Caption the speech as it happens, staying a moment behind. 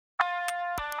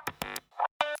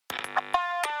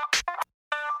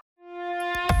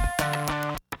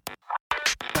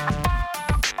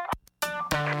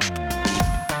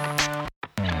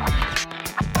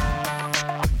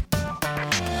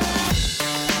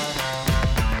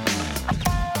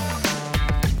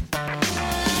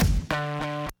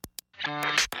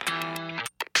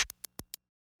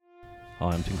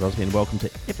Hi, I'm Tim Crosby and welcome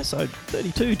to episode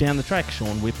 32 Down the Track.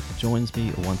 Sean Whip joins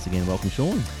me once again. Welcome,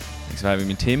 Sean. Thanks for having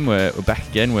me, Tim. We're back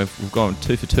again. We've gone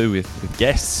 2 for 2 with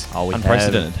guests.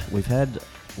 Unprecedented. We've had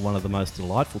one of the most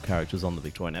delightful characters on the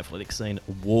Victorian athletics scene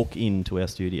walk into our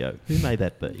studio. Who may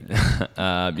that be?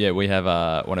 We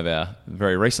have one of our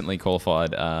very recently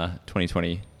qualified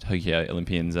 2020 Tokyo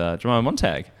Olympians, Jemima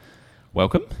Montag.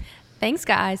 Welcome. Thanks,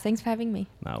 guys. Thanks for having me.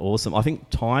 No, awesome. I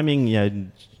think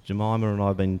timing, Jemima and I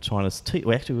have been trying to...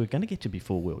 we're going to get you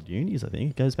before World Unis, I think.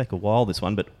 It goes back a while, this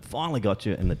one, but finally got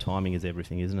you, and the timing is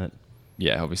everything, isn't it?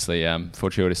 Yeah, obviously,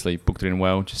 fortuitously booked it in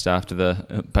well just after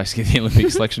basically the Olympic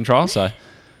selection trial, so it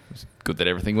was good that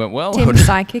everything went well. Tim's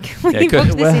psychic. We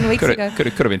booked this in weeks ago. Could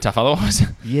have been tough otherwise.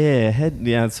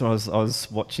 So I was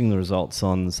watching the results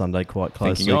on Sunday quite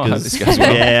closely. Thinking, I hope this goes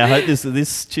well. Yeah, I hope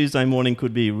this Tuesday morning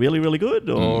could be really, really good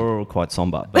or quite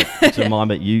somber. But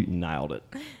Jemima, you nailed it.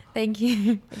 Thank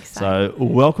you. So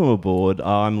welcome aboard.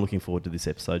 I'm looking forward to this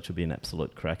episode. Should be an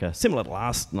absolute cracker. Similar to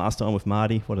last time with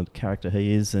Marty. What a character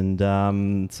he is.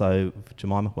 And so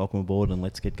Jemima, welcome aboard, and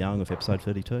let's get going with episode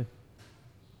 32.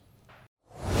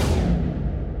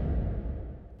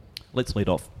 Let's lead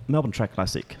off. Melbourne Track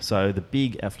Classic. So the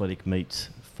big athletic meet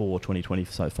for 2020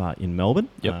 so far in Melbourne.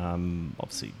 Yep.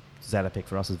 Obviously, Zatopek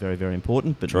for us is very, very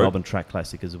important, but True. Melbourne Track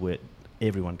Classic is where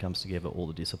everyone comes together, all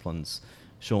the disciplines.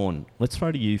 Sean, let's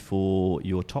throw to you for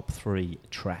your top 3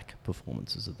 track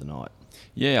performances of the night.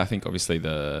 Yeah, I think obviously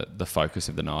the focus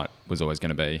of the night was always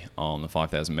going to be on the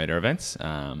 5,000 metre events,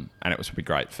 and it was pretty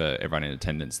great for everyone in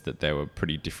attendance that there were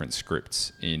pretty different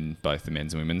scripts in both the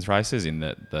men's and women's races, in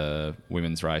that the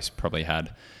women's race probably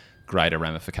had greater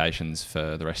ramifications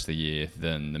for the rest of the year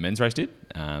than the men's race did.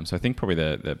 So I think probably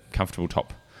the comfortable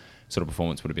top sort of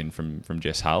performance would have been from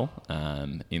Jess Hull,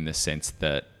 in the sense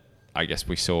that I guess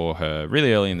we saw her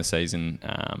really early in the season.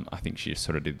 I think she just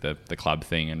sort of did the club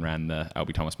thing and ran the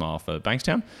Albie Thomas Mile for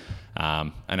Bankstown.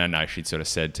 And I know she'd sort of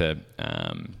said to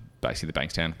basically the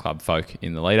Bankstown club folk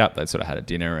in the lead up, they'd sort of had a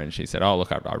dinner and she said, oh,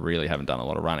 look, I really haven't done a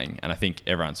lot of running. And I think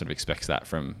everyone sort of expects that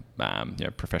from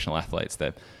professional athletes.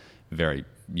 They're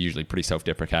usually pretty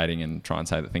self-deprecating and try and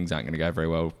say that things aren't going to go very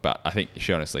well. But I think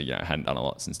she honestly hadn't done a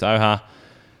lot since Doha.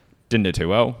 Didn't do too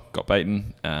well, got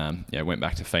beaten. Went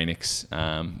back to Phoenix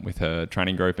with her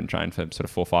training group and trained for sort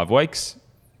of 4 or 5 weeks.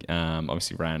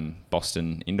 Obviously ran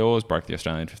Boston indoors, broke the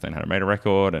Australian 1,500 metre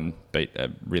record and beat a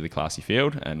really classy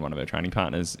field and one of her training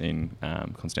partners in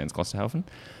Constance Klosterhalfen.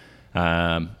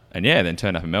 Then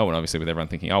turned up in Melbourne, obviously with everyone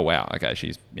thinking, oh wow, okay,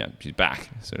 she's back,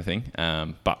 sort of thing.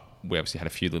 But we obviously had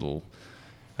a few little,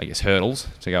 I guess, hurdles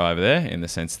to go over there, in the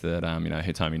sense that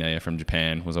Hitomi Nia from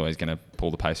Japan was always going to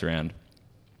pull the pace around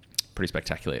pretty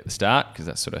spectacularly at the start, because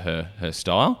that's sort of her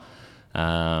style.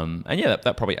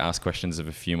 That probably asked questions of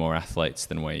a few more athletes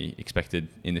than we expected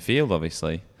in the field,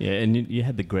 obviously. Yeah, and you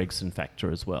had the Gregson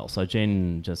factor as well. So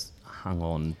Jen just hung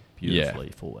on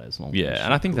beautifully for as long as she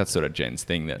and I think could. that's sort of Jen's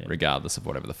thing, that regardless of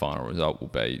whatever the final result will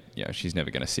be, she's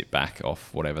never going to sit back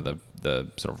off whatever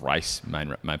the sort of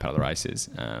main part of the race is.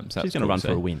 So she's going to run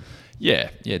for a win. Yeah,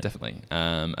 definitely.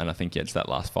 And I think it's that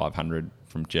last 500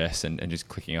 from Jess and just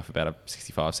clicking off about a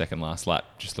 65-second last lap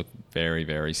just looked very,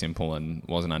 very simple and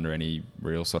wasn't under any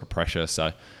real sort of pressure.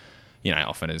 So,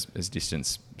 often as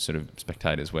distance sort of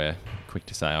spectators, we're quick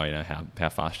to say, how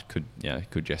fast could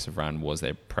Jess have run? Was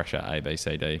there pressure, A, B,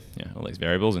 C, D, all these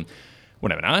variables, and we'll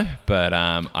never know. But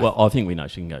I think we know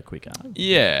she can go quicker.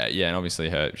 Yeah, and obviously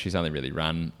she's only really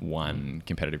run one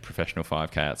competitive professional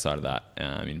 5K outside of that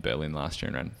in Berlin last year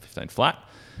and ran 15 flat.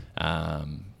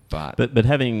 But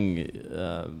having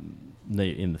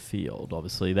Nia in the field,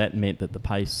 obviously, that meant that the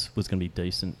pace was going to be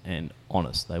decent and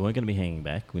honest. They weren't going to be hanging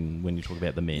back when you talk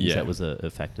about the men's. Yeah. That was a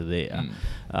factor there.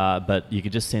 But you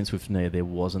could just sense with Nia there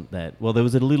wasn't that... Well, there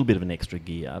was a little bit of an extra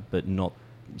gear, but not...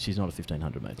 She's not a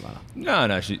 1,500 metre runner.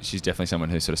 No, she's definitely someone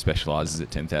who sort of specialises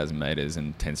at 10,000 metres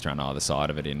and tends to run either side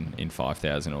of it in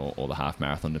 5,000 or the half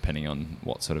marathon, depending on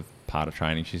what sort of part of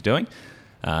training she's doing.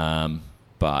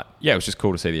 But it was just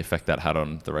cool to see the effect that had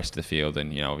on the rest of the field,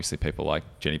 and obviously people like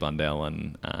Jenny Blundell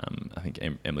and I think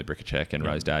Emily Brickachek and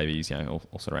Rose Davies,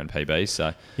 also around PBs.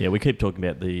 So we keep talking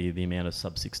about the amount of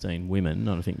sub-16 women,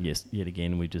 and I think yet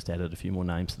again we just added a few more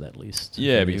names to that list.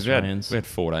 Yeah, because we had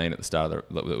 14 at the start of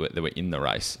that were in the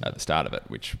race at the start of it,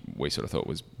 which we sort of thought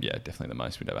was definitely the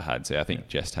most we'd ever had. So I think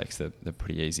Jess takes the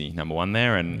pretty easy number one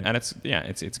there, and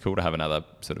it's cool to have another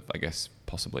sort of, I guess,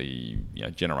 possibly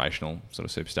generational sort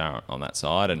of superstar on that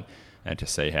side, and to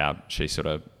see how she sort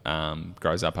of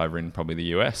grows up over in probably the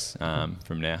US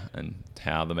from now, and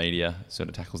how the media sort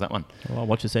of tackles that one. Well,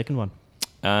 what's your second one?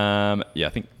 I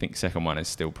think second one is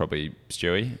still probably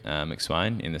Stewie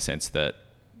McSwain, in the sense that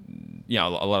a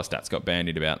lot of stats got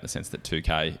bandied about in the sense that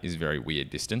 2K is a very weird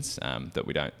distance that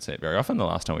we don't see it very often. The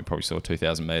last time we probably saw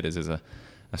 2,000 metres as a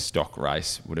stock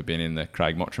race would have been in the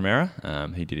Craig Mottram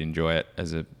era. He did enjoy it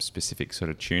as a specific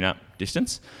sort of tune-up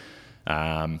distance.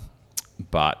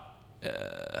 But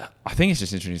I think it's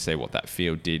just interesting to see what that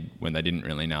field did when they didn't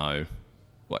really know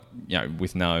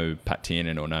with no Pat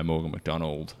Tiernan or no Morgan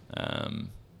McDonald,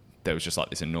 there was just like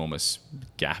this enormous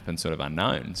gap and sort of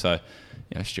unknown. So,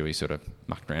 Stewie sort of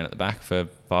mucked around at the back for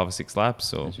 5 or 6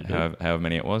 laps or however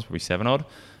many it was, probably 7 odd.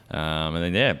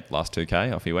 And then, last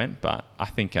 2K, off he went. But I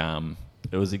think...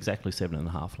 it was exactly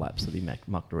 7.5 laps that he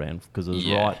mucked around because it was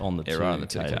right on the 2K. Right on the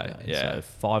 2K, yeah. So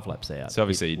 5 laps out, so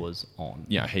obviously, it was on.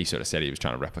 He sort of said he was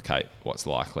trying to replicate what's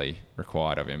likely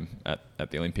required of him at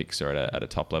the Olympics or at a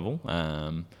top level.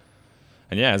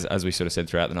 As we sort of said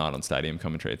throughout the night on stadium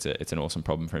commentary, it's an awesome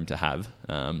problem for him to have,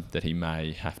 that he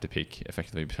may have to pick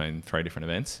effectively between 3 different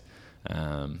events.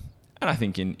 And I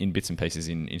think in bits and pieces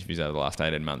in interviews over the last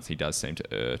 18 months, he does seem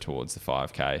to err towards the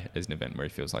 5K as an event where he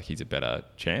feels like he's a better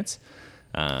chance.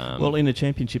 Well, in a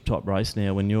championship type race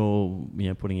now, when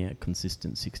you're putting out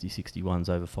consistent 60-61s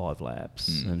over 5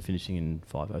 laps and finishing in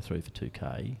 5:03 for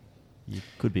 2K, you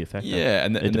could be a factor. Yeah,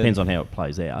 and it depends on how it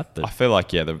plays out. But I feel like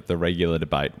the regular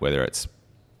debate, whether it's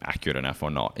accurate enough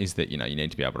or not, is that you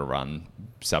need to be able to run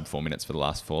sub 4 minutes for the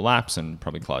last 4 laps and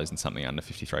probably close in something under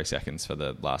 53 seconds for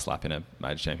the last lap in a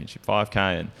major championship 5K.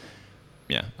 And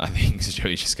I think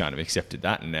Stewie just kind of accepted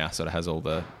that and now sort of has all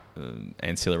the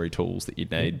ancillary tools that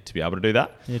you'd need to be able to do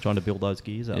that. Yeah, trying to build those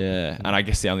gears up. Yeah, and I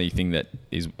guess the only thing that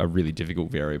is a really difficult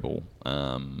variable,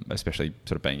 especially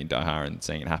sort of being in Doha and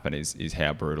seeing it happen, is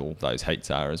how brutal those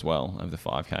heats are as well of the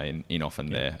 5K. And in often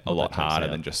they're a lot harder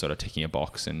than just sort of ticking a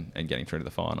box and getting through to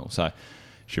the final. So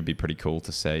should be pretty cool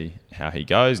to see how he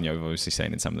goes. And we've obviously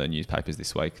seen in some of the newspapers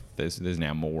this week, there's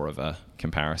now more of a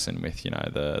comparison with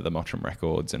the Mottram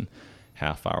records and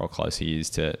how far or close he is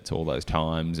to all those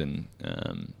times. And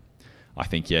I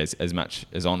think, as much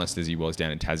as honest as he was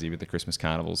down in Tassie with the Christmas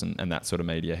carnivals and that sort of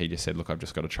media, he just said, look, I've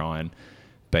just got to try and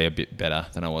be a bit better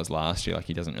than I was last year. Like,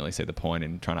 he doesn't really see the point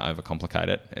in trying to overcomplicate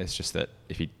it. It's just that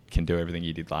if he can do everything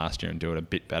he did last year and do it a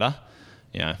bit better,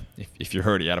 if you're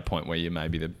already at a point where you may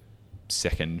be the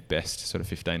second best sort of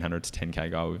 1,500 to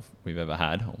 10K guy we've ever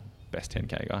had, or best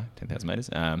 10K guy, 10,000 metres,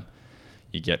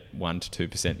 you get 1 to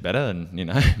 2% better,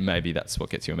 and maybe that's what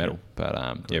gets you a medal.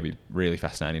 But it'd be really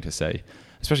fascinating to see,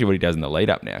 especially what he does in the lead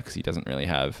up now, because he doesn't really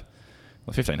have.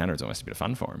 1,500 is almost a bit of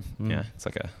fun for him. Yeah, it's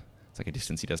like a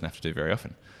distance he doesn't have to do very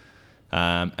often.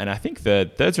 And I think the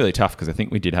third's really tough because I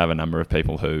think we did have a number of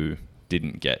people who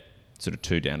didn't get sort of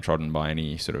too downtrodden by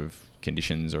any sort of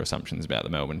conditions or assumptions about the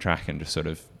Melbourne track and just sort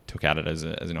of took at it as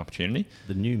an opportunity.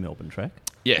 The new Melbourne track.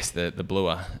 Yes, the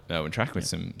bluer Melbourne track with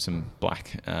some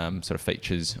black sort of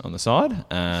features on the side.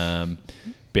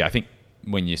 But I think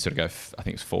when you sort of go, I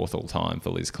think it's 4th all time for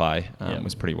Liz Clay,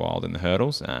 was pretty wild in the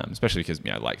hurdles, especially because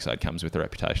Lakeside comes with the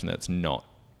reputation that it's not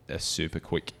a super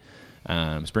quick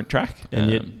sprint track.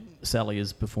 And yet Sally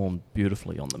has performed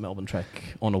beautifully on the Melbourne track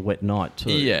on a wet night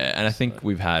too. Yeah, and I think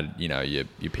we've had your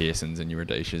Pearsons and your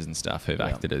Radishas and stuff who've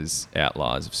acted as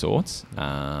outliers of sorts.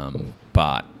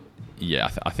 But yeah,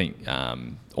 I think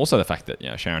also the fact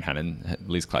that Sharon Hannon,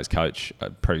 Liz Clay's coach,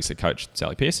 previously coached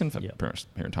Sally Pearson for pretty much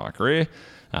her entire career,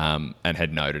 and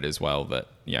had noted as well that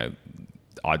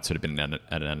I'd sort of been at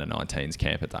an under-19s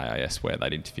camp at the AIS where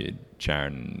they'd interviewed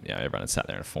Sharon. Everyone had sat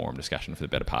there in a forum discussion for the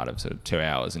better part of sort of 2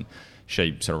 hours, and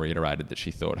she sort of reiterated that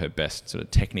she thought her best sort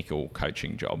of technical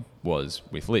coaching job was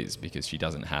with Liz because she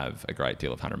doesn't have a great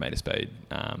deal of 100-metre speed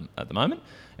at the moment.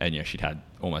 And she'd had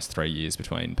almost 3 years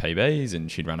between PBs,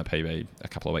 and she'd run a PB a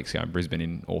couple of weeks ago in Brisbane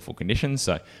in awful conditions.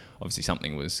 So obviously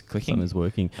something was clicking. Something was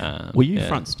working. Were you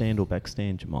front stand or back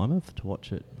stand, Jemima, to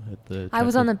watch it at the? I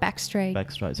was on the back straight.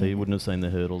 Back straight, so you wouldn't have seen the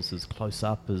hurdles as close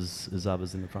up as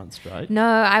others in the front straight. No,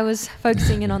 I was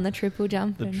focusing in on the triple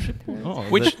jump.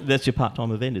 That's your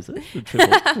part-time event, is it? The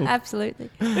triple.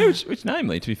 Absolutely. Yeah, which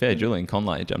namely, to be fair, Julian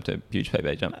Conley jumped a huge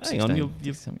PB jump. Hang on, you're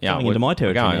going into my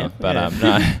territory now. But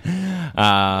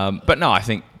no. But no, I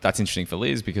think that's interesting for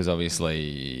Liz because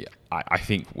obviously I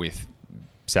think with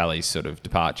Sally's sort of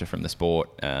departure from the sport,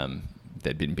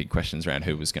 there'd been big questions around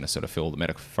who was going to sort of fill the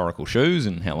metaphorical shoes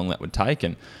and how long that would take.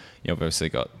 And you've obviously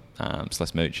got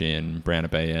Celeste Mucci and Brianna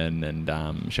Behan and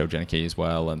Michelle Janicki as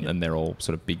well, and they're all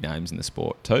sort of big names in the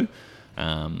sport too.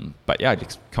 But yeah,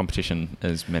 competition,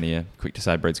 as many are quick to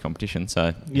say, breeds competition.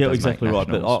 So yeah, exactly right.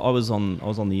 But I was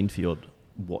on the infield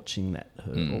watching that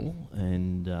hurdle,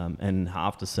 and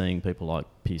after seeing people like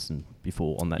Pearson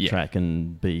before on that track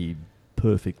and be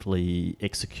perfectly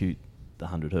execute the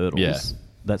 100 hurdles,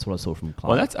 That's what I saw from Clark.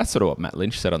 Well, that's sort of what Matt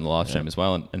Lynch said on the live stream as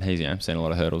well, and he's seen a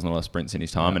lot of hurdles and a lot of sprints in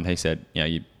his time, and he said,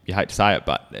 you hate to say it,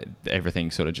 but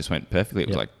everything sort of just went perfectly. It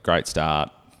was like great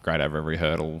start, great over every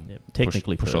hurdle,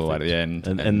 technically push all the way to the end,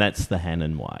 and that's the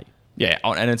Hannon way. Yeah,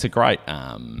 and it's a great,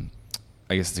 I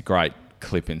guess it's a great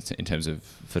clip in terms of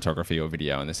photography or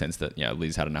video, in the sense that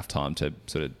Liz had enough time to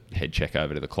sort of head check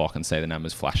over to the clock and see the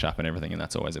numbers flash up and everything, and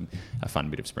that's always a fun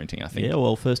bit of sprinting, I think. Yeah,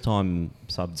 well, first time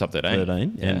sub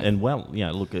 13, and well,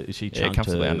 look, she chunked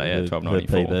comfortably under 12.94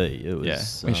 PB. It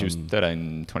was, I mean, she was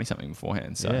 13.20 something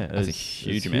beforehand, so that's a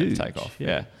huge amount to take off.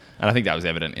 Yeah. And I think that was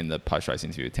evident in the post-race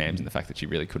interview with Tams, and the fact that she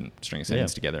really couldn't string a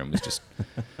sentence together and was just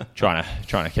trying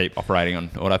to keep operating on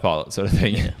autopilot sort of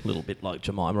thing. Yeah, a little bit like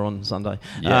Jemima on Sunday.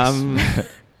 Yes.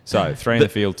 So 3 in the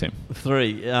field, Tim.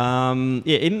 3.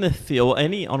 In the field.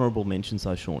 Any honourable mentions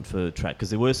though, Sean, for track? Because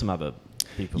there were some other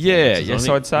people. Yeah.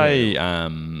 So I'd say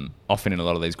often in a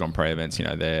lot of these Grand Prix events,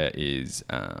 there is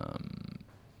the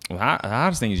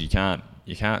hardest thing is you can't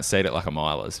seed it like a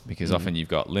milers, because often you've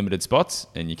got limited spots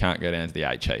and you can't go down to the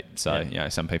 8 sheet. So,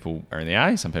 some people are in the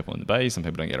A, some people in the B, some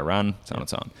people don't get a run, so on and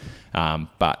so on.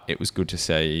 But it was good to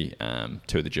see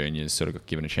 2 of the juniors sort of got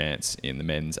given a chance in the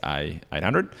men's A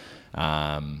 800.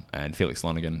 And Felix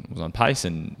Lonergan was on pace,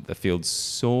 and the field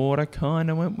sort of kind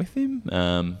of went with him.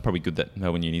 Probably good that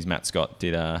Melbourne Uni's Matt Scott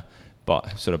did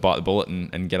bite the bullet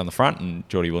and get on the front, and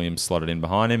Geordie Williams slotted in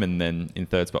behind him. And then in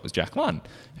third spot was Jack Lunn,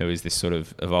 who is this sort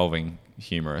of evolving,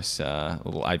 humorous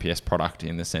little APS product,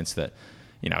 in the sense that,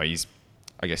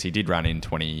 he did run in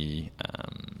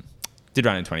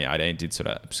 2018, did sort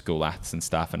of school aths and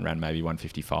stuff, and ran maybe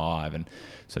 155, and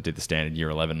so did the standard year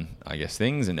 11, I guess,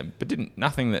 things, but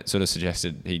nothing that sort of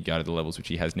suggested he'd go to the levels which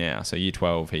he has now. So year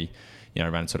 12, he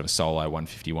ran sort of a solo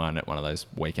 151 at one of those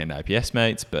weekend APS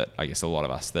meets, but I guess a lot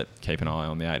of us that keep an eye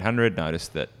on the 800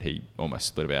 noticed that he almost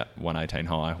split about 118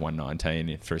 high,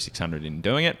 119 through 600 in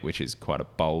doing it, which is quite a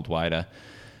bold way to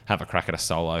have a crack at a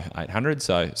solo 800.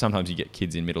 So sometimes you get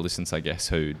kids in middle distance, I guess,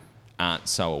 who aren't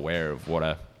so aware of what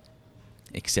a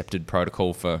accepted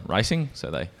protocol for racing,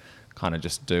 so they kind of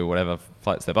just do whatever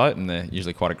floats their boat, and they're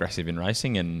usually quite aggressive in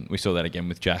racing. And we saw that again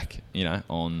with Jack,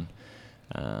 on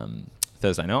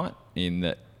Thursday night, in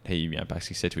that he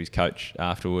basically said to his coach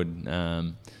afterward,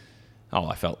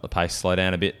 I felt the pace slow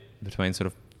down a bit between sort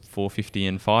of 450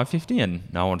 and 550, and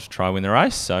I wanted to try win the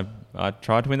race, so I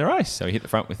tried to win the race. So he hit the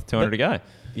front with 200 to go.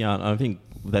 Yeah, I think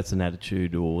that's an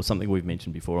attitude, or something we've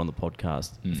mentioned before on the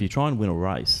podcast. If you try and win a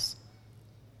race,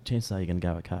 chances are you're going to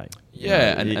go okay.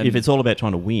 Yeah. And if it's all about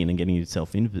trying to win and getting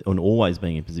yourself in, and always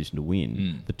being in position to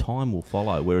win, the time will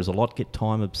follow. Whereas a lot get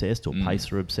time obsessed or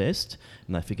pacer obsessed,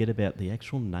 and they forget about the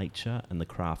actual nature and the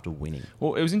craft of winning.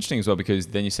 Well, it was interesting as well, because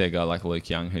then you see a guy like Luke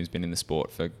Young, who's been in the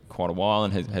sport for quite a while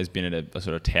and has been at a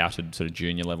sort of touted sort of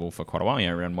junior level for quite a while,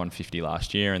 around 150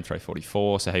 last year and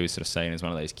 344. So he was sort of seen as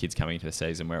one of those kids coming into the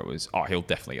season where it was, he'll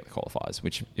definitely get the qualifiers,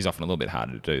 which is often a little bit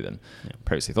harder to do than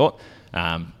previously thought.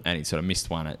 And he sort of missed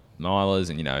one at milers,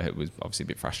 and it was obviously a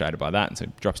bit frustrated by that, and so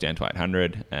drops down to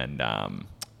 800, and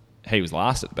he was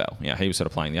last at the bell. He was sort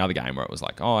of playing the other game where it was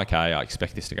like, okay, I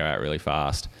expect this to go out really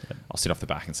fast. I'll sit off the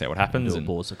back and see what happens. And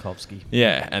Borzakovsky.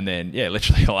 Yeah, and then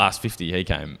literally the last 50, he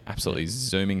came absolutely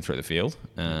zooming through the field,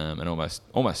 and almost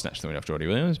snatched the win off Geordie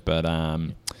Williams. But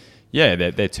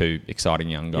they're 2 exciting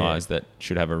young guys that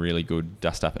should have a really good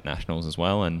dust up at nationals as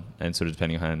well, and sort of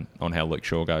depending on how Luke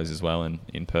Shaw goes as well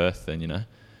in Perth, then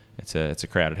it's a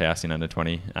crowded house in under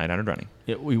 20 800 running.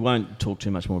 Yeah, we won't talk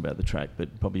too much more about the track,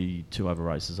 but probably 2 other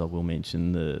races I will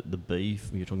mention. The B,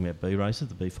 you're talking about B races,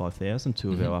 the B5000,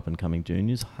 2 of our up and coming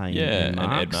juniors, Hayne and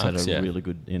Marks, had a really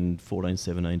good in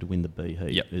 14-17 to win the B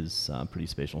heat. Is pretty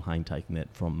special. Hayne taking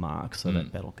that from Marks, so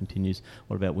that battle continues.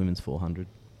 What about women's 400?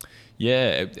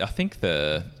 Yeah, I think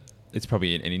it's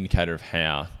probably an indicator of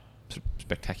how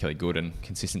spectacularly good and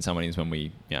consistent someone is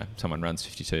when someone runs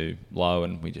 52 low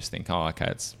and we just think, okay,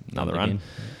 it's another run.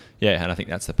 Yeah, and I think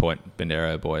that's the point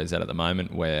Bendera boy is at the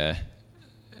moment, where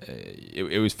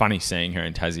it was funny seeing her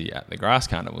in Tassie at the grass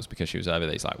carnivals, because she was over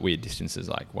these like weird distances,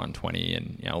 like 120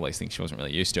 and all these things she wasn't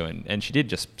really used to, and she did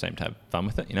just seem to have fun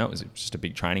with it. It was just a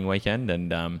big training weekend,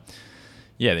 and then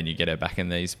you get her back in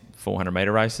these 400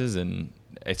 metre races, and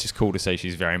it's just cool to see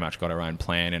she's very much got her own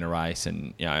plan in a race.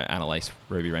 And Annalise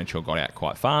Ruby Renshaw got out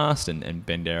quite fast, and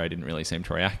Bendera didn't really seem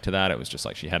to react to that. It was just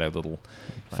like she had her little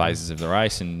phases of the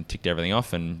race and ticked everything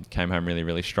off and came home really,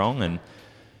 really strong. And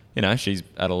she's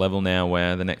at a level now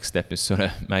where the next step is sort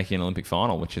of making an Olympic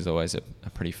final, which is always a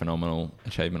pretty phenomenal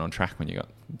achievement on track when you got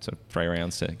sort of 3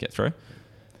 rounds to get through.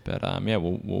 But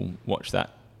we'll watch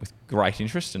that with great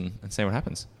interest and see what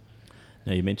happens.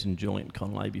 Now, you mentioned Julian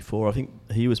Conley before. I think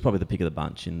he was probably the pick of the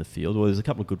bunch in the field. Well, there's a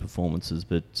couple of good performances,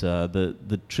 but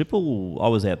the triple, I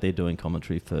was out there doing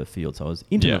commentary for field, so I was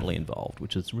intimately involved,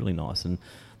 which is really nice. And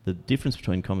the difference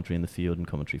between commentary in the field and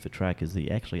commentary for track is that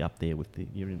you're actually up there with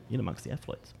you're in amongst the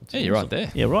athletes. It's you're right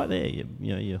there. Yeah, right there.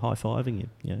 You're high-fiving,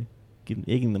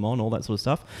 egging them on, all that sort of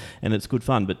stuff, and it's good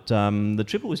fun. But the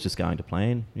triple was just going to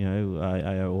plan.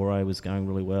 Aora was going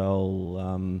really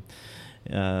well.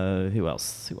 Who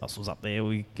else was up there?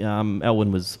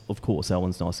 Elwyn was, of course,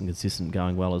 Elwyn's nice and consistent,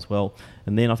 going well as well.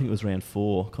 And then I think it was round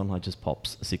 4, Conley just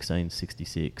pops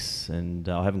 16.66, and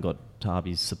I haven't got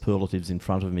Tarby's superlatives in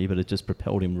front of me, but it just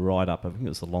propelled him right up. I think it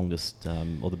was the longest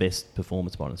or the best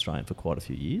performance by an Australian for quite a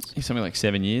few years. Something like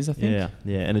 7 years, I think.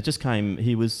 Yeah, and it just came.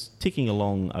 He was ticking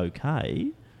along okay,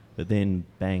 but then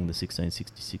bang, the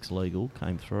 16.66 legal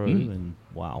came through, and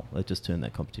wow, it just turned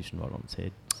that competition right on its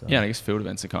head. So. Yeah, and I guess field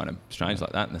events are kind of strange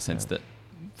like that in the sense that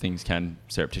things can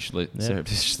surreptitiously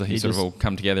sort of all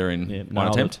come together in one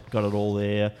attempt. Got it all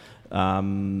there.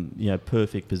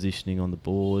 Perfect positioning on the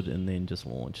board, and then just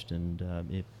launched, and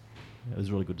it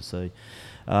was really good to see.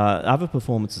 Other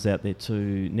performances out there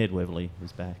too. Ned Weverly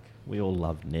was back. We all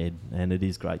love Ned, and it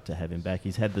is great to have him back.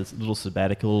 He's had this little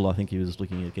sabbatical. I think he was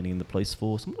looking at getting in the police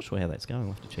force. I'm not sure how that's going.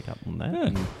 I'll have to check up on that.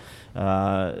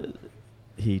 Yeah. And,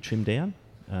 he trimmed down.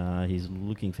 He's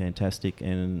looking fantastic,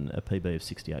 and a PB of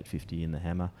 68.50 in the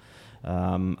hammer.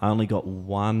 Only got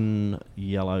one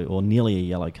yellow, or nearly a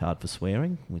yellow card for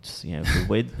swearing, which,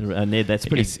 for Ned, that's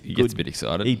pretty good. He gets a bit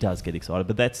excited. He does get excited,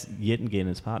 but that's yet again,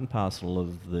 it's part and parcel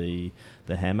of the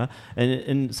hammer.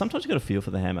 And sometimes you got a feel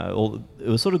for the hammer. Or it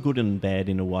was sort of good and bad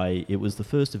in a way. It was the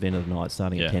first event of the night,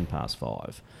 starting at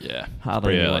 5:10. Yeah,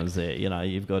 hardly anyone's there.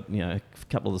 You've got a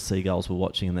couple of the seagulls were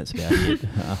watching, and that's about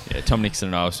it. Tom Nixon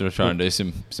and I were sort of trying to do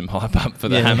some hype up for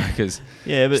the hammer, because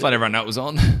just let everyone know it was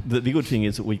on. The good thing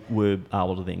is that we were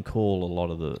able to then call a lot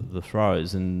of the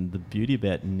throws, and the beauty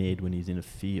about Ned when he's in a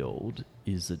field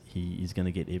is that he is going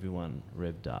to get everyone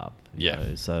revved up.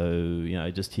 So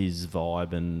just his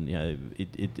vibe, and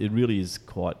it really is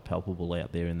quite palpable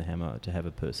out there in the hammer to have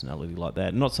a personality like that.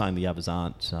 I'm not saying the others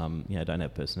aren't don't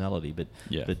have personality, but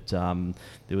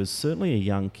there was certainly a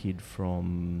young kid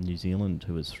from New Zealand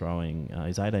who was throwing.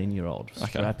 He's 18-year-old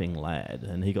strapping lad,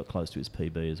 and he got close to his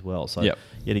PB as well. So yet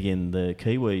again, the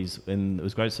Kiwis, and it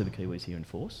was great to see the Kiwis here in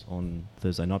force on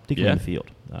Thursday night, particularly in the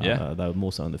field. They were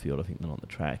more so in the field, I think, than on the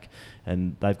track.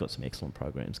 And they've got some excellent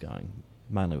programs going,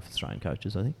 mainly with Australian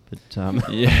coaches, I think. But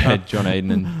John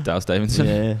Eden and Dale Stevenson.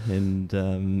 And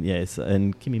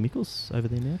and Kimmy Mickles over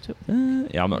there now too.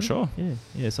 I'm not sure.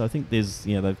 Yeah. So I think there's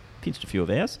they've pinched a few of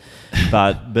ours,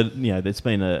 but there's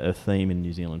been a theme in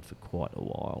New Zealand for quite a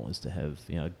while, is to have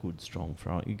good strong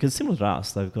throwing, because similar to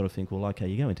us, they've got to think, well, okay,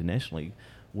 you go internationally,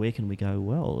 where can we go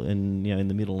well? And in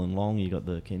the middle and long, you got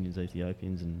the Kenyans,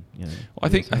 Ethiopians, and I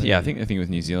think the thing with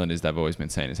New Zealand is they've always been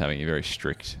seen as having a very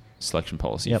strict selection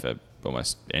policy for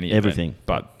almost everything.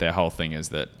 But their whole thing is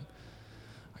that,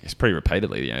 I guess, pretty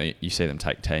repeatedly, you see them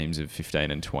take teams of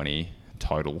 15 and 20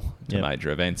 total to major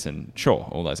events, and sure,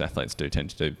 all those athletes do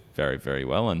tend to do very, very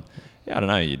well. And I don't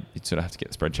know, you'd sort of have to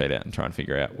get the spreadsheet out and try and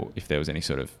figure out if there was any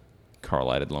sort of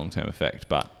correlated long-term effect,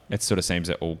 but it sort of seems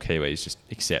that all Kiwis just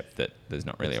accept that there's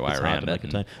not really a way around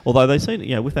it. Although they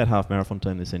seem, with that half marathon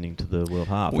team they're sending to the World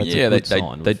Half, that's a good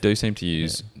sign. They do seem to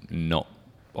use not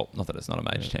that it's not a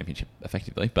major championship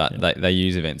effectively, but they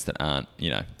use events that aren't,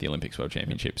 the Olympics, World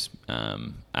Championships,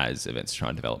 as events to try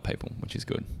and develop people, which is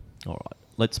good. All right,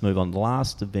 let's move on. The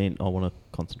last event I want to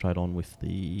concentrate on with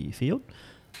the field,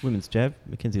 women's jab,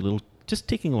 Mackenzie Little, just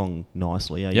ticking along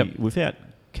nicely. Without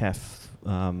Kath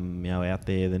out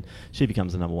there, then she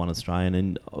becomes the number one Australian.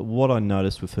 And what I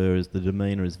noticed with her is the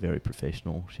demeanour is very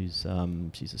professional. She's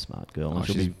a smart girl. And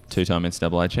she'll be two-time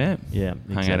NCAA champ. Yeah,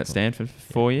 hung out at Stanford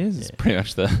for 4 years. It's pretty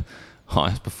much the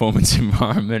highest performance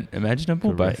environment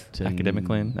imaginable, both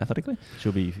academically and athletically.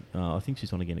 She'll be. I think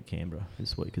she's on again at Canberra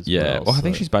this week as well. Yeah, well, I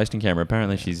think she's based in Canberra.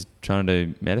 Apparently, she's trying to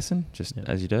do medicine,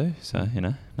 as you do. So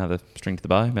another string to the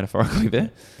bow, metaphorically there.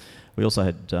 We also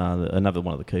had another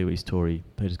one of the Kiwis, Tori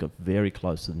Peters, got very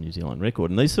close to the New Zealand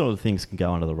record. And these sort of things can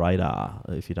go under the radar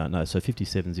if you don't know. So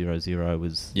 57.00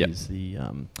 is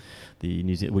the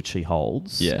New Zealand, which she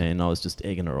holds. Yeah. And I was just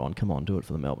egging her on, come on, do it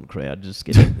for the Melbourne crowd. Just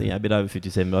get a bit over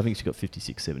 57. But I think she got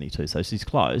 56.72. So she's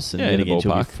close. And then again,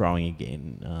 she'll be throwing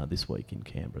again this week in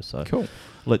Canberra. So cool.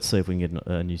 Let's see if we can get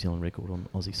a New Zealand record on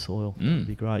Aussie soil. That'd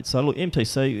be great. So look,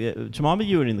 MTC, Jemima,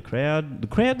 you were in the crowd. The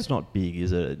crowd's not big,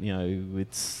 is it?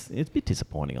 It's a bit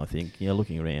disappointing, I think.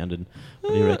 Looking around, and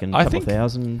what do you reckon? A couple of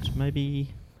thousand, maybe?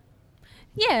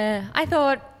 Yeah, I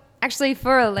thought actually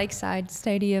for a Lakeside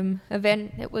Stadium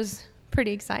event, it was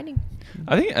pretty exciting.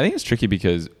 I think it's tricky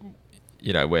because,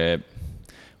 you know,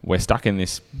 we're stuck in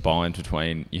this bind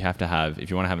between you have to have, if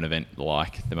you want to have an event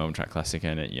like the Melbourne Track Classic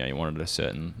and it, you know, you want it at a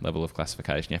certain level of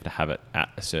classification, you have to have it at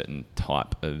a certain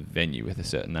type of venue with a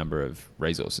certain number of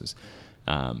resources.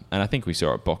 And I think we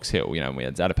saw at Box Hill, you know, we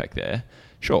had Zatopek there.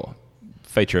 Sure,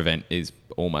 feature event is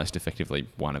almost effectively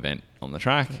one event on the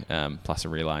track, plus a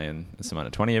relay and some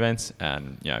under 20 events,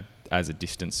 and, you know, as a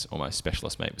distance almost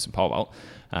specialist meet with some pole vault,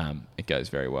 it goes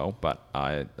very well. But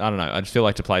I don't know, I just feel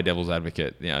like, to play devil's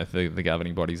advocate, you know, the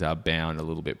governing bodies are bound a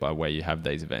little bit by where you have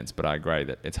these events, but I agree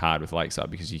that it's hard with Lakeside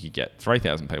because you could get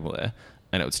 3,000 people there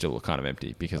and it would still look kind of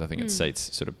empty because I think it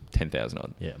seats sort of 10,000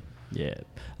 odd. Yeah.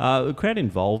 Crowd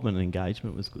involvement and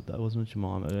engagement was good though, wasn't it,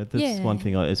 Jemima? That's one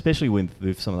thing, especially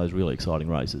with some of those really exciting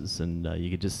races, and you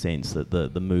could just sense that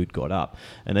the mood got up.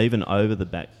 And even over the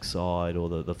backside or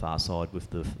the far side with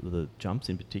the jumps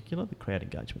in particular, the crowd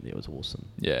engagement there was awesome.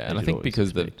 Yeah, and I think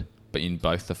because but in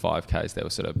both the 5Ks, there were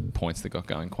sort of points that got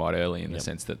going quite early in the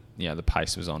sense that, you know, the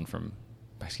pace was on from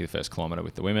basically the first kilometre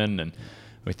with the women, and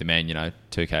with the men, you know,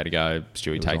 2K to go,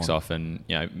 Stewie takes off, and,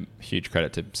 you know, huge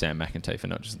credit to Sam McEntee for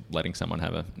not just letting someone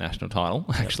have a national title.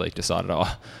 Actually decided,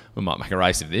 we might make a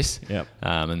race of this.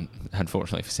 And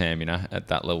unfortunately for Sam, you know, at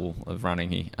that level of running,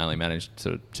 he only managed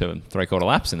sort of 2 3/4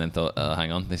 laps, and then thought,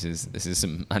 hang on, this is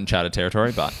some uncharted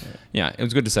territory. But yeah, it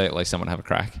was good to see at least someone have a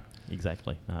crack.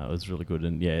 Exactly. No, it was really good,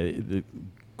 and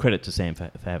credit to Sam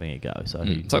for having a go. So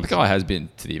it's like the guy has been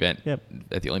to the event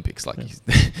at the Olympics. Like he's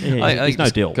no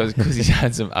deal because he's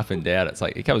had some up and down. It's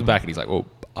like he comes back and he's like, well,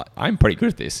 I'm pretty good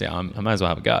at this. Yeah, I may as well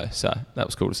have a go. So that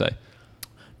was cool to see.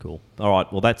 Cool. All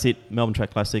right. Well, that's it. Melbourne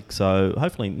Track Classic. So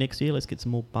hopefully next year, let's get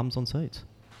some more bums on seats.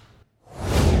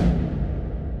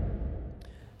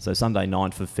 So Sunday,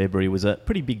 9th of February was a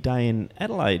pretty big day in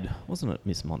Adelaide, wasn't it,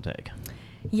 Miss Montag?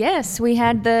 Yes, we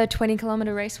had the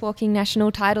 20-kilometre race walking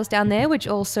national titles down there, which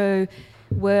also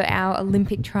were our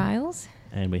Olympic trials.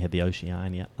 And we had the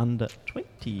Oceania under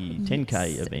 20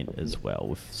 10K event as well,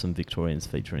 with some Victorians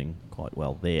featuring quite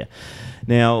well there.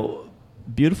 Now,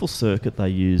 beautiful circuit they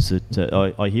use at,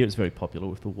 I hear it's very popular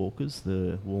with the walkers,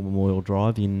 the War Memorial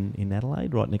Drive in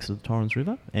Adelaide, right next to the Torrens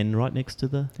River and right next to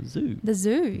the zoo. The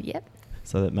zoo, yep.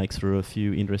 So that makes for a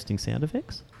few interesting sound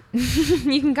effects.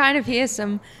 You can kind of hear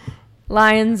some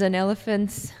lions and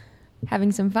elephants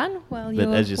having some fun while you're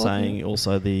But as you're walking. saying,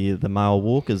 also the male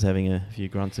walkers having a few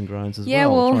grunts and groans as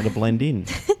well, trying to blend in.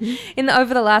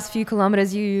 Over the last few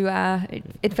kilometres,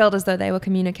 it felt as though they were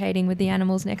communicating with the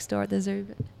animals next door at the zoo.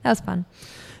 But that was fun.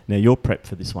 Now, your prep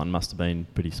for this one must have been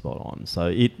pretty spot on. So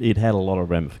it had a lot of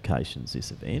ramifications,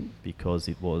 this event, because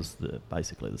it was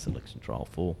basically the selection trial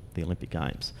for the Olympic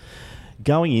Games.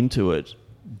 Going into it,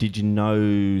 did you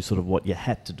know sort of what you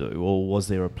had to do, or was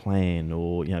there a plan?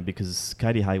 Or, you know, because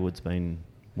Katie Hayward's been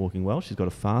walking well. She's got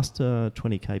a faster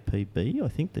 20k PB, I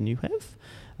think, than you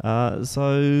have.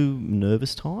 So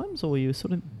nervous times, or were you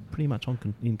sort of pretty much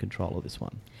in control of this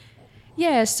one?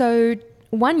 Yeah, so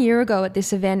 1 year ago at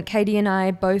this event, Katie and I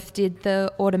both did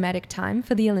the automatic time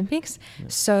for the Olympics. Yeah.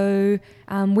 So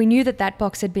we knew that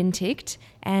box had been ticked,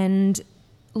 and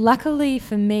luckily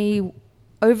for me,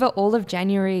 over all of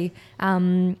January,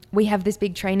 we have this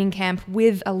big training camp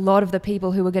with a lot of the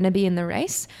people who are going to be in the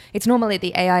race. It's normally at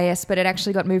the AIS, but it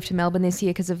actually got moved to Melbourne this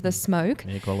year because of the smoke.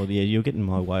 Air quality, yeah, you're getting in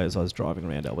my way as I was driving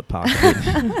around Albert Park.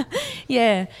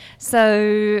 Yeah,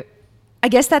 so I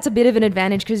guess that's a bit of an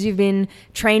advantage because you've been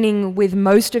training with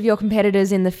most of your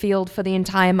competitors in the field for the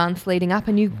entire month leading up,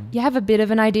 and you have a bit of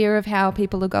an idea of how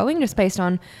people are going just based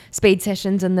on speed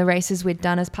sessions and the races we'd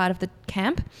done as part of the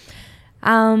camp.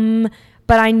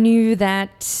 But I knew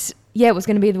that, it was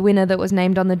going to be the winner that was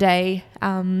named on the day,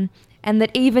 and that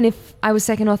even if I was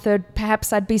second or third,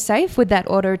 perhaps I'd be safe with that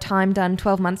auto time done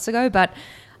 12 months ago, but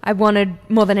I wanted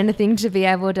more than anything to be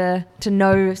able to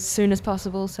know as soon as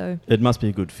possible. So it must be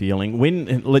a good feeling.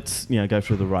 Let's go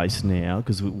through the race now,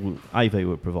 because AV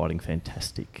were providing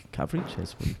fantastic coverage,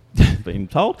 as we've been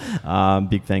told.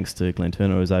 Big thanks to Glenn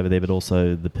Turner, who was over there, but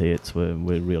also the Piets were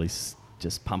really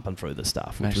just pumping through the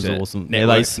stuff, which was awesome.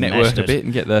 Network a bit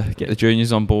and get the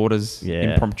juniors on board as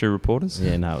impromptu reporters.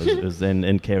 Yeah, no, it was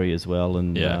and Kerry as well,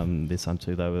 and their son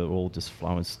too. They were all just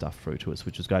flowing stuff through to us,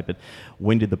 which was great. But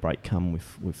when did the break come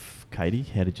with Katie?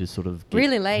 How did you sort of get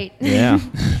really late? Yeah,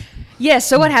 yeah.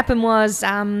 So what happened was,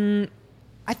 I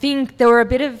think there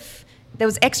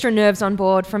was extra nerves on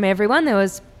board from everyone. There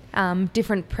was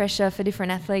different pressure for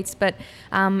different athletes, but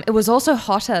it was also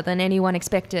hotter than anyone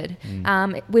expected.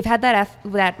 We've had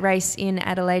that race in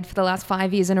Adelaide for the last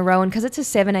 5 years in a row, and because it's a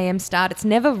 7 a.m. start, it's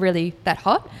never really that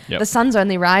hot. Yep. The sun's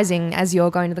only rising as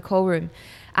you're going to the call room.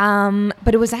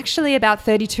 But it was actually about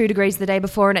 32 degrees the day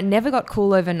before, and it never got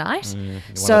cool overnight.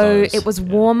 So it was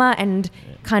warmer and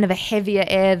kind of a heavier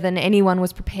air than anyone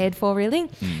was prepared for, really.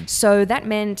 So that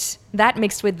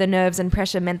mixed with the nerves and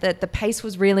pressure meant that the pace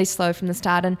was really slow from the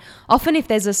start. And often if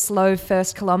there's a slow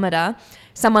first kilometre,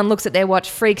 someone looks at their watch,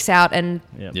 freaks out and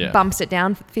bumps it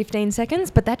down for 15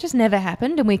 seconds. But that just never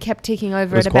happened, and we kept ticking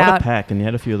over at about... It was quite a pack, and you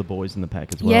had a few of the boys in the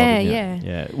pack as well.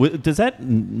 Yeah. Does that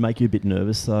make you a bit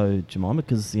nervous, though, Jemima?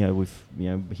 Because, with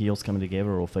heels coming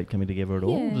together or feet coming together at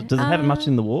all? Does it have much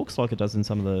in the walks like it does in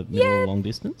some of the middle long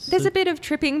distance? There's a bit of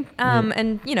tripping, and,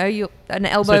 an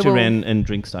elbow especially around and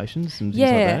drink stations and things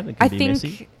like that. It can be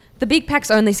messy. The big pack's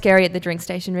only scary at the drink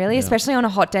station, really, especially on a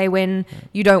hot day when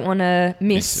you don't want to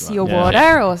miss your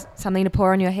water or something to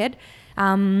pour on your head.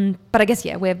 But I guess,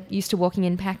 we're used to walking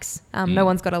in packs. No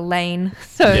one's got a lane,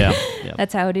 so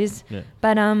that's how it is. Yeah.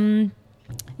 But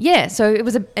so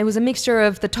it was a mixture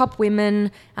of the top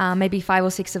women, maybe 5 or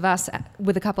 6 of us,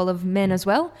 with a couple of men as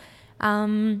well.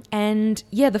 The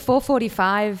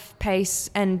 4:45 pace,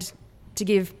 and to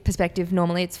give perspective,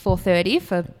 normally it's 4:30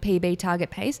 for PB target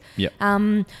pace.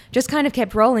 Just kind of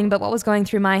kept rolling, but what was going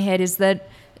through my head is that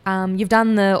you've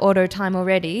done the auto time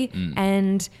already,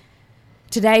 and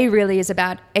today really is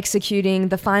about executing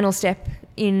the final step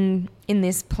in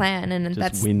this plan, and just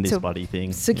that's win this bloody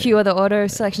thing, secure the auto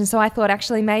selection. So I thought,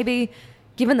 actually, maybe,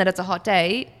 given that it's a hot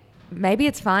day, maybe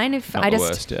it's fine if I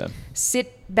just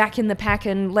sit back in the pack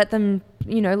and let them,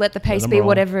 let the pace be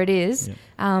whatever it is,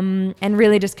 and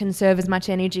really just conserve as much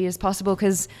energy as possible,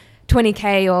 because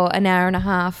 20k or an hour and a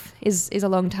half is a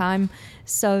long time.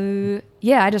 So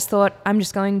I just thought, I'm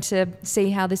just going to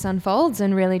see how this unfolds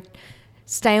and really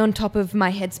stay on top of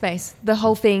my headspace. The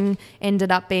whole thing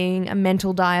ended up being a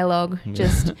mental dialogue,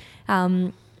 just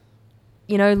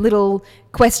little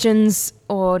questions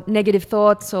or negative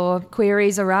thoughts or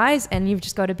queries arise, and you've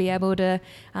just got to be able to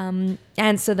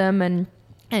answer them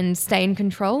and stay in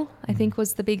control, I think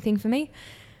was the big thing for me.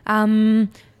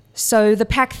 So the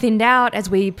pack thinned out as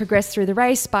we progressed through the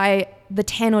race. By the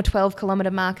 10 or 12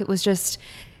 kilometre mark, it was just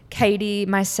Katie,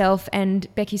 myself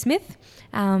and Becky Smith,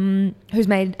 who's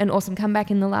made an awesome comeback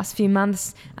in the last few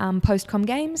months post-Com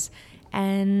Games.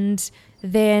 And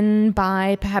then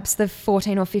by perhaps the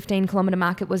 14 or 15 kilometre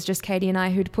mark, it was just Katie and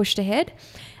I who'd pushed ahead.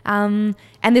 And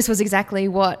this was exactly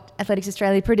what Athletics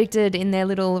Australia predicted in their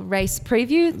little race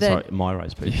preview. Sorry, my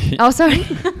race preview. Oh, sorry.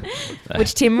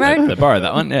 Which Tim wrote. They borrowed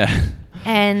that one, yeah.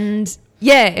 And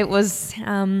it was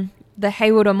the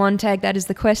Hayward or Montag, that is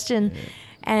the question. Yeah.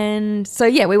 And so,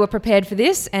 we were prepared for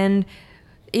this. And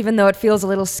even though it feels a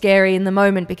little scary in the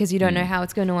moment because you don't know how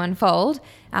it's going to unfold,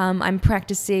 I'm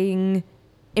practicing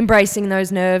embracing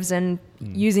those nerves and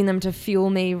using them to fuel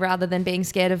me rather than being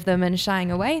scared of them and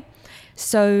shying away.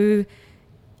 So,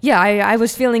 I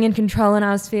was feeling in control, and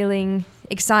I was feeling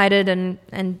excited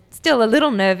and still a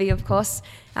little nervy, of course,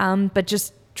 but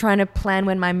just trying to plan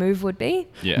when my move would be.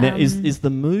 Yeah. Now, is the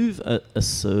move a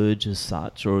surge as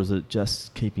such, or is it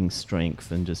just keeping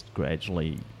strength and just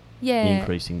gradually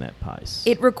increasing that pace?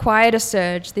 It required a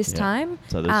surge this time.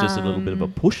 So there's just a little bit of a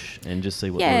push and just see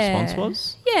what the response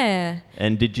was? Yeah.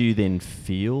 And did you then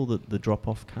feel that the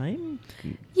drop-off came?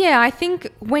 Yeah, I think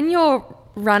when you're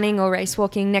running or race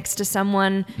walking next to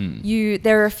someone,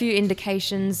 there are a few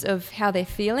indications of how they're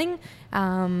feeling.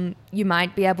 You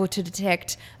might be able to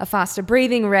detect a faster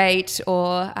breathing rate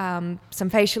or some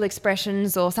facial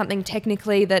expressions or something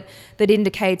technically that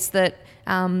indicates that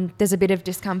there's a bit of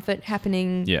discomfort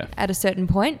happening at a certain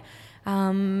point.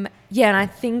 And I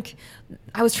think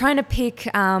I was trying to pick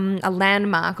a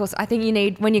landmark. Or I think you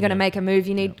need, when you're going to make a move,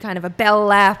 you need kind of a bell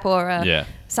lap or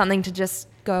something to just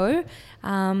go.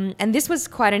 And this was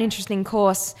quite an interesting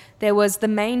course. There was the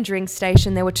main drink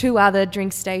station. There were 2 other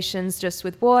drink stations just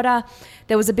with water.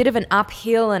 There was a bit of an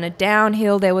uphill and a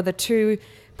downhill. There were the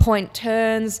 2-point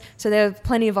turns. So there was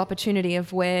plenty of opportunity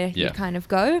of where you kind of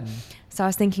go. So I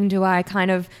was thinking, do I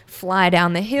kind of fly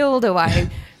down the hill? Do I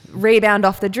rebound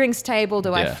off the drinks table?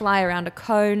 Do I fly around a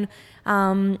cone?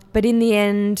 But in the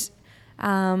end,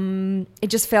 it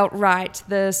just felt right.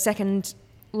 The second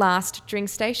last drink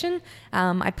station,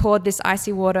 I poured this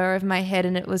icy water over my head,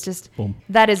 and it was just,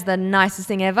 that is the nicest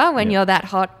thing ever when you're that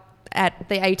hot at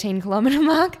the 18 kilometre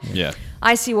mark. Yeah.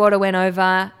 Icy water went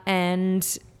over,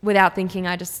 and without thinking,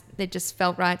 it just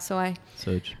felt right. So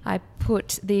I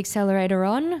put the accelerator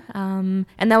on,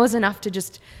 and that was enough to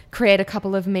just create a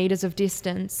couple of meters of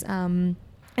distance and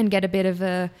get a bit of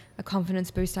a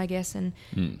confidence boost, I guess. And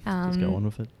just go on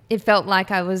with it. It felt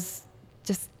like I was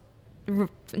just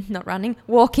not running,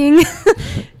 walking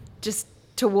just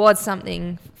towards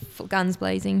something guns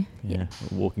blazing. Yeah,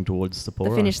 walking towards Sapporo.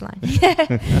 The finish line.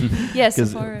 Yes,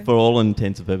 because for all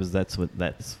intents and purposes, that's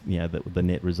the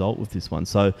net result with this one.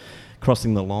 So,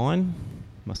 crossing the line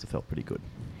must have felt pretty good.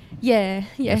 Yeah.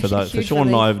 For Sean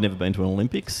and I, have never been to an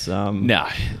Olympics. No.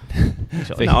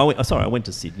 I went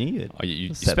to Sydney. You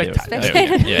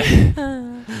spectated.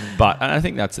 Yeah. But I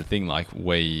think that's the thing. Like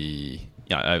we,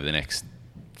 over the next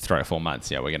 3 or 4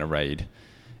 months, we're going to read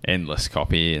endless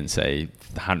copy and see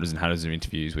hundreds and hundreds of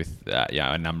interviews with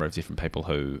a number of different people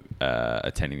who are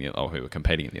attending or who are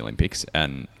competing in the Olympics.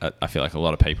 And I feel like a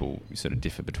lot of people sort of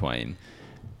differ between.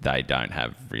 They don't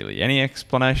have really any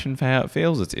explanation for how it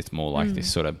feels. It's more like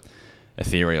this sort of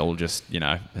ethereal, just,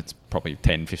 it's probably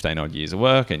 10, 15 odd years of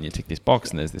work and you tick this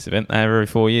box and there's this event there every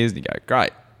 4 years and you go,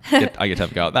 great, I get to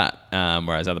have a go at that.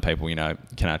 Whereas other people,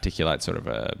 can articulate sort of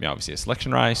obviously a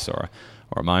selection race or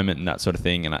a moment and that sort of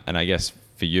thing. And I guess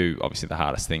for you, obviously the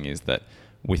hardest thing is that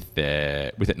with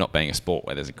it not being a sport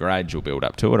where there's a gradual build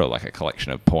up to it or like a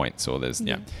collection of points or there's,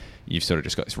 you've sort of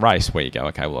just got this race where you go,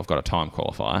 okay, well, I've got a time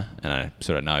qualifier and I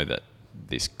sort of know that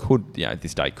this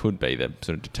day could be the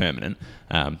sort of determinant.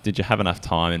 Did you have enough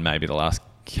time in maybe the last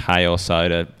K or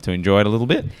so to enjoy it a little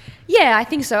bit? Yeah, I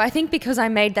think so. I think because I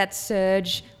made that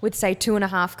surge with, say,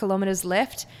 2.5 kilometres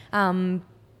left,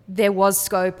 there was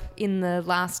scope in the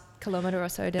last kilometre or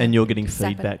so. And you're getting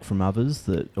feedback from others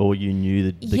or you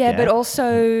knew the yeah, gap? but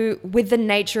also with the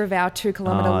nature of our 2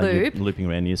 kilometre loop, looping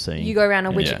around, you're seeing. You go around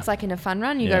a witch. It's like in a fun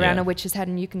run. You go around a witch's hat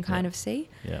and you can kind of see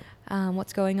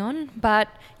what's going on. But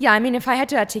yeah, I mean, if I had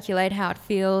to articulate how it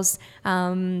feels,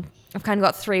 I've kind of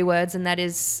got 3 words, and that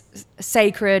is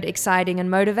sacred, exciting, and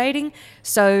motivating.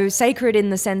 So sacred in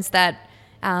the sense that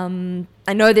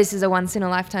I know this is a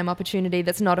once-in-a-lifetime opportunity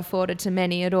that's not afforded to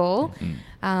many at all.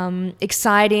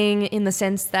 Exciting in the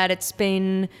sense that it's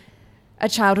been a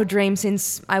childhood dream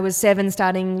since I was 7,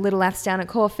 starting Little Aths down at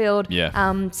Caulfield.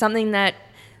 Something that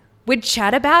we'd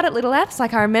chat about at Little Aths.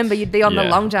 Like I remember you'd be on the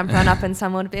long jump run-up and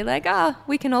someone would be like,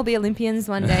 we can all be Olympians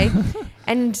one day.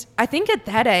 And I think at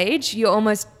that age, you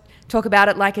almost talk about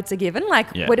it like it's a given.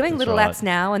 Like we're doing Little Aths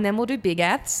now and then we'll do Big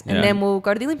Aths and then we'll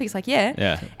go to the Olympics. Like,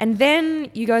 And then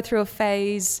you go through a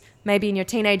phase maybe in your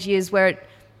teenage years where it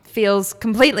feels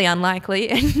completely unlikely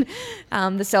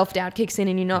and the self-doubt kicks in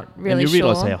and you're not really sure. And you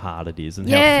realise how hard it is and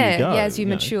how far you go. As you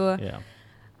mature.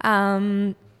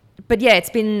 But it's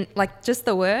been like just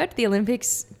the word, the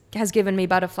Olympics has given me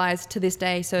butterflies to this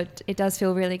day. So it does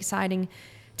feel really exciting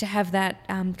to have that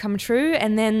come true.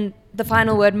 And then the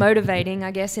final word, motivating,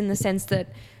 I guess, in the sense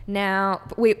that now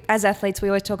we, as athletes, we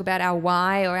always talk about our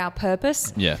why or our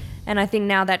purpose. And I think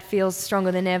now that feels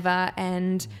stronger than ever.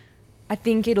 And I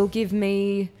think it'll give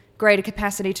me greater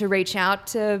capacity to reach out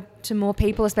to more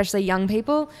people, especially young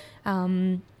people,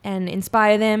 and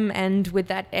inspire them. And with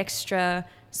that extra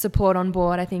support on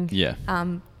board, I think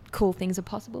cool things are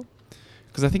possible.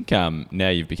 Because I think now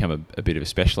you've become a bit of a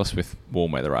specialist with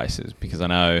warm weather races, because I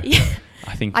know,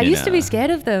 I think... I used to be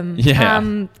scared of them.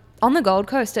 On the Gold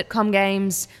Coast at Com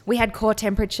Games, we had core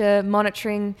temperature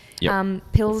monitoring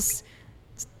pills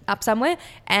up somewhere.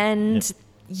 And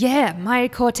my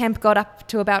core temp got up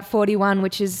to about 41,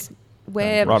 which is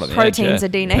where proteins are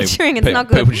denaturing. It's not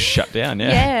good. People just shut down,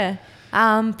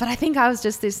 But I think I was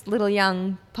just this little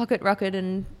young pocket rocket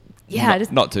and...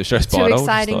 not too stressed by it all.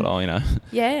 Exciting. Just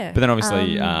thought, But then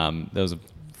obviously there was a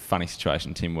funny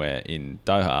situation, Tim, where in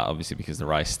Doha, obviously because the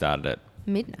race started at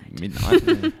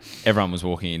midnight, everyone was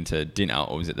walking into dinner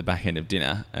or was at the back end of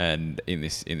dinner and in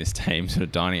this team sort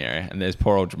of dining area, and there's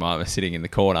poor old Jemima sitting in the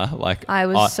corner, like I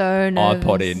was so nervous.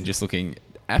 iPod in, just looking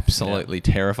absolutely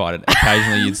terrified. And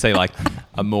occasionally you'd see like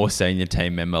a more senior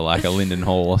team member, like a Lyndon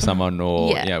Hall or someone,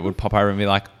 or would pop over and be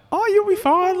like, you'll be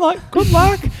fine, like, good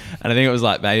luck. And I think it was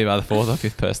like maybe by the 4th or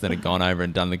 5th person that had gone over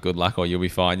and done the good luck or you'll be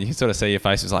fine. You can sort of see your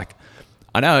face was like,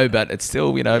 I know, but it's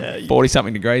still,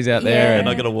 40-something degrees out there. And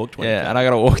I got to walk 20K. Yeah, and I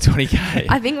got to walk 20K.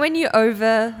 I think when you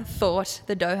overthought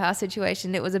the Doha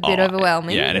situation, it was a bit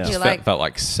overwhelming. Yeah, and it just felt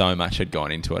like so much had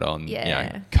gone into it on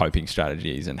coping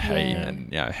strategies and heat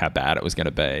and how bad it was going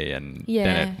to be. And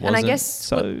then it wasn't and I guess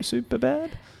so super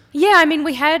bad. Yeah, I mean,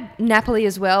 we had Napoli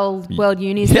as well, World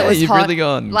Unis. That was you've hot. Really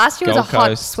gone. Last year Gold was a hot,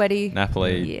 Coast, sweaty.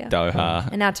 Napoli, Doha.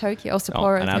 And now Tokyo, or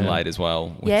Sapporo. And Adelaide as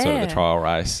well, with sort of the trial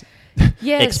race.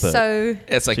 So...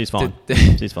 It's like... She's fine.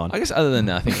 She's fine. I guess other than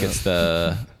that, I think it's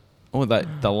the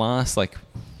last, like...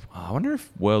 I wonder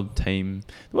if the World Team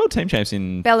Champs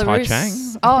in Belarus.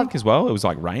 Taichung, I think as well. It was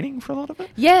like raining for a lot of it.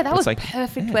 Yeah, that was like,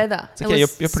 perfect weather. It's like,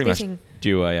 you're pretty much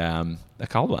due a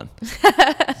cold one.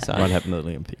 So might happen at the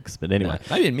Olympics, but anyway,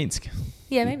 maybe in Minsk.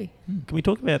 Yeah, maybe. Can we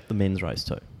talk about the men's race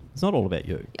too? It's not all about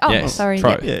you. Oh, Yes, sorry.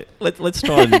 true. Yeah, let's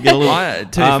try and get a little...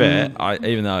 To be fair,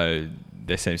 even though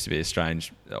there seems to be a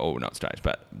strange, or not strange,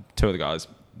 but two of the guys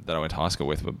that I went to high school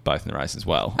with were both in the race as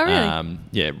well. Oh, really?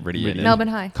 Yeah, Riddian. Melbourne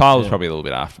High. Kyle was Yeah. probably a little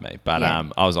bit after me, but Yeah.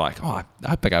 I was like, I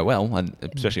hope they go well, and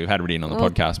especially we've had Riddian on the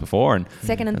podcast before, and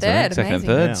Second and That's third. right. second and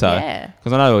Amazing. third. So Yeah.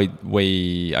 because I know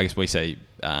I guess we see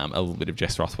a little bit of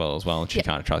Jess Rothwell as well, and she Yeah.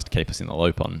 kind of tries to keep us in the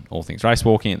loop on all things race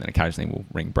walking, and then occasionally we'll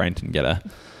ring Brent and get a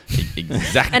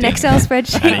exacting An Excel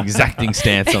spreadsheet. an exacting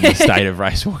stance on the state of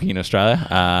race walking in Australia.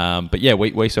 But yeah,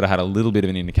 we sort of had a little bit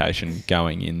of an indication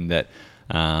going in that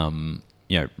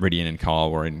Riddian and Kyle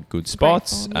were in good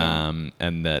spots, form, yeah.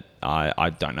 and that I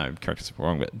don't know, correct us if I'm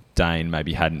wrong, but Dane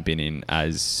maybe hadn't been in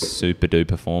as super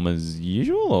duper form as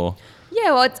usual, or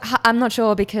Yeah, well, I'm not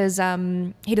sure because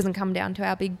he doesn't come down to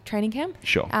our big training camp.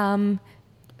 sure.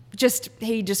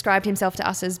 He described himself to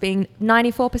us as being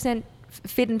 94%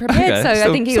 fit and prepared. Okay, So I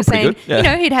still- think he still was pretty saying, good,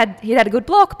 yeah. he'd had a good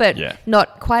block, but Yeah.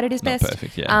 not quite at his Not best.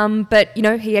 perfect, yeah. But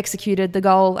he executed the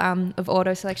goal of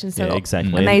auto selection. So Yeah,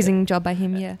 exactly. amazing job by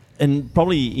him. Yeah. And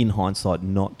probably in hindsight,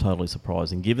 not totally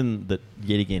surprising, given that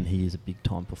yet again he is a big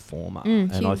time performer.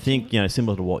 And I huge. think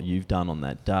similar to what you've done on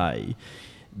that day,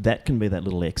 that can be that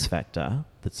little X factor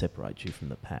that separates you from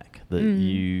the pack. That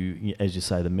you, as you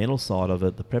say, the mental side of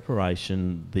it, the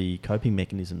preparation, the coping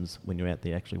mechanisms when you're out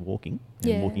there actually walking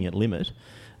and Yeah. walking at limit.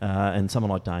 And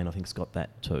someone like Dane, I think, has got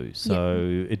that too.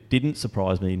 So it didn't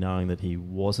surprise me knowing that he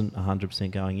wasn't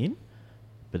 100% going in,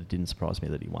 but it didn't surprise me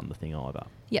that he won the thing either.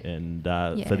 Yep. And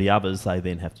Yeah. for the others, they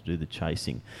then have to do the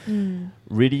chasing.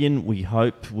 Riddian, we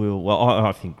hope will... Well,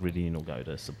 I think Riddian will go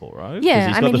to Sapporo. Yeah,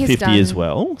 he's I got mean, the he's 50 as done-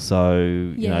 well.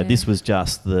 So, Yeah. this was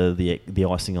just the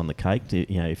icing on the cake.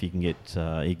 If he can get...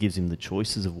 he gives him the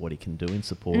choices of what he can do in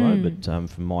Sapporo. But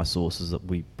from my sources,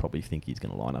 we probably think he's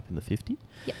going to line up in the 50.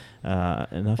 Yep.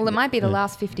 Well, It might be the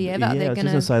last 50 ever. Yeah, They're I was going just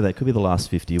going to say that could be the last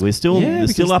 50. We're still Yeah,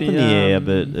 still because up in the air,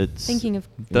 the, but it's... thinking of...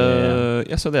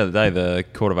 I saw the other day the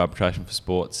Court of Arbitration for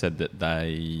Sport said that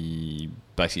they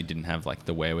basically didn't have like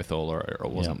the wherewithal or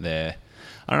it wasn't there.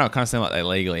 I don't know. It kind of seemed like they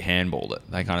legally handballed it.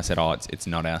 They kind of said, it's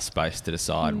not our space to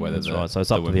decide whether That's right. So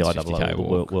it's up to the women's IAA 50K or the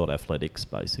walk. World Athletics,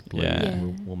 basically. Yeah. Yeah.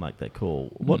 We'll make that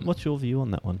call. What's your view on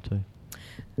that one too?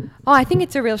 Oh, I think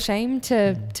it's a real shame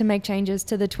to make changes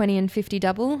to the 20 and 50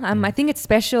 double. I think it's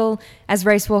special as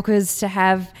race walkers to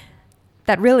have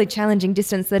that really challenging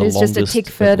distance that The is just a longest tick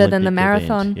further than the Olympic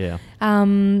marathon. event,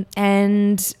 yeah.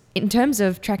 And in terms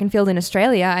of track and field in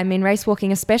Australia, I mean, race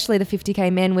walking, especially the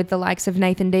 50K men with the likes of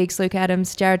Nathan Deeks, Luke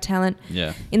Adams, Jared Talent,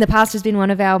 Yeah. in the past has been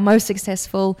one of our most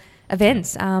successful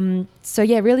events. So,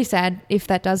 yeah, really sad if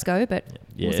that does go, but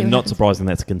Yeah, we'll see and what not happens. surprising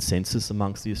that's a consensus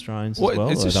amongst the Australians as well.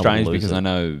 It's I just don't wanna strange lose because it. I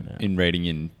know Yeah. in reading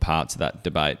in parts of that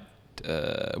debate,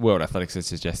 World Athletics has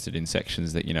suggested in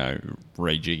sections that,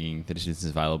 rejigging the distances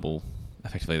available,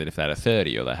 effectively that if they had a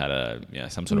 30 or they had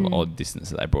some sort of odd distance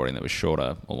that they brought in that was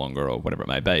shorter or longer or whatever it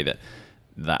may be,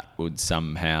 that would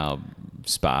somehow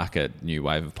spark a new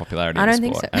wave of popularity I in the don't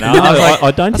think sport. so. And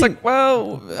I don't was think... like,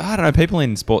 well, I don't know. People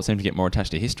in sport seem to get more attached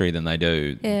to history than they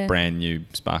do Yeah. brand new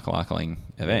sparkling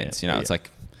events. Yeah. It's like...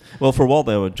 Well, for a while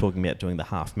they were talking about doing the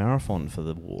half marathon for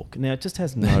the walk. Now it just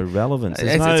has no relevance.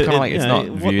 There's It's no- kinda like it's not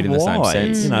viewed in the same why?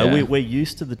 sense. We're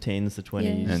used to the 10s, the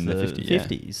 20s, And the 50, yeah.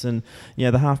 50s, and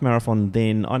the half marathon.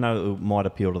 Then I know it might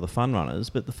appeal to the fun runners,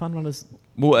 but the fun runners.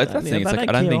 Well, that's the thing. It's they like don't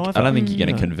I don't care think you're going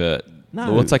either. to convert.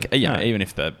 No, Well, it's like no. even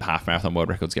if the half marathon world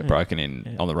records get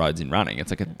broken on the roads in running, it's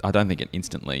like I don't think it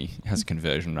instantly has a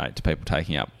conversion rate to people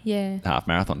taking up Yeah. half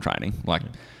marathon training. Like,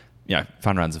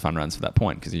 fun runs are fun runs for that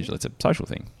point because usually it's a social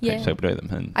thing. Yeah. Heaps of people do them.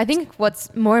 And I think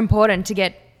what's more important to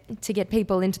get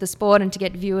people into the sport and to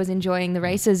get viewers enjoying the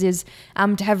races is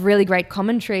to have really great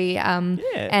commentary and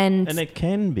it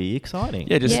can be exciting.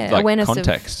 just Yeah, like awareness of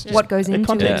context. what goes The into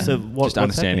context it. of Just what's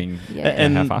understanding happening. Yeah.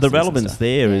 And how fast the it is and relevance stuff.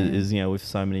 there Yeah. is, with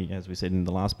so many, as we said in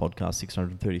the last podcast,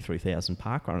 633,000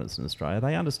 park runners in Australia,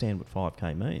 they understand what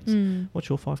 5K means. What's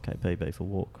your 5K PB for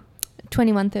walk?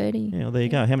 21:30. Yeah, well, there you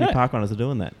go. How many Yeah. park runners are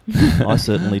doing that? I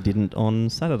certainly didn't on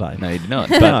Saturday. No, you did not.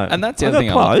 No. But, and that's the I other got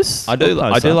thing. close. I do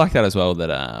Closer. like that as well.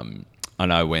 That I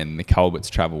know when the Colberts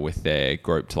travel with their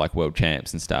group to like world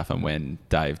champs and stuff, and when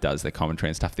Dave does their commentary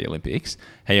and stuff at the Olympics,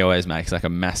 he always makes like a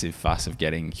massive fuss of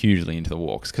getting hugely into the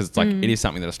walks because it's like it is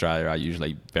something that Australia are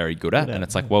usually very good at, and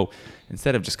it's like, well,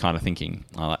 instead of just kind of thinking,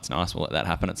 oh, that's nice, we'll let that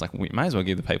happen. It's like we may as well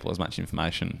give the people as much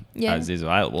information as is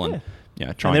available, and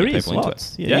try and there get is people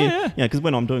lots. into it. Yeah, because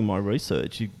when I'm doing my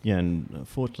research, and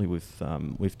fortunately with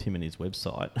Tim and his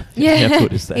website, Yeah. how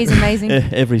good is that? He's amazing.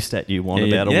 Every stat you want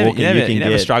Yeah, about you a walker, never- you can you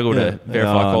never get. struggle to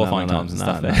verify qualifying times and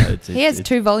stuff there. He has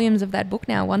 2 volumes of that book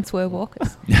now. Once were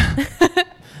walkers.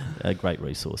 a great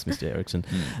resource, Mr. Erickson.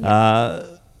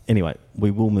 Anyway,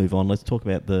 we will move on. Let's talk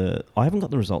about I haven't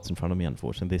got the results in front of me,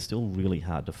 unfortunately. They're still really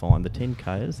hard to find. The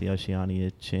 10Kers, the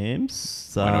Oceania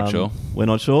champs. We're not sure. We're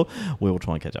not sure. We'll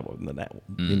try and catch up with that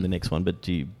in the next one. But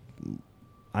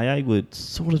AA were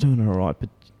sort of doing all right, but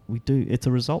it's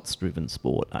a results-driven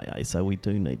sport, AA, so we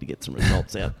do need to get some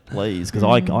results out, please, because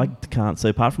I can't see,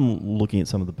 apart from looking at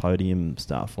some of the podium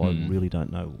stuff, I really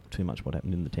don't know too much what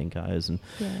happened in the 10Ks. And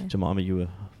Jemima, you were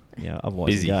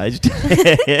otherwise busy. Engaged.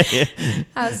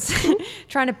 I was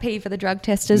trying to pee for the drug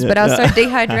testers, but I was so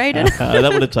dehydrated.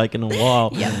 That would have taken a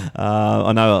while. Yep.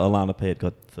 I know Alana Peart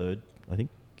got third, I think.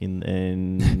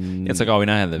 It's like, we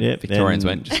know how the Victorians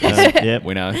went.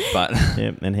 We know, but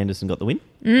and Henderson got the win.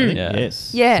 Yeah.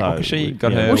 Yes. Yeah. So she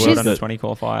got her World Under 20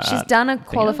 qualifier. She's done a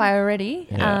qualifier already.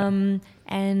 Yeah.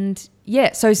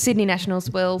 So Sydney Nationals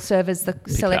will serve as the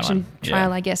selection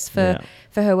trial, I guess, for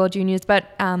her World Juniors. But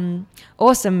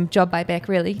awesome job by Beck,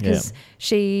 really, because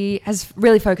she has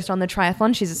really focused on the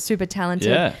triathlon. She's a super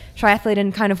talented triathlete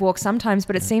and kind of walks sometimes,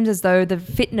 but it seems as though the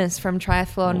fitness from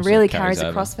triathlon also really carries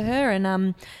across for her.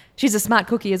 And she's a smart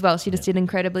cookie as well. She just did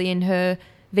incredibly in her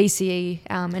VCE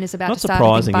and is about Not to start.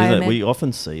 Not surprising, is it? We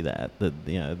often see that the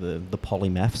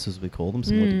polymaths, as we call them,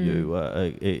 similar to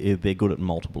you, they're good at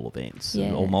multiple events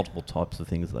or multiple types of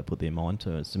things that they put their mind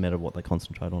to. It's a matter of what they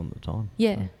concentrate on at the time.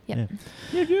 Yeah.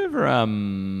 Have you ever? I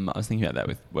was thinking about that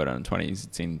with World Under 20s.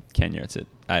 It's in Kenya. It's at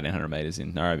 1,800 meters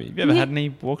in Nairobi. Have you ever had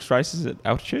any walks races at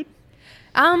altitude?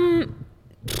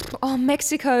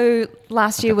 Mexico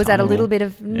last year was at a little bit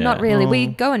of not really. We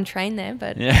go and train there,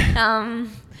 but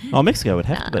Mexico would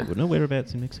have to be, wouldn't it?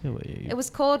 Whereabouts in Mexico were you? It was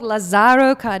called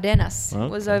Lazaro Cardenas. It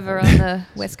was over on the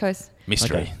west coast.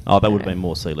 Mystery. Okay. Oh, that would have been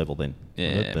more sea level then.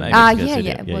 It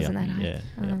wasn't that high.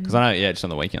 Because I know, just on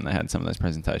the weekend they had some of those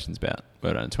presentations about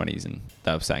World Under 20s, and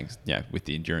they were saying, with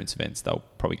the endurance events, they'll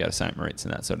probably go to St. Moritz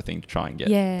and that sort of thing to try and get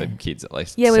the kids at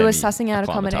least. Yeah, we were sussing out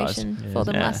accommodation for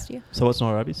them last year. So what's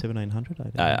Nairobi? 1,700?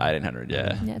 1,800,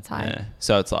 yeah. Yeah, it's high. Yeah.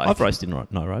 So it's like... I've raced in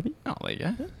Nairobi. Oh, there you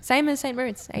go. Same as St.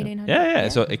 Moritz, 1,800. Yeah.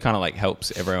 So it kind of like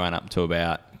helps everyone up to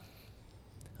about...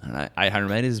 I don't know, 800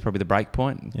 metres is probably the break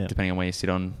point, depending on where you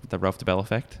sit on the Ralph de Bell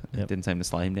effect. It didn't seem to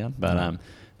slow him down. But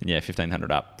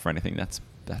 1,500 up for anything, that's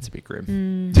a bit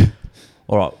grim.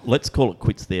 All right, let's call it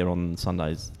quits there on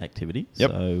Sunday's activity.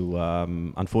 Yep. So,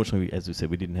 unfortunately, as we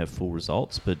said, we didn't have full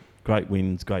results, but great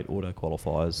wins, great auto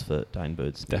qualifiers for Dane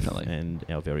Bird-Smith. Definitely. And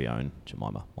our very own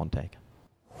Jemima Montag.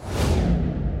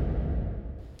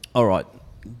 All right,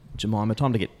 Jemima,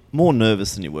 time to get more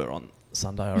nervous than you were on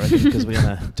Sunday, I reckon, because we're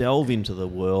going to delve into the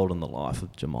world and the life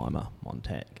of Jemima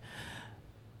Montag.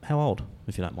 How old,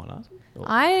 if you don't mind asking?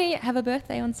 I have a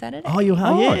birthday on Saturday. Oh, you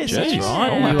are? Yes, geez. that's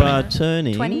right. Yeah. You are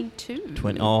turning... 22.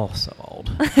 So old.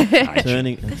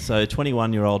 So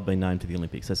 21-year-old being named to the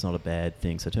Olympics. That's not a bad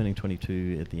thing. So turning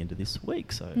 22 at the end of this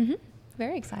week. So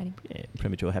Very exciting. Yeah,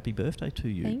 premature happy birthday to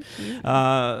you. Thank you.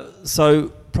 So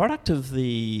product of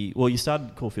the... Well, you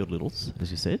started Caulfield Littles,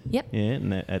 as you said. Yep. Yeah,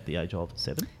 and at the age of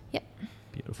 7. Yep.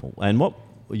 Beautiful. And what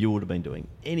you would have been doing?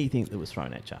 Anything that was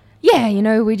thrown at you?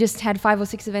 Yeah, we just had 5 or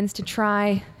 6 events to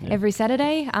try every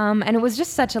Saturday. And it was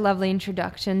just such a lovely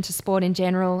introduction to sport in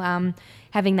general,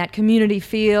 having that community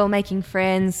feel, making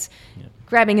friends,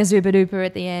 grabbing a Zuba Duper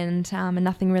at the end, and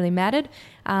nothing really mattered.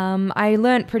 I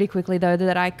learnt pretty quickly, though,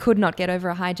 that I could not get over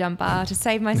a high jump bar to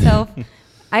save myself.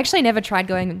 I actually never tried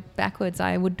going backwards.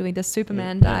 I would do the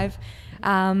Superman dive.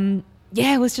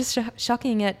 It was just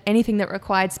shocking at anything that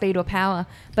required speed or power,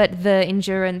 but the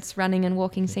endurance, running and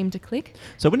walking seemed to click.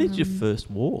 So when did you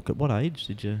first walk? At what age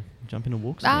did you jump in and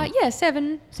walk?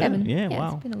 7. Yeah,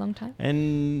 wow. It's been a long time.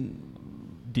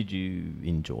 And did you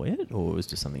enjoy it, or was it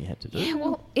just something you had to do? Yeah,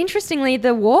 well, interestingly,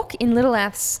 the walk in Little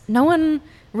Aths, no one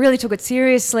really took it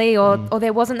seriously, or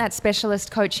there wasn't that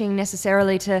specialist coaching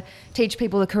necessarily to teach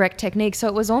people the correct technique, so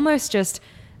it was almost just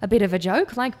a bit of a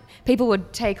joke. Like, people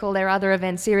would take all their other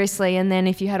events seriously, and then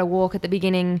if you had a walk at the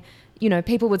beginning,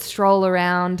 people would stroll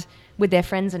around with their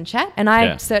friends and chat. And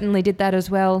I certainly did that as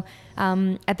well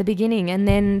at the beginning. And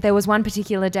then there was one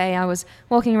particular day I was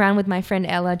walking around with my friend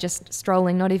Ella, just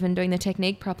strolling, not even doing the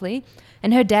technique properly.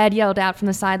 And her dad yelled out from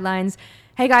the sidelines,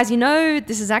 "Hey guys,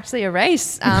 this is actually a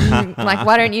race.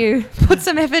 Why don't you put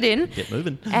some effort in?" Get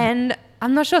moving. And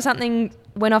I'm not sure, something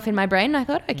went off in my brain. I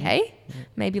thought, okay,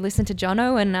 maybe listen to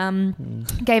Jono,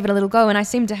 and gave it a little go. And I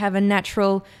seem to have a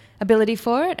natural ability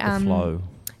for it. The flow.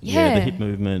 Yeah. The hip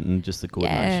movement and just the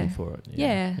coordination for it.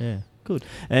 Yeah, good.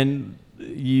 And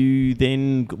you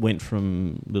then went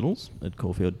from Littles at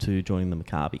Caulfield to joining the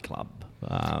Maccabi Club.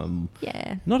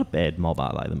 Not a bad mob,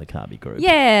 are they, the Maccabi group?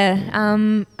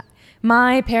 Yeah.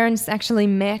 My parents actually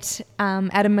met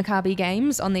at a Maccabi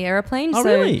Games on the aeroplane. Oh,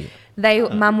 so really?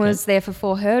 Mum was there for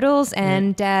 4 hurdles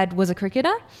and Dad was a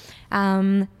cricketer.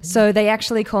 So they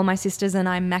actually call my sisters and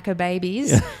I Macca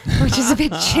babies, which is a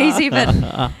bit cheesy,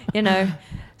 but you know.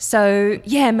 So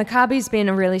yeah, Maccabi's been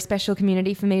a really special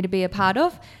community for me to be a part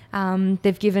of.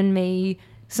 They've given me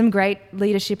some great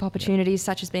leadership opportunities,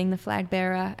 such as being the flag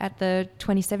bearer at the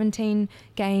 2017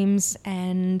 games,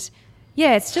 and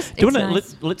yeah, it's just. It's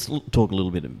nice. Let's talk a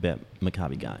little bit about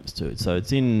Maccabi Games too. So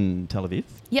it's in Tel Aviv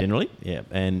generally,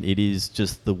 and it is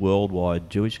just the worldwide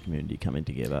Jewish community coming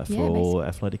together for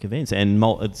athletic events, and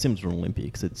it's similar to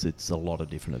Olympics. It's a lot of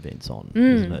different events on,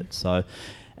 isn't it? So.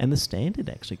 And the standard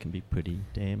actually can be pretty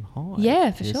damn high.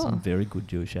 Yeah, for There's sure. some very good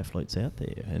Jewish athletes out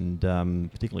there, and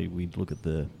particularly we look at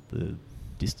the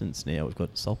distance now. We've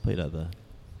got Salpeter, the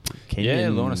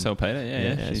Kenyan. Lorna Salpeter.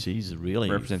 Yeah, she's really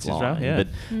represents flying. Israel.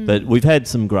 Yeah, but we've had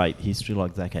some great history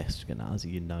like Zach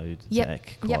Ashkenazi. You know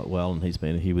Zach quite Yep. well, and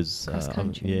he was cross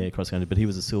country. cross country, but he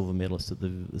was a silver medalist at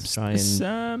the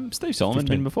Australian. Steve Solomon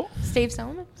 15. been before. Steve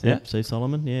Solomon. Yeah, Steve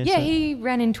Solomon. Yeah, Yeah, so- he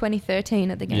ran in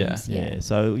 2013 at the games. Yeah.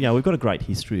 So we've got a great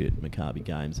history at Maccabi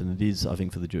Games, and it is, I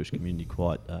think, for the Jewish community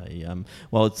quite a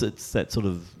it's that sort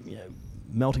of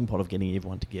melting pot of getting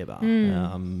everyone together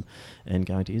and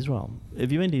going to Israel.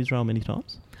 Have you been to Israel many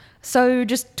times? So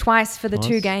just twice for the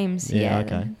 2 games. Yeah.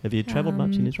 Okay. Have you travelled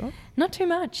much in Israel? Not too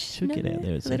much. Should get out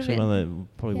there. It's a little actually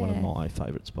bit. one of my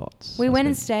favourite spots. We went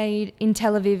and stayed in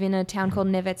Tel Aviv in a town called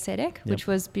Nevet Tzedek, which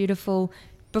was beautiful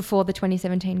before the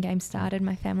 2017 games started,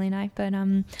 my family and I. But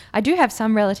I do have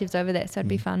some relatives over there, so it'd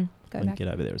be fun. Go back. Get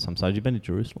over there at some stage. You've been to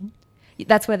Jerusalem?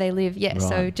 That's where they live, yeah. Right.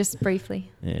 So just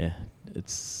briefly. Yeah.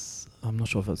 I'm not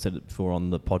sure if I've said it before on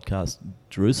the podcast.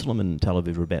 Jerusalem and Tel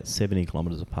Aviv are about 70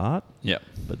 kilometres apart. Yeah.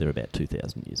 But they're about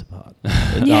 2,000 years apart.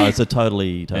 No, it's a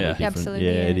totally different. Absolutely,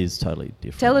 yeah, it is totally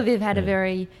different. Tel Aviv had a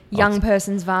very young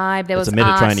person's vibe. There was a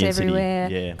Mediterranean arts city.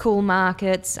 everywhere, cool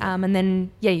markets, and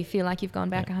then you feel like you've gone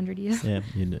back 100 years. Yeah,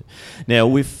 you do. Now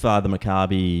with the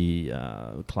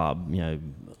Maccabi club,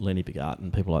 Lenny Begat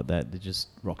and people like that, they're just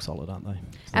rock solid, aren't they?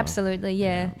 So, Absolutely,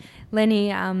 yeah. Lenny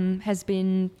has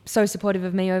been so supportive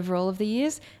of me over all of the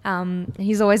years.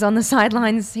 He's always on the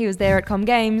sidelines. He was there at Com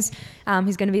Games.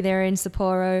 He's going to be there in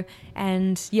Sapporo.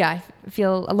 And I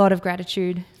feel a lot of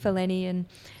gratitude for Lenny and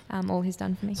all he's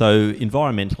done for me. So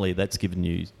environmentally, that's given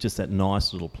you just that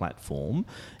nice little platform.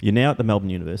 You're now at the Melbourne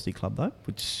University Club, though,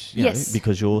 which,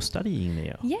 because you're studying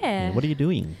now. Yeah. What are you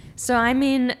doing? So I'm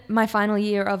in my final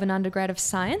year of an undergrad of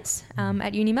science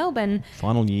at Uni Melbourne.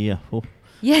 Final year. Oh,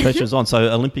 yeah. Pressure's on.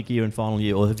 So Olympic year and final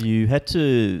year, or have you had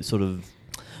to sort of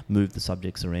move the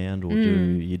subjects around, or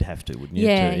you'd have to, wouldn't you,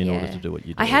 in order to do what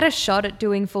you do? I had a shot at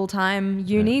doing full-time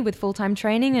uni with full-time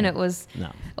training, and it was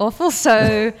awful.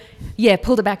 So,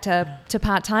 pulled it back to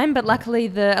part-time. But luckily,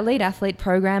 the elite athlete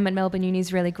program at Melbourne Uni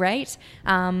is really great.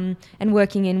 And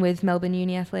working in with Melbourne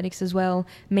Uni Athletics as well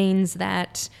means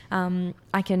that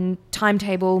I can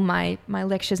timetable my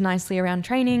lectures nicely around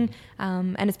training,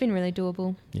 and it's been really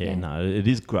doable. Yeah, no, it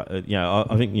is great.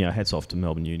 I think, hats off to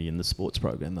Melbourne Uni and the sports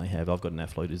program they have. I've got an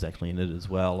athlete who's actually in it as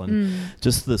well, and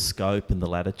just the scope and the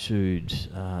latitude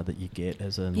that you get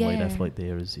as an elite athlete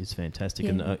there is fantastic.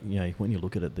 And when you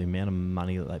look at it, the amount of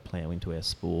money that they plough into our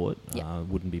sport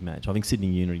wouldn't be matched. I think Sydney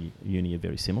Uni are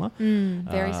very similar.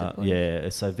 Very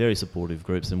supportive. So very supportive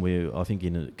groups, and I think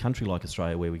in a country like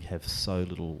Australia where we have so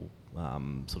little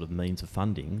sort of means of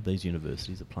funding, these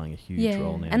universities are playing a huge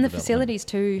role now. And the facilities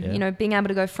too, being able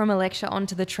to go from a lecture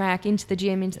onto the track, into the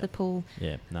gym, into the pool.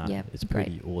 It's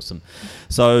pretty awesome.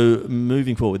 So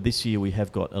moving forward, this year we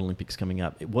have got Olympics coming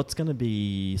up. What's going to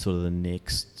be sort of the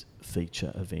next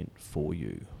feature event for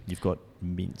you? You've got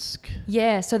Minsk.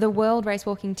 Yeah, so the World Race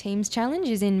Walking Teams Challenge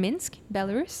is in Minsk,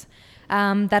 Belarus.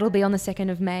 That'll be on the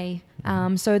 2nd of May.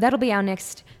 So that'll be our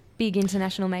next big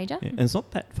international major. Yeah, and it's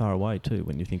not that far away too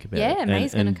when you think about it. Yeah,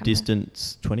 May's going to come. And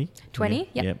distance 20? 20,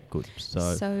 yeah. Good.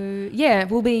 So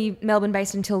we'll be Melbourne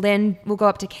based until then. We'll go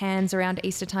up to Cairns around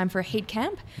Easter time for a heat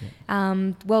camp.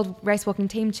 World Race Walking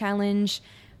Team Challenge.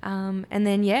 And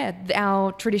then,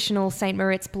 our traditional St.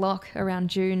 Moritz block around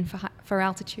June for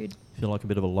altitude. Feel like a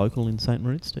bit of a local in St.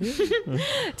 Moritz, do you?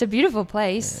 It's a beautiful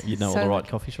place. You know all the right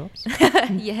coffee shops?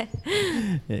 Yeah.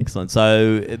 Excellent.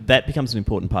 So that becomes an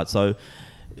important part. So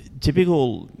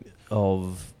typical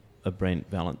of a Brent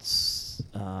Valance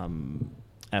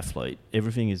athlete,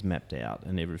 everything is mapped out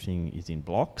and everything is in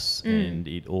blocks and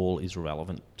it all is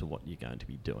relevant to what you're going to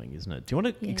be doing, isn't it? Do you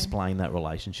want to explain that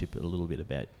relationship a little bit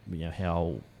about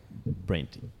how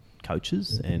Brent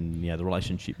coaches and the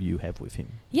relationship you have with him?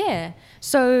 Yeah.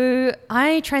 So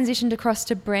I transitioned across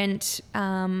to Brent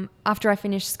after I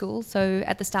finished school. So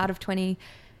at the start of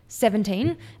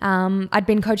 2017, I'd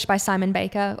been coached by Simon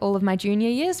Baker all of my junior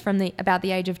years from about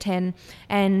the age of 10,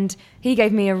 and he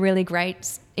gave me a really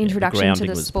great introduction to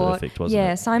the sport. Perfect, wasn't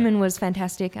it? Simon was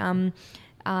fantastic.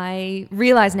 I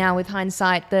realise now with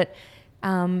hindsight that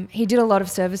he did a lot of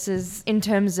services in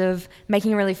terms of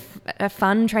making a really a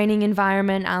fun training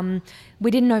environment. We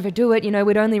didn't overdo it,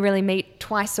 we'd only really meet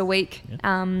twice a week.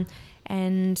 Yeah.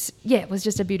 It was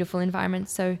just a beautiful environment.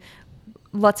 So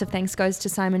lots of thanks goes to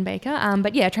Simon Baker.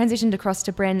 Transitioned across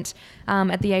to Brent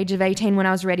at the age of 18 when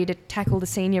I was ready to tackle the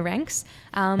senior ranks.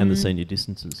 And the senior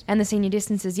distances. And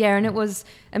it was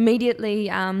immediately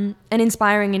an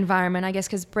inspiring environment, I guess,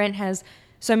 because Brent has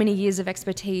so many years of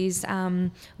expertise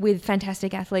with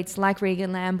fantastic athletes like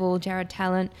Regan Lamble, Jared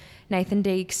Talent, Nathan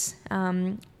Deeks,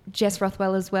 Jess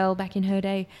Rothwell as well back in her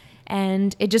day.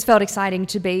 And it just felt exciting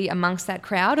to be amongst that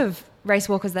crowd of race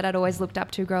walkers that I'd always looked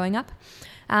up to growing up.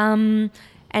 From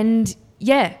the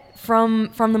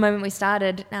moment we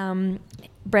started,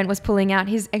 Brent was pulling out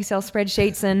his Excel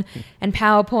spreadsheets and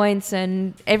PowerPoints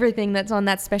and everything that's on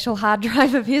that special hard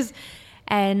drive of his.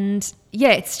 And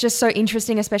it's just so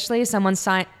interesting, especially as someone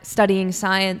studying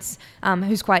science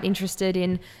who's quite interested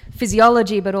in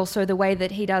physiology, but also the way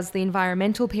that he does the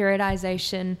environmental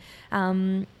periodization.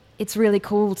 It's really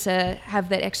cool to have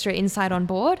that extra insight on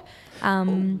board.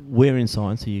 Where in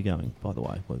science are you going, by the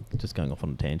way? We're just going off on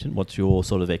a tangent. What's your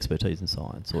sort of expertise in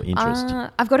science or interest?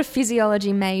 I've got a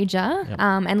physiology major. Yep.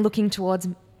 And looking towards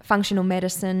functional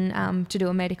medicine to do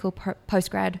a medical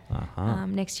postgrad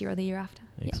next year or the year after.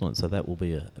 Excellent. So that will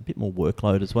be a bit more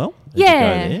workload as well.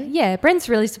 Yeah. Brent's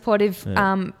really supportive.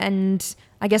 Yeah. And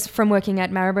I guess from working at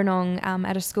Maribyrnong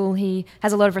at a school, he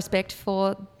has a lot of respect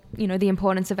for, the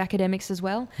importance of academics as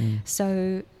well.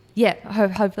 So,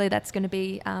 hopefully that's going to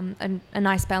be a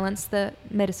nice balance, the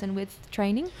medicine with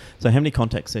training. So how many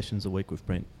contact sessions a week with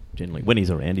Brent? Generally, when he's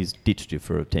around, he's ditched you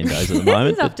for 10 days at the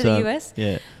moment. He's off to the US.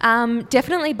 Yeah.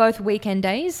 Definitely both weekend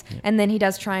days, and then he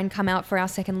does try and come out for our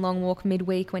second long walk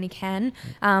midweek when he can.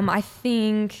 I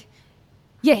think,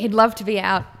 he'd love to be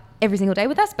out every single day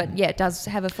with us, but does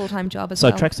have a full-time job as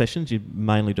well. So track sessions, you're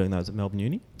mainly doing those at Melbourne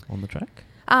Uni on the track?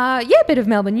 A bit of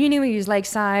Melbourne Uni. We use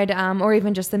Lakeside or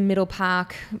even just the Middle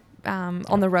Park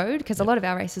on the road, because a lot of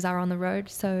our races are on the road,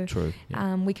 so true.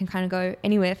 We can kind of go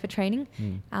anywhere for training.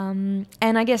 And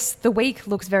I guess the week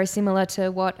looks very similar to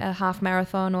what a half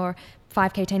marathon or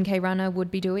 5K, 10K runner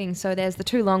would be doing. So there's the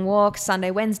 2 long walks,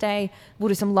 Sunday, Wednesday. We'll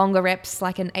do some longer reps,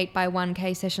 like an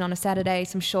 8x1K session on a Saturday,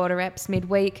 some shorter reps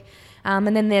midweek.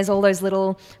 And then there's all those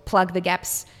little plug the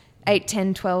gaps, 8,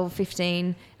 10, 12,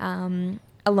 15,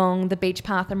 along the beach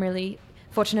path. I'm really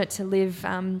fortunate to live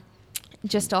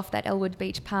just off that Elwood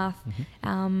Beach path,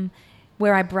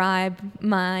 where I bribe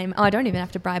I don't even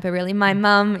have to bribe her really. My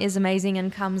mum is amazing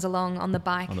and comes along on the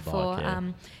bike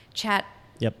for chat,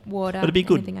 water. But it'd be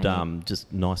good,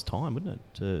 just nice time, wouldn't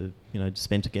it, to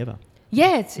spend together?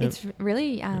 Yeah, it's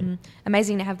really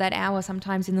amazing to have that hour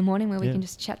sometimes in the morning where we can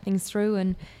just chat things through,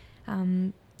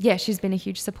 and she's been a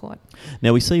huge support.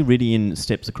 Now, we see Ridian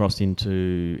steps across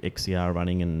into XCR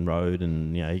running and road,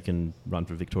 and he can run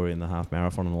for Victoria in the half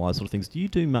marathon and all those sort of things. Do you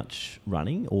do much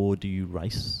running, or do you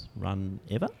run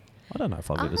ever? I don't know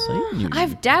if I've ever seen you.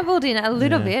 I've dabbled in a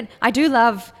little bit. I do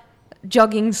love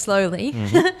jogging slowly.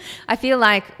 I feel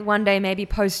like one day, maybe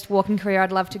post walking career,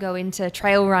 I'd love to go into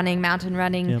trail running, mountain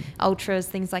running, ultras,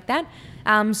 things like that.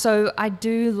 So I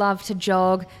do love to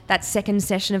jog that second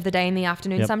session of the day in the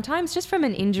afternoon sometimes, just from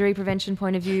an injury prevention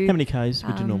point of view. How many Ks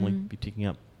would you normally be ticking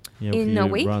up? In a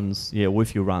week?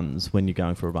 With your runs, when you're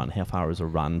going for a run, how far is a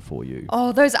run for you?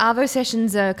 Oh, those Arvo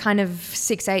sessions are kind of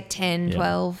 6, 8, 10,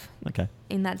 12. Okay.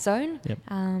 In that zone. Yep.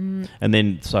 And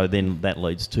then that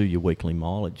leads to your weekly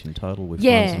mileage in total with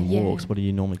runs and walks. What are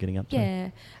you normally getting up to?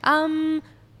 Yeah.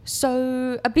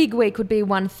 So a big week would be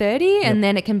 130, and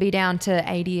then it can be down to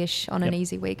 80-ish on an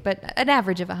easy week, but an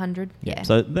average of 100. Yeah.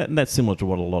 So that's similar to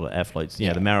what a lot of athletes,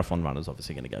 the marathon runners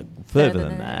obviously going to go further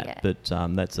than that. But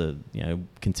that's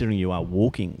considering you are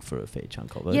walking for a fair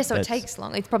chunk of it. Yeah, so it takes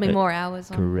long. It's probably more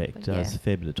hours. Correct. It's a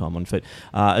fair bit of time on feet.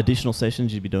 Additional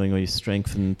sessions you'd be doing all your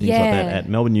strength and things like that. At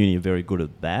Melbourne Uni are very good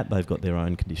at that. They've got their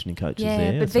own conditioning coaches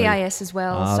there. Yeah, but VIS as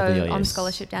well. So VIS. on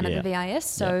scholarship down at the VIS.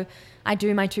 So I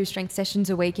do my 2 strength sessions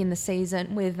a week in the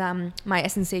season with my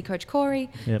S&C coach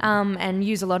Corey, and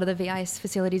use a lot of the VIS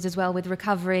facilities as well with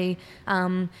recovery.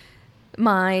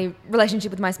 My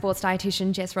relationship with my sports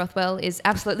dietitian Jess Rothwell is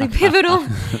absolutely pivotal,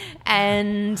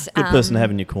 And good person to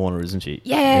have in your corner, isn't she?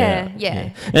 Yeah.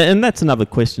 And that's another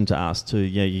question to ask too.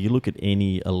 Yeah, you look at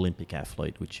any Olympic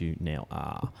athlete, which you now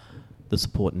are, the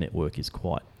support network is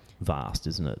quite vast,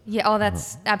 isn't it? Yeah. Oh,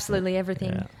 that's absolutely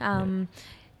everything.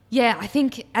 Yeah. I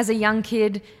think as a young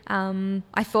kid,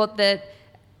 I thought that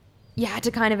you had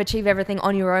to kind of achieve everything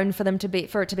on your own for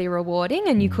it to be rewarding,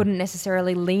 and you couldn't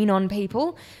necessarily lean on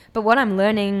people. But what I'm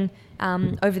learning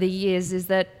over the years is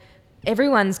that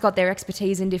everyone's got their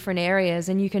expertise in different areas,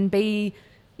 and you can be,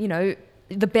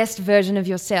 the best version of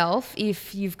yourself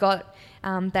if you've got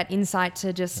that insight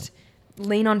to just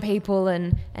lean on people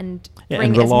and bring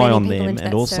and rely as many on people them. into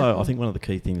And that also, circle. I think one of the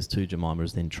key things too, Jemima,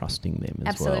 is then trusting them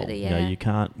as well. Absolutely, yeah. You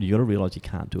got to realise you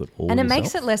can't do it all. And it yourself.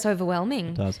 makes it less overwhelming.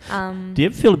 It does. Do you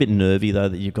ever feel a bit nervy though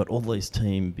that you've got all these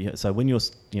so when you're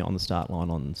on the start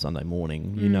line on Sunday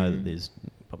morning, you know that there's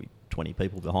probably 20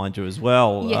 people behind you as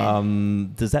well. Yeah.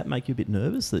 Does that make you a bit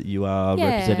nervous that you are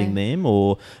representing them,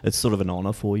 or it's sort of an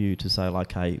honour for you to say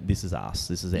like, hey, this is us,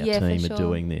 this is our team for are sure.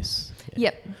 doing this?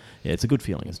 Yep. Yeah, it's a good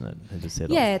feeling, isn't it? As you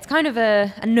said. It's kind of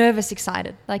a nervous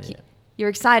excited. Like you're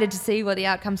excited to see what the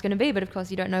outcome's going to be, but of course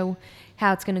you don't know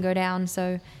how it's going to go down.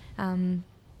 So, I'd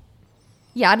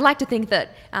like to think that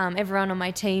everyone on my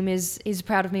team is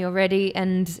proud of me already,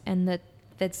 and that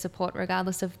they'd support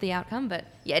regardless of the outcome. But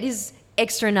it is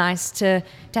extra nice to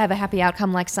have a happy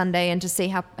outcome like Sunday, and to see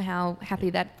how happy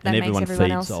that and makes everyone everyone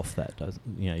feeds else. off that.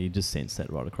 You just sense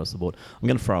that right across the board. I'm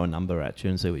going to throw a number at you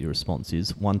and see what your response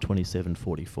is.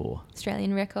 127.44.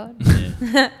 Australian record.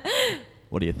 Yeah.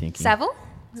 What are you thinking? Savile?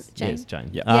 Jane? Yes, Jane.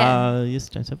 Yeah. Yes,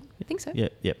 Jane Savile. I think so. Yeah,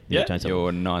 Jane Savile.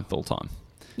 You're 9th all time.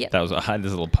 Yep. I had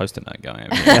this little post-it note going.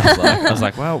 I was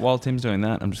like, well, while Tim's doing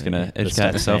that, I'm just going to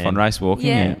educate myself on race walking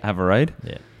and have a read.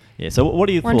 Yeah. So what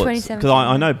are your thoughts? 127. Because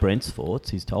I know Brent's thoughts.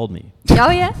 He's told me.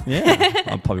 Oh, yeah? Yeah.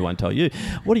 I probably won't tell you.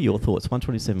 What are your thoughts?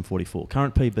 127.44.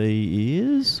 Current PB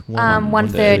is?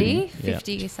 130,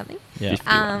 50 or something.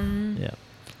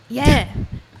 Yeah.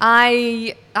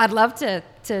 I'd love to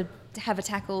have a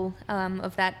tackle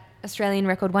of that Australian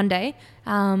record one day.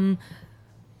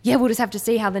 We'll just have to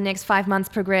see how the next 5 months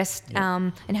progress,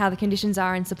 and how the conditions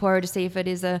are in Sapporo to see if it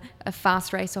is a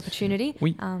fast race opportunity. I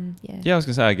was going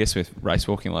to say, I guess with race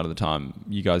walking a lot of the time,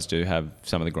 you guys do have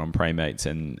some of the Grand Prix meets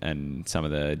and some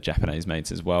of the Japanese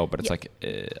meets as well. But it's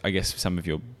I guess some of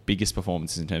your biggest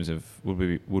performances in terms of,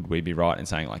 would we be right in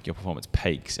saying like your performance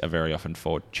peaks are very often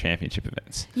for championship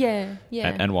events? Yeah.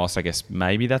 And whilst I guess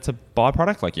maybe that's a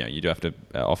byproduct, like, you do have to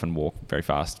often walk very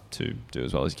fast to do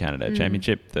as well as you can at a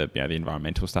championship. The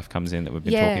environmental stuff comes in that we've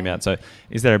been talking about. So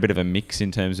is there a bit of a mix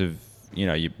in terms of,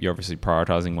 you're obviously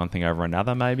prioritising one thing over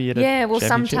another maybe at a championship?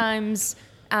 Sometimes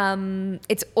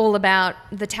it's all about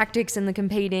the tactics and the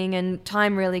competing, and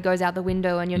time really goes out the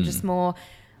window, and you're just more,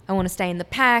 I want to stay in the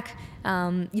pack.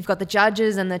 You've got the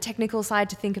judges and the technical side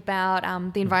to think about,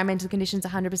 the environmental conditions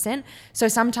 100%. So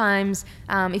sometimes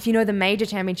if the major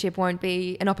championship won't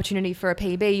be an opportunity for a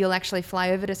PB, you'll actually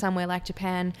fly over to somewhere like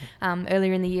Japan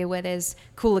earlier in the year where there's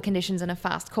cooler conditions and a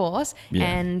fast course,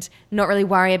 and not really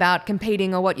worry about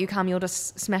competing or what you come. You'll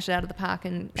just smash it out of the park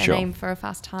and aim for a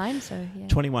fast time. So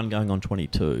 21 going on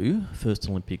 22, first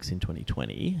Olympics in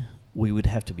 2020. We would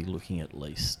have to be looking at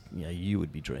least, you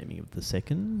would be dreaming of the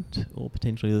second or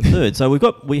potentially the third. So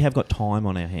we have got time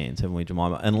on our hands, haven't we,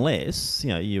 Jemima? Unless,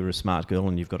 you're a smart girl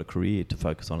and you've got a career to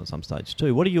focus on at some stage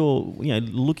too. What are your,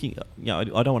 looking, I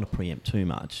don't want to preempt too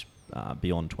much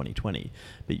beyond 2020,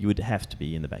 but you would have to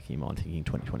be in the back of your mind thinking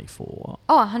 2024.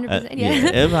 Oh, 100%,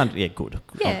 Everyone, good.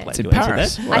 Yeah. I'm glad It's in you answered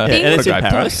Paris. that. I think- And it's in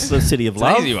Paris. Paris, the city of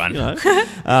love. It's an easy one.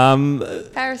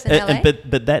 Paris and LA.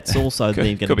 But that's also then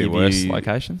going to Could be give worse you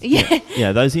locations.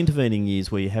 Yeah. those intervening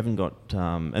years where you haven't got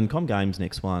and Com Games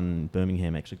next one,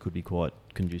 Birmingham actually could be quite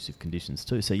conducive conditions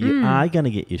too. So you are going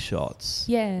to get your shots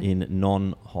in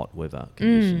non-hot weather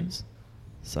conditions.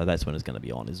 So that's when it's going to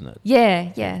be on, isn't it?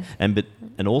 Yeah.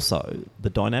 And also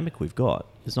the dynamic we've got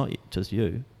is not just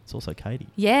you. It's also Katie.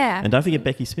 Yeah. And don't forget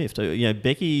Becky Smith too.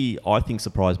 Becky, I think,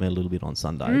 surprised me a little bit on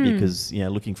Sunday because,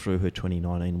 looking through her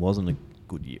 2019 wasn't a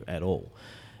good year at all.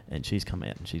 And she's come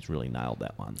out and she's really nailed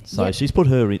that one. So she's put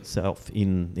herself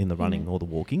in the running or the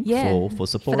walking for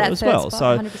Sapporo as well.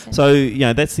 Spot, so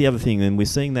that's the other thing. And we're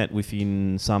seeing that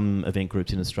within some event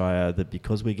groups in Australia, that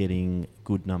because we're getting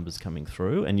good numbers coming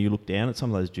through, and you look down at some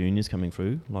of those juniors coming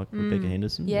through, like Rebecca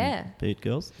Henderson, and Beat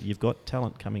Girls, you've got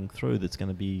talent coming through that's going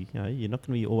to be, you're not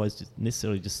going to be always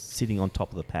necessarily just sitting on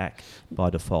top of the pack by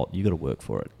default. You've got to work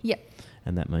for it. Yep.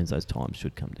 And that means those times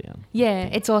should come down. Yeah,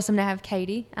 it's awesome to have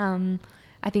Katie.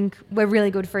 I think we're really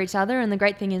good for each other, and the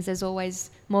great thing is there's always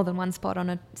more than one spot on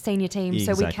a senior team,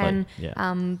 so we can,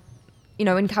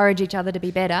 encourage each other to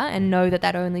be better and know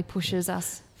that only pushes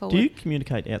us forward. Do you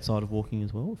communicate outside of walking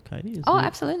as well with Katie?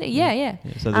 Absolutely. Yeah.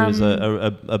 So there's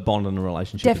a bond and a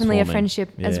relationship. Definitely a friendship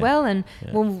as well. And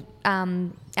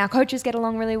our coaches get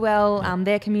along really well. Yeah.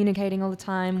 They're communicating all the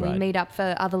time. Great. We meet up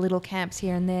for other little camps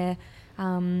here and there.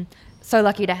 So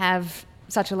lucky to have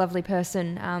such a lovely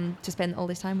person to spend all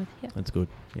this time with. Yeah. That's good.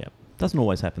 Yeah. Doesn't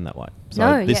always happen that way.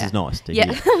 So this is nice to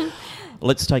hear.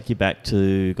 Let's take you back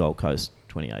to Gold Coast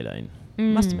 2018.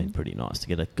 Must have been pretty nice to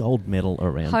get a gold medal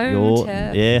around home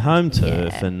turf. Yeah, home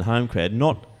turf and home crowd.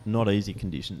 Not easy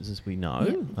conditions, as we know.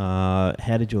 Yep.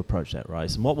 How did you approach that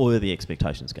race, and what were the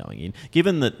expectations going in?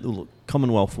 Given that, look,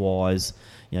 Commonwealth-wise,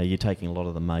 you're taking a lot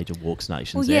of the major walks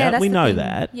nations out. We know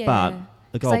that, but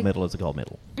a gold medal is a gold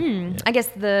medal. I guess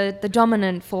the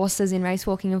dominant forces in race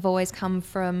walking have always come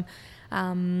from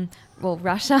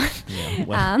Russia.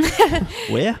 Yeah.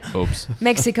 Where? Oops.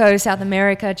 Mexico, South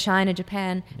America, China,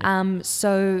 Japan.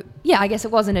 Yeah. I guess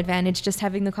it was an advantage just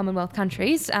having the Commonwealth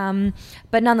countries.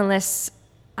 But nonetheless,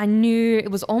 I knew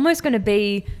it was almost going to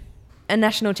be a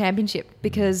national championship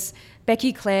because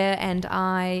Becky, Claire and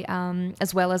I,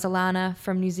 as well as Alana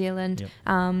from New Zealand,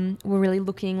 were really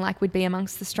looking like we'd be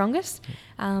amongst the strongest.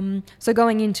 So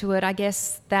going into it, I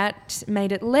guess that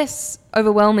made it less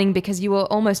overwhelming because you were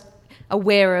almost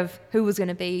aware of who was going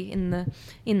to be in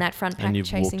that front pack. And you've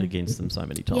chasing. walked against them so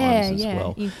many times as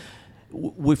well.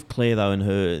 With Claire though, and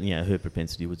her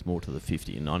propensity was more to the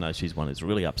 50, and I know she's one who's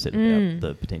really upset about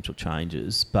the potential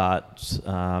changes. But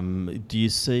do you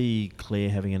see Claire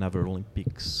having another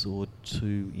Olympics or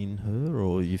two in her,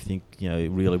 or you think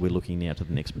really we're looking now to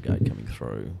the next brigade coming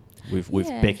through with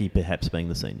Becky perhaps being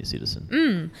the senior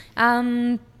citizen?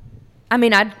 I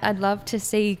mean, I'd love to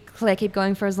see Claire keep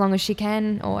going for as long as she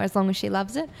can or as long as she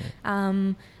loves it.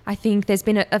 I think there's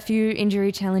been a few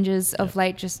injury challenges of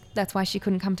late, just that's why she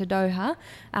couldn't come to Doha.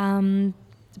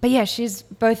 But yeah, she's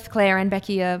both Claire and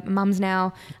Becky are mums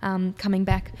now, coming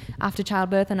back after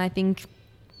childbirth, and I think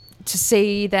to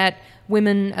see that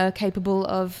women are capable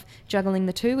of juggling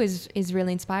the two is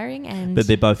really inspiring. But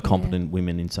they're both competent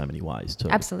women in so many ways too.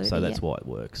 Absolutely. So that's why it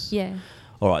works. Yeah.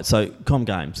 All right, so Com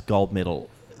Games, gold medal.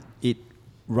 It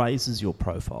raises your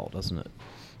profile, doesn't it?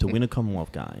 To win a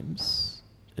Commonwealth Games,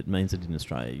 it means that in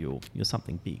Australia you're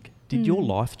something big. Did your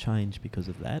life change because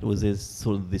of that? Or was there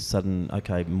sort of this sudden,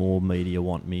 more media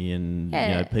want me and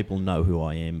people know who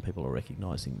I am, people are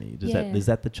recognising me? Is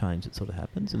that the change that sort of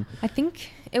happens? And I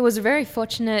think it was a very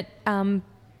fortunate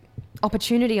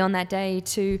opportunity on that day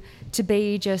to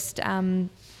be just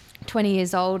 20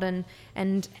 years old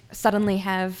and suddenly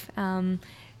have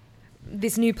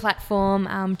this new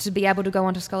platform to be able to go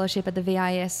onto scholarship at the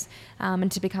VIS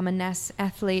and to become a NAS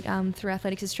athlete through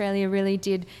Athletics Australia really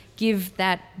did give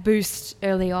that boost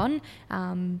early on,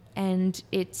 and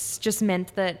it's just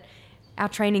meant that our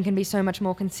training can be so much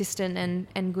more consistent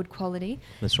and good quality.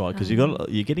 That's right, because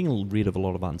you're getting rid of a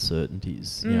lot of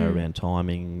uncertainties around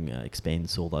timing,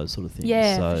 expense, all those sort of things.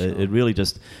 Yeah, so for sure. it really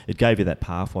just gave you that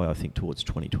pathway, I think, towards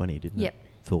 2020, didn't it? Yep.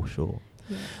 For sure.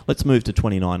 Yeah. Let's move to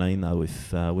 2019 though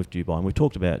with Dubai, and we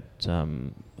talked about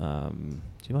Doha.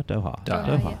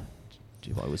 Doha.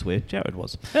 Dubai was where Jared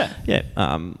was. Yeah.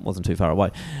 Wasn't too far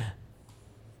away.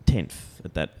 10th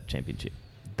at that championship.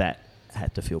 That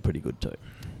had to feel pretty good too.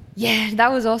 Yeah,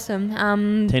 that was awesome.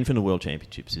 10th in the World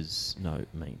Championships is no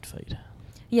mean feat.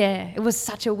 Yeah, it was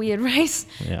such a weird race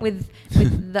with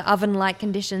the oven-like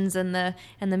conditions and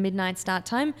the midnight start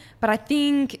time. But I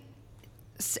think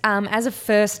as a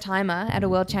first timer at a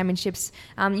World Championships,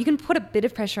 you can put a bit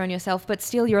of pressure on yourself, but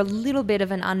still you're a little bit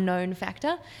of an unknown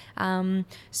factor.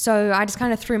 So I just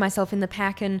kind of threw myself in the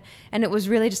pack, and it was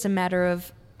really just a matter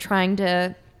of trying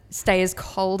to stay as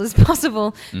cold as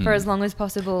possible for as long as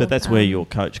possible. But that's where your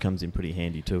coach comes in pretty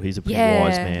handy too. He's a pretty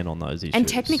wise man on those issues. And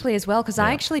technically as well, because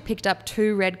I actually picked up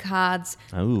 2 red cards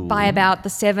by about the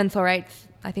 7th or 8th,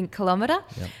 I think, kilometre.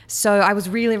 Yep. So I was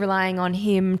really relying on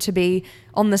him to be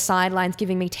on the sidelines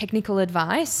giving me technical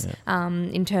advice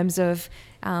in terms of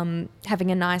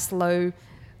having a nice low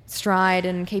stride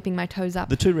and keeping my toes up.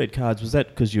 The 2 red cards, was that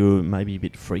because you were maybe a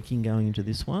bit freaking going into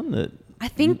this one? I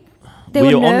think there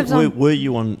were nerves were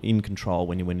you in control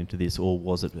when you went into this, or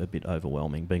was it a bit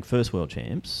overwhelming, being first world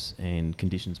champs and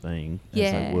conditions being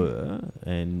as they were,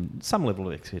 and some level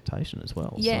of expectation as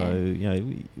well? Yeah. So,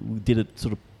 did it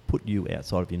sort of put you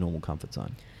outside of your normal comfort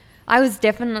zone? I was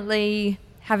definitely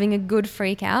having a good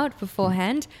freak out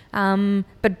beforehand,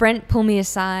 but Brent pulled me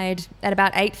aside at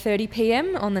about 8:30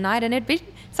 p.m. on the night, and it'd been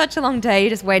such a long day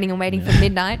just waiting for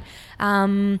midnight,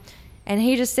 and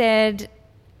he just said,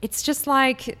 it's just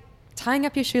like tying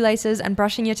up your shoelaces and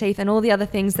brushing your teeth and all the other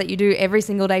things that you do every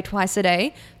single day, twice a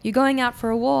day. You're going out for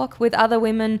a walk with other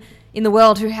women in the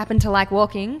world who happen to like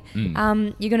walking.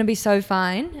 You're going to be so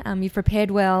fine. You've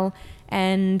prepared well,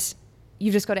 and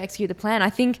you've just got to execute the plan. I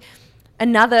think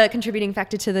another contributing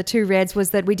factor to the 2 reds was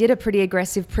that we did a pretty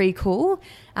aggressive pre-cool,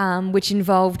 which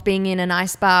involved being in an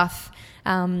ice bath,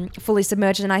 fully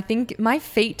submerged, and I think my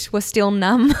feet were still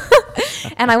numb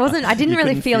and I didn't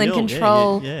really feel in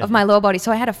control of my lower body.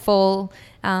 So I had a fall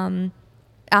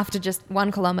after just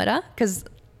 1 kilometer because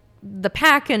the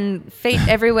pack and feet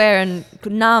everywhere and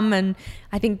numb, and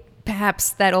I think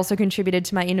perhaps that also contributed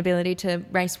to my inability to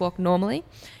race walk normally.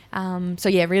 So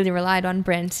yeah, really relied on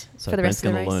Brent for the rest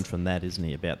of the race. Brent's going to learn from that, isn't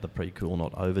he, about the pre-cool,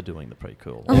 not overdoing the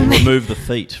pre-cool. Or remove the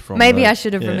feet from Maybe I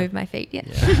should have removed my feet,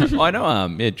 I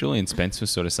know, Julian Spence was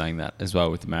sort of saying that as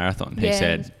well with the marathon. He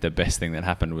said the best thing that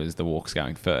happened was the walks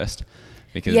going first.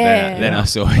 Because then I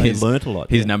saw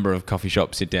his number of coffee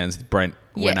shop sit-downs. Brent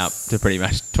went up to pretty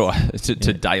much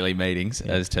to daily meetings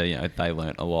as to, they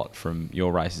learnt a lot from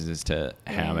your races as to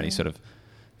how many sort of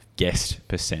guessed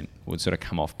percent would sort of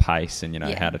come off pace and,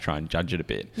 how to try and judge it a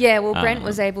bit. Yeah, well, Brent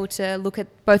was able to look at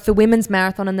both the women's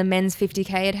marathon and the men's 50K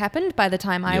had happened by the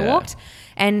time I walked.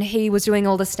 And he was doing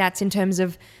all the stats in terms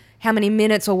of how many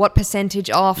minutes or what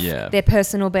percentage off their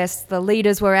personal best the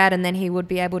leaders were at, and then he would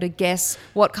be able to guess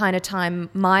what kind of time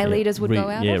my leaders would go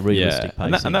out of. Realistic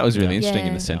pacing. And that was really interesting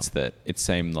in the sense that it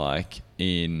seemed like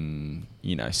in,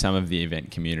 some of the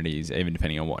event communities, even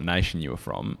depending on what nation you were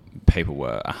from, people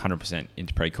were 100%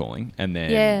 into pre-calling, and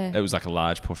then it was like a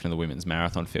large portion of the women's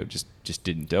marathon field just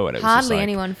didn't do it. It was hardly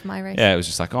anyone for my race. Yeah, it was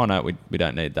just like, oh no, we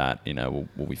don't need that,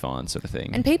 we'll be fine sort of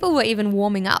thing. And people were even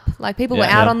warming up. Like people were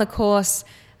out on the course,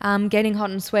 getting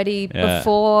hot and sweaty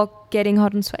before getting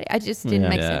hot and sweaty. I just didn't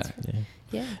make sense.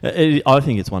 I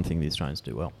think it's one thing the Australians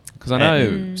do well. Because I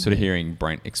know sort of hearing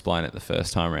Brent explain it the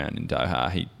first time around in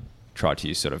Doha, he tried to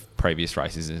use sort of previous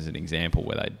races as an example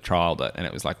where they trialled it, and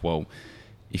it was like, well,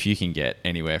 if you can get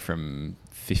anywhere from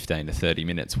 15 to 30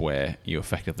 minutes where you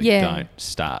effectively don't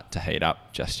start to heat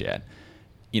up just yet,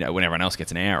 when everyone else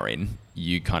gets an hour in,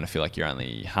 you kind of feel like you're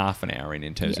only half an hour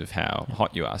in terms of how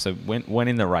hot you are. So when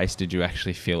in the race did you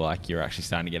actually feel like you're actually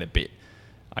starting to get a bit,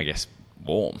 I guess,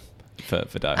 warm for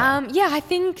Doha? I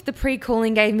think the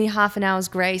pre-cooling gave me half an hour's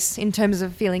grace in terms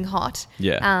of feeling hot.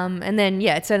 And then,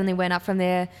 it certainly went up from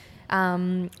there.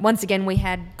 Once again, we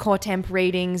had core temp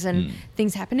readings and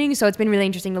things happening. So it's been really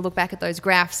interesting to look back at those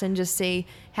graphs and just see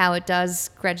how it does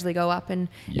gradually go up and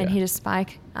hit a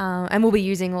spike. And we'll be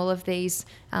using all of these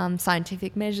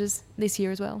scientific measures this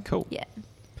year as well. Cool. Yeah.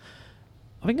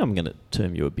 I think I'm going to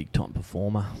term you a big time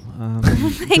performer.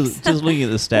 Just looking at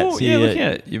the stats here. Looking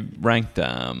at you ranked, not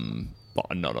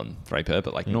on 3per,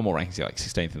 but normal rankings, you're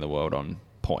 16th in the world on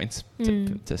points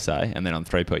to say, and then on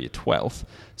 3per you're 12th.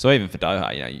 So even for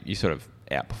Doha, you sort of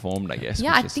outperformed, I guess.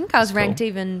 Yeah, I think I was ranked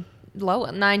even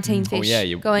lower,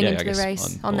 19th-ish, going into the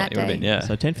race on that day.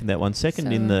 So 10th in that one,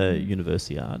 second in the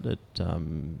Universiade at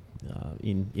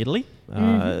in Italy.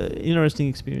 Interesting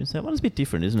experience. That one's a bit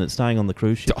different, isn't it? Staying on the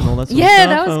cruise ship and all that sort of stuff.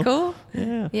 That was cool.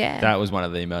 Yeah. That was one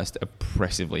of the most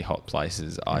oppressively hot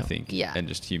places, I think, and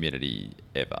just humidity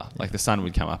ever. Like the sun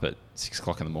would come up at 6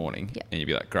 o'clock in the morning and you'd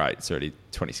be like, great, it's already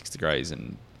 26 degrees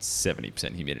and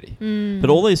 70% humidity. But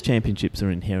all these championships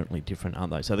are inherently different,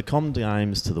 aren't they? So the Comm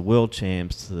Games to the World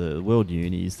Champs to the World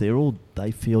Unis,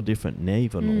 they feel different. Now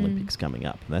you've got an Olympics coming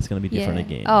up, and that's going to be different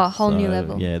again. Oh, a whole new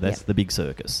level. Yeah, that's the big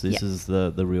circus. This is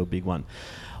the real big one.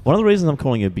 One of the reasons I'm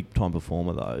calling you a big time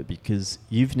performer, though, because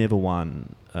you've never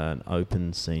won an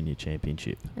Open Senior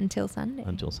Championship until Sunday.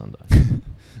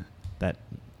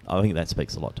 I think that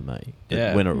speaks a lot to me.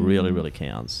 When it really, really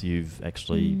counts, you've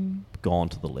actually gone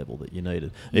to the level that you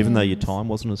needed. Even though your time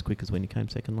wasn't as quick as when you came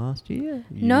second last year.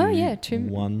 2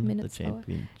 won minutes the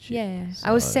championship. Yeah, so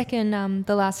I was second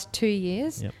the last 2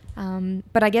 years.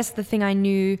 But I guess the thing I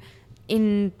knew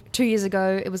 2 years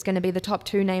ago, it was going to be the top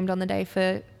 2 named on the day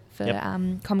for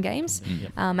Comm Games.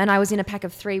 And I was in a pack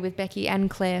of 3 with Becky and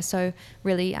Claire, so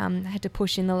really had to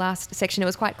push in the last section. It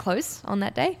was quite close on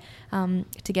that day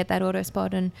to get that auto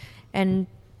spot, and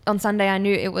on Sunday I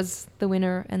knew it was the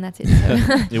winner, and that's it. So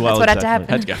that's what had to happen.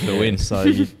 Had to go for the win. So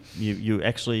you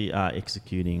actually are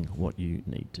executing what you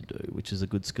need to do, which is a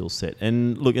good skill set.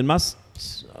 And look, it must,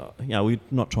 we're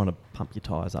not trying to pump your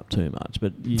tyres up too much,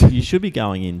 but you should be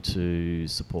going into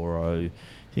Sapporo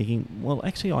thinking, well,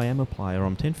 actually, I am a player.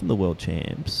 I'm 10th from the World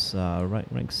Champs,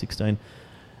 ranked 16.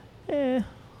 Yeah,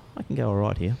 I can go all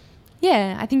right here.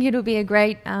 Yeah, I think it'll be a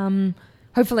great,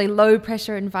 hopefully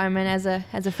low-pressure environment as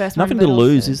a first one. Nothing to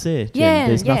lose, is there, Jen?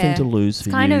 There's nothing to lose for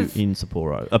you in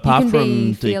Sapporo, apart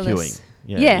from DQing.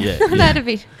 Yeah. That'd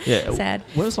be sad.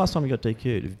 When was the last time you got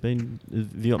DQ'd?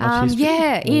 Have you got much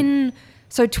history?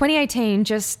 So 2018,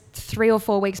 just 3 or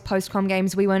 4 weeks post-com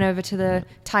games, we went over to the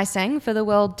Tai Sang for the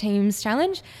World Teams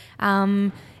Challenge.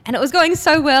 And it was going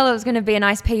so well. It was going to be a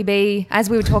nice PB. As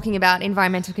we were talking about,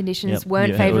 environmental conditions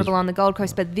weren't favourable on the Gold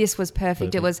Coast, but this was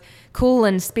perfect. It was cool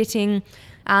and spitting.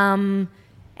 I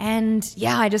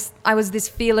was this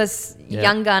fearless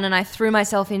young gun, and I threw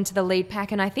myself into the lead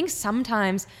pack. And I think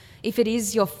sometimes if it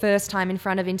is your first time in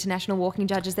front of international walking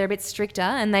judges, they're a bit stricter,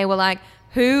 and they were like,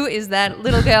 who is that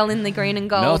little girl in the green and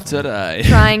gold Not today.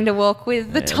 trying to walk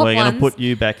with the top ones? We're going to put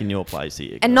you back in your place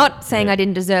here. And not saying I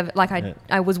didn't deserve it. Like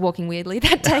I was walking weirdly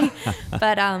that day.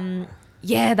 But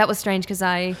that was strange because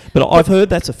But I've heard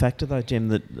that's a factor though, Jem,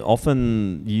 that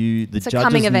often it's a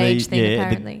coming of age thing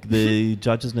apparently. The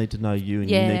judges need to know you and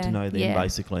you need to know them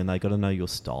basically, and they got to know your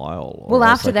style. Well,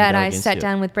 after that I sat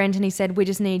down with Brent and he said, we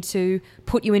just need to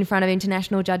put you in front of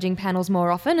international judging panels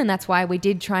more often, and that's why we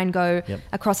did try and go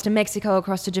across to Mexico,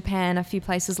 across to Japan, a few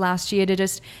places last year to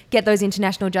just get those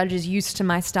international judges used to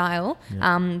my style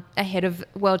ahead of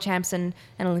World Champs and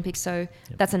Olympics. So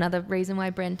that's another reason why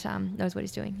Brent knows what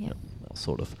he's doing. Yeah.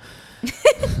 Sort of.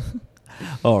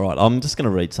 All right, I'm just going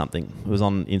to read something. It was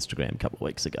on Instagram a couple of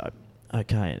weeks ago.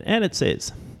 Okay, and it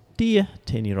says, "Dear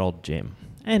 10-year-old Jem,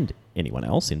 and anyone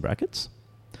else in brackets,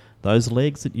 those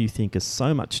legs that you think are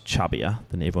so much chubbier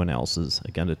than everyone else's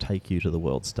are going to take you to the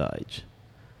world stage.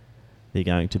 They're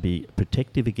going to be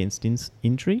protective against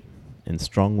injury and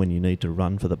strong when you need to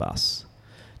run for the bus.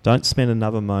 Don't spend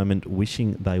another moment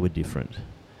wishing they were different.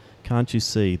 Can't you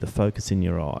see the focus in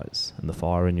your eyes and the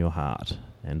fire in your heart?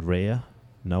 And rare,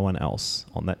 no one else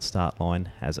on that start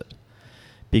line has it.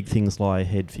 Big things lie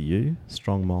ahead for you,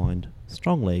 strong mind,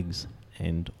 strong legs,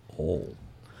 and all."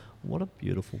 What a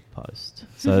beautiful post.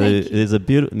 So there's a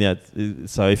beautiful.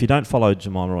 So if you don't follow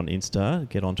Jemima on Insta,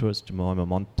 get onto it. It's Jemima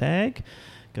Montag.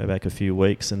 Go back a few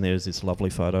weeks, and there's this lovely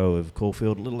photo of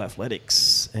Caulfield Little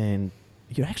Athletics, and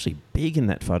you're actually big in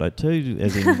that photo too,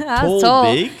 as in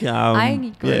tall, big.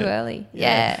 I grew early.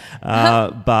 Yeah.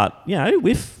 But,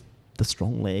 with the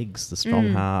strong legs, the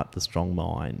strong heart, the strong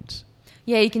mind.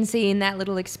 Yeah, you can see in that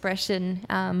little expression,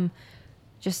 I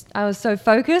was so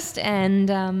focused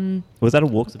and... was that a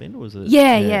Walks event or was it?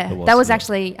 Yeah. That was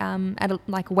actually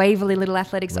at Waverley Little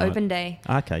Athletics Open Day.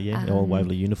 Okay, all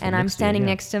Waverley uniform. And I'm standing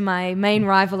next to my main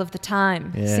rival of the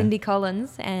time, Cindy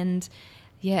Collins, and...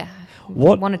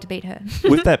 wanted to beat her.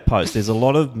 With that post, there's a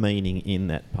lot of meaning in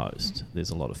that post. There's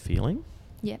a lot of feeling.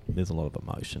 Yeah. There's a lot of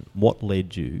emotion. What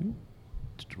led you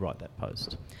to write that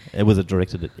post? Was it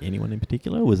directed at anyone in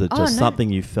particular, or was it just something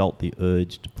you felt the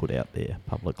urge to put out there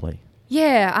publicly?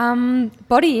 Yeah,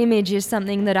 body image is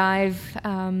something that I've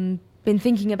been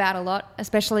thinking about a lot,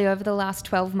 especially over the last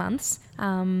 12 months.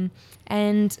 And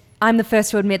I'm the first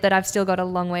to admit that I've still got a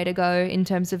long way to go in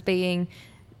terms of being...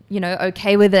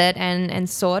 okay with it and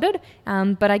sorted.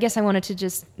 But I guess I wanted to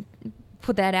just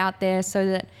put that out there so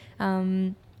that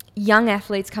young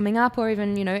athletes coming up, or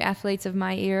even, athletes of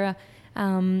my era,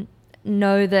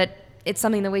 know that it's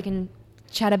something that we can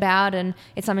chat about, and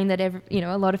it's something that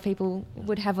a lot of people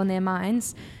would have on their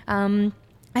minds.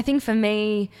 I think for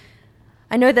me,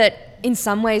 I know that in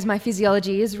some ways my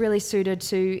physiology is really suited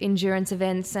to endurance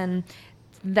events, and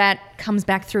that comes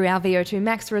back through our VO2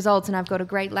 max results, and I've got a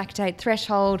great lactate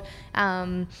threshold,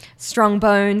 strong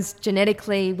bones.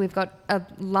 Genetically, we've got a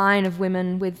line of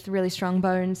women with really strong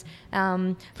bones.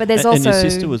 But there's also... And your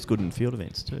sister was good in field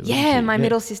events too. Yeah, my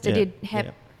middle sister did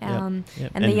HEP. And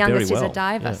the youngest is a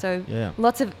diver, so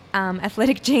lots of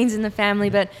athletic genes in the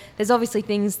family. But there's obviously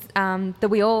things that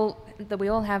we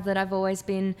all have that I've always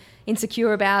been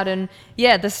insecure about. And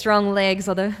the strong legs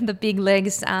or the big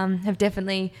legs have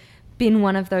definitely been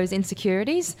one of those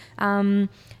insecurities. And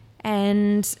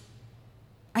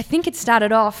I think it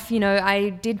started off, I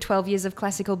did 12 years of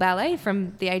classical ballet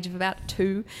from the age of about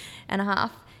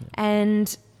 2.5.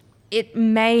 And it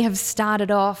may have started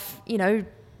off,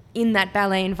 in that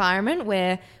ballet environment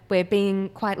where we're being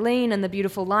quite lean, and the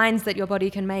beautiful lines that your body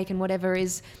can make and whatever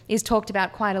is talked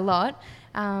about quite a lot.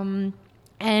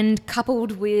 And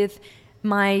coupled with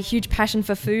my huge passion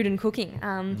for food and cooking,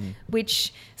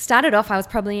 which started off,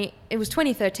 it was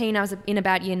 2013, I was in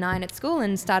about year 9 at school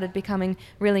and started becoming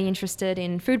really interested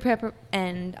in food prep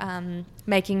and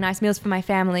making nice meals for my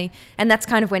family. And that's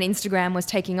kind of when Instagram was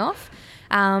taking off.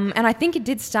 And I think it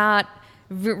did start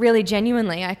really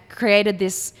genuinely. I created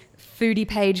this foodie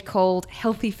page called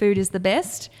Healthy Food is the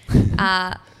Best.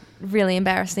 Really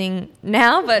embarrassing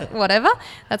now, but whatever.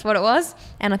 That's what it was.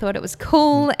 And I thought it was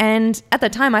cool. And at the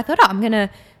time I thought, I'm going to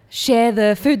share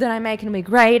the food that I make and it'll be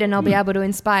great, and I'll be able to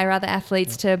inspire other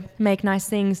athletes to make nice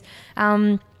things.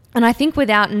 And I think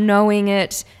without knowing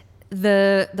it,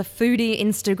 the foodie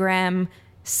Instagram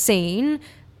scene,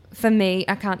 for me,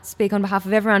 I can't speak on behalf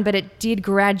of everyone, but it did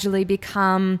gradually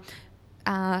become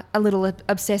a little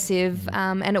obsessive,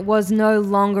 and it was no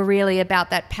longer really about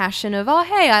that passion of, oh,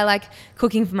 hey, I like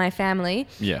cooking for my family.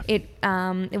 Yeah. It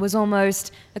was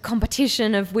almost a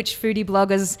competition of which foodie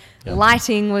bloggers'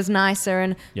 lighting was nicer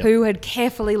and who had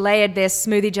carefully layered their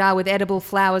smoothie jar with edible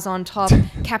flowers on top,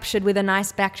 captured with a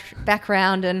nice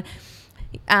background, and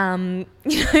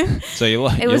so you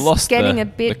lost getting a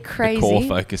bit crazy. The core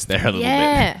focus there a little bit.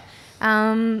 Yeah,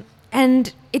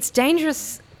 and it's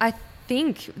dangerous. I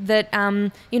think that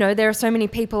there are so many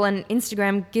people, and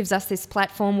Instagram gives us this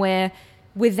platform where,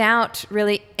 without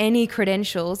really any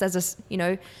credentials,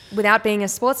 without being a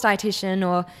sports dietitian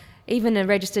or even a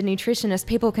registered nutritionist,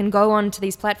 people can go on to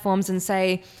these platforms and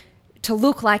say, to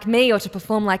look like me or to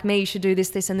perform like me, you should do this,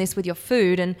 this, and this with your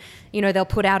food. And, they'll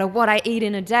put out a what I eat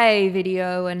in a day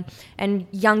video, and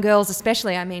young girls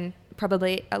especially, I mean,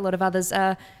 probably a lot of others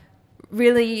are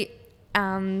really,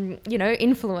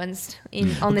 influenced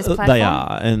on this platform. They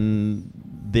are, and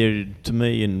they're, to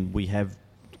me, and we have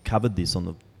covered this on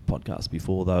the podcast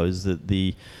before, though, is that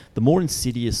the more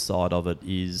insidious side of it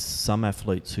is some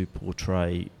athletes who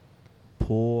portray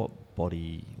poor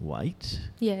body weight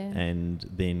and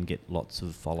then get lots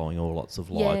of following or lots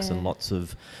of likes and lots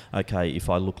of, okay, if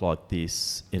I look like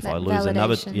this, if that I lose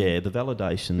validation. the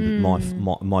validation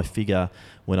that my figure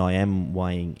when I am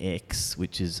weighing X,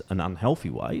 which is an unhealthy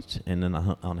weight and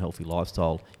an unhealthy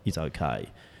lifestyle, is okay.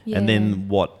 And then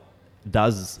what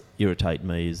does irritate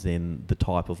me is then the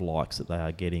type of likes that they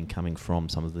are getting coming from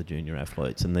some of the junior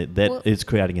athletes, and that is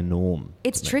creating a norm.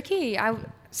 It's tricky.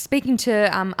 Speaking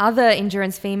to other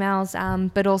endurance females,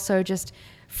 but also just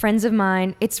friends of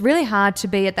mine, it's really hard to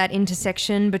be at that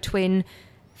intersection between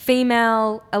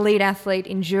female elite athlete,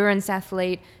 endurance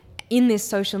athlete in this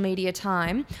social media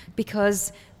time,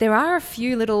 because there are a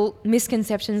few little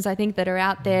misconceptions, I think, that are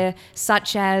out there,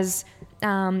 such as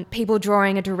people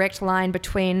drawing a direct line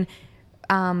between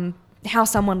how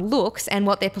someone looks and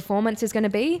what their performance is going to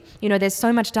be. There's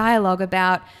so much dialogue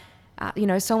about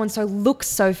so-and-so looks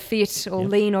so fit or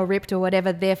lean or ripped or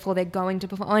whatever, therefore they're going to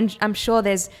perform. And I'm sure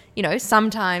there's,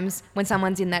 sometimes when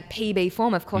someone's in that PB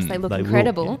form, of course, they look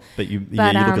incredible. Will, yeah. But you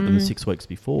look at them 6 weeks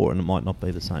before and it might not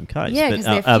be the same case. Yeah, because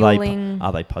they're fueling...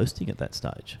 Are they posting at that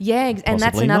stage? Yeah, and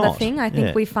that's another thing. I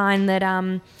think we find that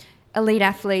elite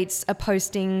athletes are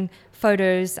posting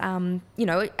photos,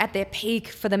 at their peak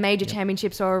for the major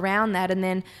championships or around that, and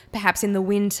then perhaps in the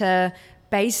winter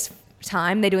base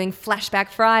time they're doing Flashback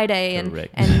Friday, and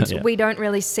we don't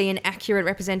really see an accurate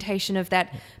representation of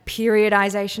that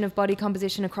periodization of body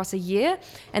composition across a year.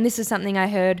 And this is something I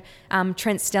heard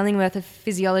Trent Stellingworth, a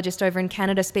physiologist over in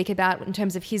Canada, speak about in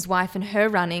terms of his wife and her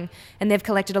running, and they've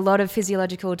collected a lot of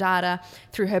physiological data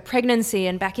through her pregnancy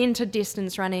and back into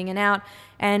distance running and out,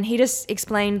 and he just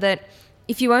explained that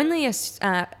if you only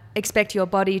expect your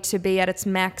body to be at its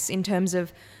max in terms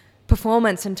of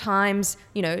performance and times,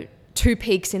 2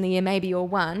 peaks in the year maybe, or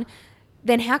 1,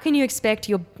 then how can you expect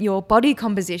your body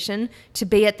composition to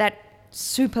be at that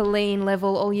super lean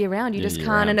level all year round? You just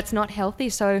can't, and it's not healthy.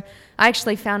 So I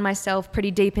actually found myself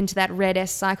pretty deep into that red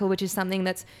S cycle, which is something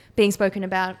that's being spoken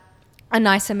about a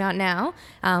nice amount now,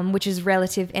 which is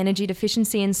relative energy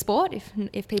deficiency in sport,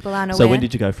 if people aren't aware. So when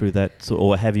did you go through that,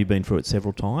 or have you been through it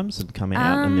several times and come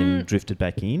out and then drifted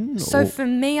back in? So for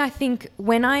me, I think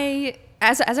when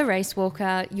as a race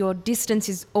walker, your distance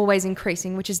is always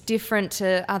increasing, which is different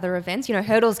to other events.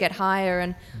 Hurdles get higher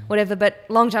and whatever, but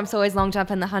long jump's always long jump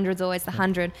and the 100's always the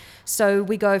 100. So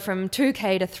we go from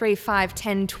 2K to 3, 5,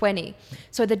 10, 20.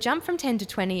 So the jump from 10 to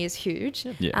 20 is huge.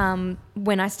 Yeah.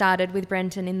 When I started with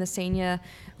Brenton in the senior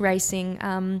racing,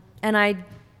 and I,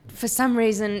 for some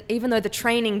reason, even though the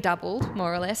training doubled,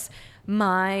 more or less,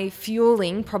 my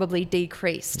fueling probably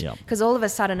decreased. Because all of a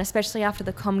sudden, especially after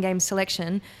the Com Games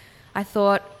selection, I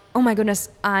thought, oh my goodness,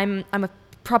 I'm a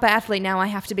proper athlete now. I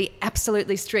have to be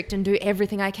absolutely strict and do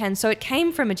everything I can. So it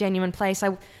came from a genuine place.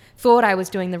 I thought I was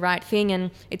doing the right thing,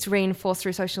 and it's reinforced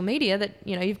through social media that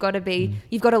you've got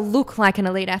to look like an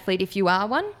elite athlete if you are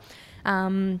one.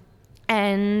 I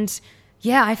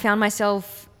found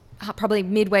myself probably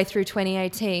midway through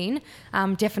 2018,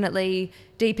 definitely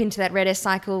deep into that red S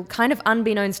cycle, kind of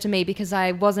unbeknownst to me because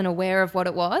I wasn't aware of what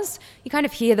it was. You kind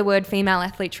of hear the word female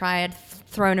athlete triad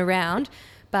thrown around,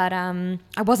 but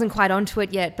I wasn't quite onto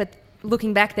it yet. But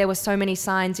looking back, there were so many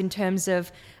signs in terms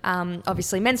of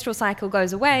obviously menstrual cycle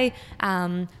goes away,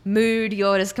 mood,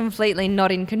 you're just completely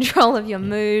not in control of your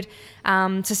mood,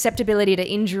 susceptibility to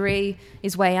injury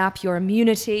is way up, your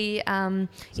immunity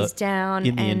is down.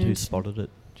 In the end, who spotted it,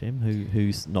 Jem?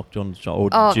 Who's knocked you on the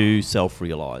shoulder? Or did you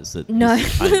self-realise that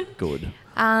this ain't good?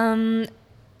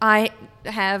 I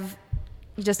have...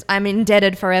 I'm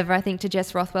indebted forever, I think, to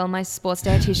Jess Rothwell, my sports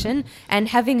dietitian, and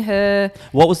having her...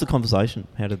 What was the conversation?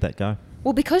 How did that go?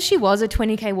 Well, because she was a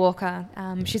 20K walker,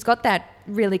 she's got that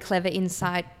really clever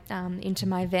insight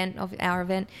into our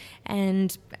event,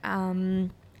 and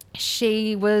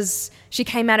she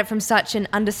came at it from such an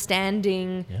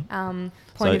understanding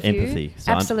point of view. Empathy.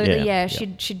 So absolutely, yeah.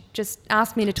 She'd just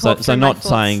asked me to talk through so my not thoughts.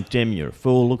 saying, Jem, you're a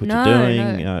fool, look what you're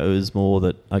doing. No. It was more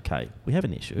that, okay, we have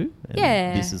an issue.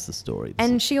 And this is the story.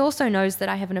 And she also knows that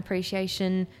I have an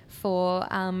appreciation for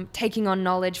taking on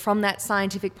knowledge from that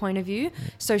scientific point of view.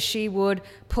 So she would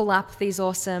pull up these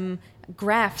awesome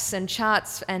graphs and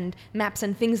charts and maps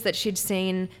and things that she'd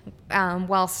seen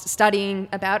whilst studying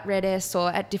about RED-S or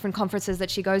at different conferences that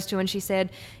she goes to, and she said,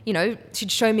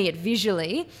 she'd show me it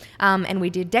visually, and we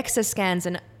did DEXA scans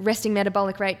and resting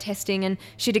metabolic rate testing, and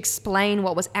she'd explain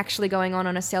what was actually going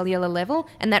on a cellular level,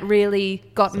 and that really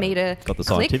got me to got the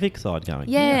click. scientific side going.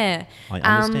 Yeah. I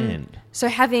understand. So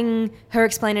having her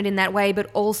explain it in that way, but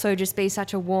also just be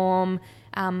such a warm,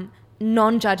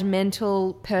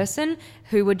 non-judgmental person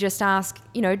who would just ask,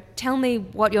 tell me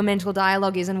what your mental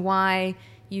dialogue is and why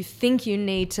you think you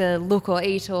need to look or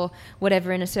eat or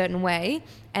whatever in a certain way,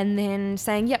 and then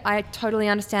saying, yep, I totally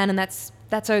understand and that's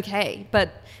okay,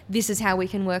 but this is how we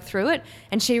can work through it.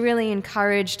 And she really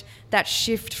encouraged that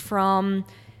shift from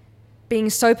being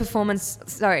so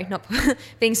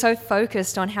being so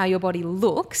focused on how your body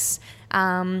looks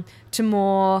to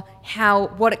more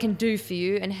what it can do for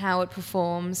you and how it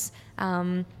performs,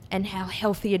 and how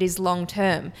healthy it is long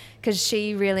term. Because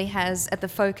she really has at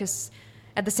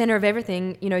the center of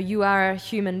everything, you are a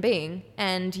human being,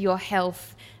 and your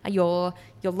health, your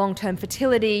long term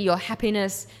fertility, your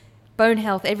happiness, bone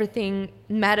health, everything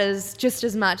matters just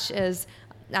as much as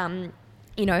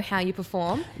how you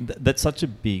perform. That's such a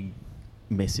big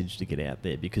message to get out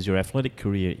there, because your athletic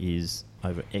career is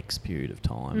over X period of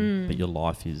time, but your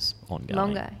life is ongoing.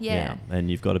 Longer, yeah. And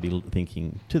you've got to be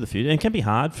thinking to the future. And it can be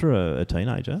hard for a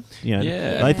teenager.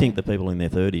 They think that people in their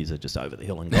 30s are just over the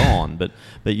hill and gone, but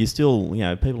you still,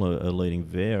 people are leading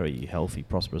very healthy,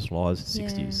 prosperous lives at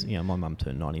 60s. My mum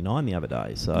turned 99 the other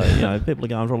day, so people are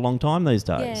going for a long time these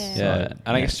days. Yeah. So,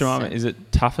 and I guess, Jemima, is it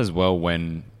tough as well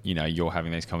when you're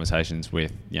having these conversations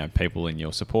with people in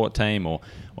your support team, or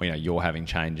you're having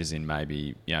changes in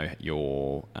maybe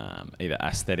your either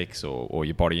aesthetics or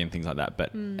your body and things like that,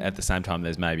 but at the same time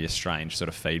there's maybe a strange sort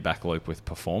of feedback loop with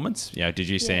performance. Did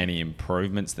you see any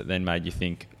improvements that then made you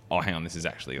think, oh, hang on, this is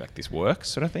actually this works,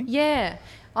 sort of thing? Yeah.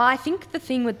 I think the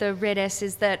thing with the RED-S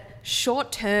is that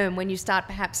short term, when you start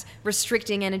perhaps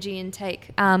restricting energy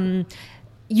intake,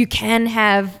 you can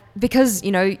have, because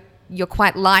you're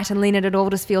quite light and lean and it all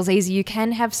just feels easy, you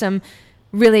can have some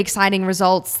really exciting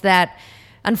results that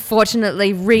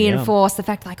unfortunately reinforce the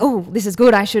fact oh, this is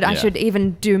good, I should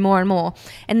even do more and more.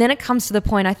 And then it comes to the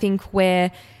point, I think,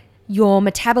 where your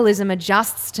metabolism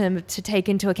adjusts to take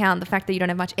into account the fact that you don't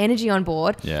have much energy on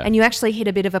board, and you actually hit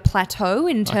a bit of a plateau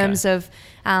in terms of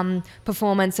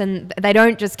performance, and they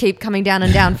don't just keep coming down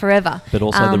and down forever. But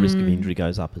also the risk of injury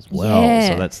goes up as well,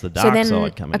 so that's the dark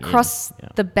side coming in. Across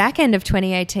the back end of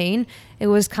 2018, it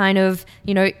was kind of,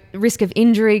 risk of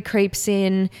injury creeps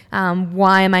in.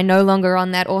 Why am I no longer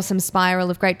on that awesome spiral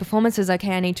of great performances?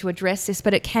 Okay, I need to address this,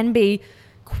 but it can be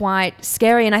quite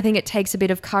scary, and I think it takes a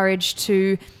bit of courage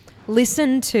to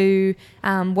listen to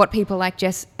what people like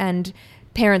Jess and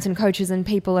parents and coaches and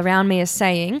people around me are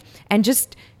saying, and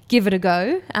just give it a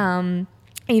go,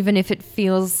 even if it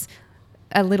feels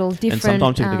a little different. And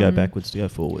sometimes you have to go backwards to go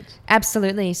forwards.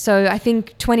 Absolutely. So I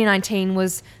think 2019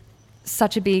 was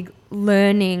such a big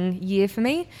learning year for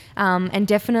me, and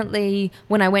definitely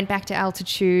when I went back to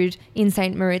altitude in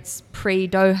St. Moritz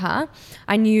pre-Doha,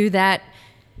 I knew that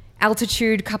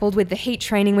altitude coupled with the heat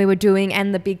training we were doing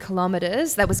and the big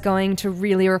kilometres, that was going to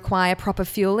really require proper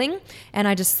fueling. And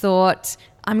I just thought,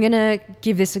 I'm going to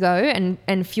give this a go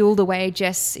and fuel the way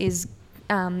Jess is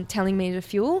telling me to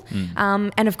fuel.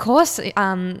 And of course,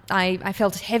 I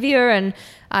felt heavier, and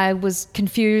I was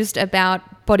confused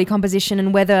about body composition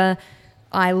and whether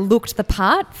I looked the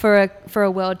part for a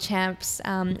world champs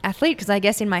athlete, because I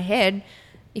guess in my head,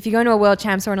 if you go to a world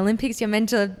champs or an Olympics, you're meant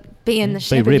to be in the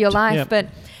shape of your life. But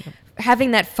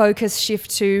having that focus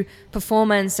shift to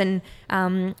performance, and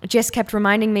Jess kept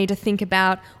reminding me to think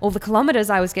about all the kilometers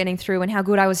I was getting through and how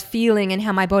good I was feeling and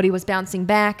how my body was bouncing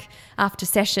back after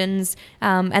sessions.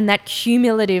 And that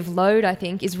cumulative load, I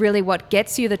think, is really what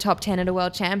gets you the top 10 at a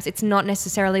World Champs. It's not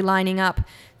necessarily lining up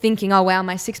thinking, oh, wow,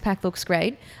 my six-pack looks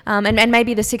great. And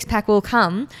maybe the six-pack will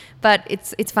come, but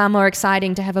it's far more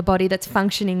exciting to have a body that's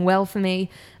functioning well for me,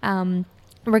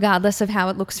 regardless of how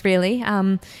it looks, really.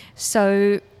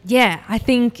 So, yeah, I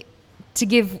think to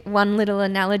give one little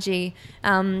analogy,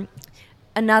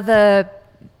 another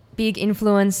big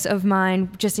influence of mine,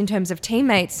 just in terms of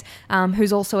teammates,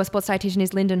 who's also a sports dietitian,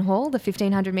 is Lyndon Hall, the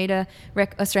 1,500 metre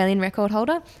Australian record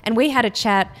holder. And we had a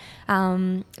chat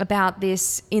about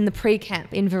this in the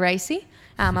pre-camp in Varese.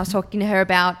 I was talking to her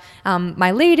about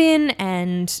my lead-in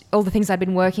and all the things I'd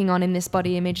been working on in this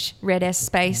body image Red S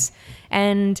space.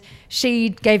 And she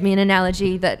gave me an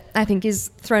analogy that I think is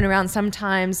thrown around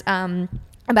sometimes,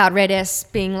 about Red S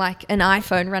being like an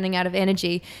iPhone running out of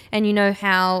energy. And you know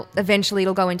how eventually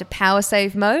it'll go into power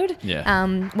save mode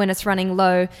when it's running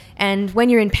low. And when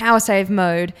you're in power save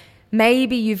mode,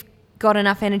 maybe you've got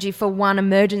enough energy for one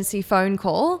emergency phone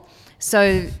call.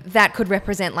 So that could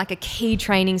represent like a key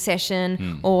training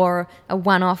session or a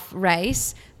one-off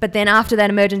race. But then after that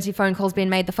emergency phone call's been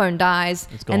made, the phone dies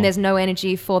and there's no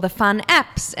energy for the fun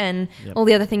apps and all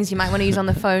the other things you might want to use on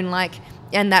the phone.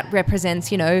 And that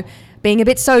represents, being a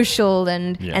bit social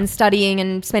and studying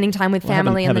and spending time with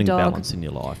family and the dog. Having balance in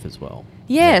your life as well.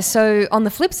 Yeah, so on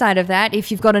the flip side of that, if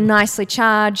you've got a nicely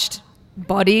charged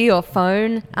body or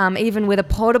phone, even with a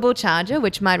portable charger,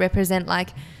 which might represent like,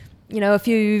 a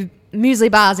few muesli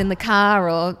bars in the car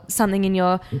or something in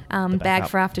your bag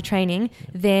for after training,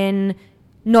 then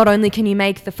not only can you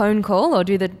make the phone call or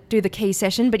do the key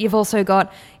session, but you've also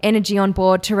got energy on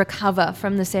board to recover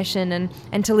from the session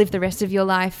and to live the rest of your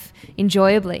life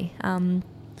enjoyably.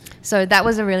 So that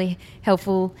was a really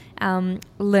helpful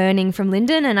learning from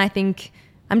Lyndon, and I think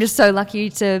I'm just so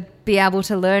lucky to be able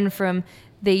to learn from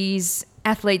these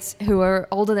athletes who are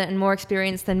older and more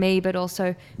experienced than me, but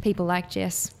also people like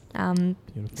Jess.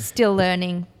 Still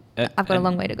learning. I've got a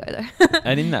long way to go though.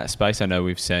 And in that space, I know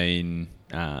we've seen,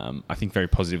 I think very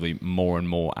positively, more and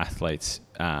more athletes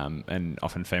and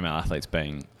often female athletes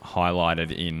being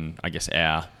highlighted in, I guess,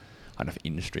 I don't know if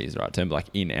industry is the right term, but like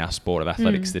in our sport of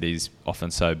athletics that is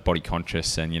often so body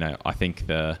conscious. And, I think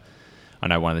I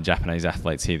know one of the Japanese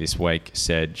athletes here this week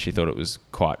said she thought it was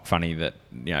quite funny that,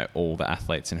 all the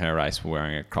athletes in her race were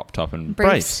wearing a crop top and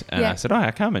briefs. And I said,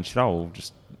 how come? And she said,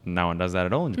 just no one does that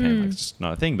at all in Japan. Like, it's just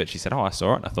not a thing. But she said, I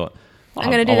saw it. And I thought, I'm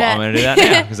going to do that. I'm going to do that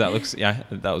now because that looks,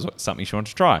 that was something she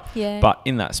wanted to try. Yeah. But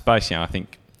in that space,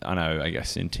 I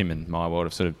guess in Tim and my world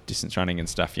of sort of distance running and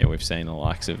stuff, we've seen the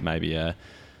likes of maybe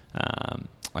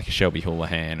like a Shelby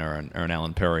Houlihan or an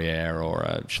Alan Perrier or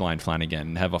a Shalane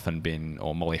Flanagan have often been,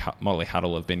 or Molly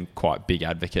Huddle have been quite big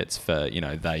advocates for,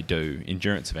 they do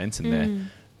endurance events and they're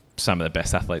some of the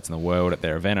best athletes in the world at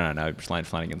their event. And I know Shalane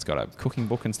Flanagan's got a cooking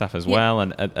book and stuff as well.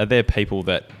 And are there people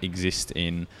that exist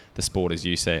in the sport, as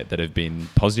you see it, that have been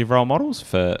positive role models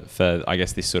for I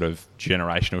guess, this sort of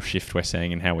generational shift we're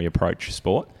seeing in how we approach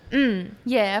sport?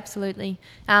 Yeah, absolutely.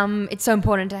 It's so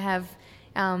important to have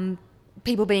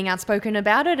people being outspoken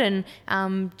about it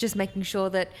and just making sure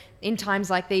that in times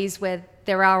like these where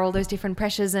there are all those different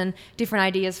pressures and different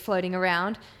ideas floating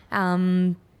around,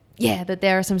 that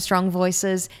there are some strong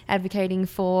voices advocating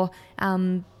for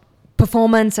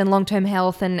performance and long-term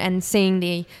health and seeing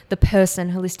the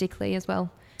person holistically as well.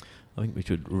 I think we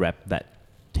should wrap that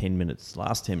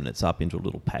last 10 minutes up into a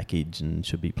little package and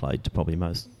should be played to probably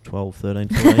most 12, 13,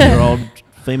 14-year-old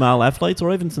female athletes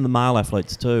or even some of the male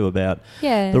athletes too about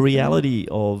the reality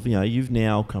of, you've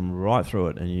now come right through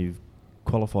it and you've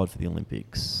qualified for the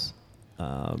Olympics.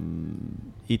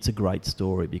 It's a great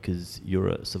story because you're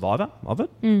a survivor of it.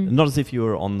 Not as if you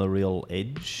were on the real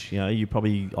edge.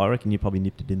 I reckon you probably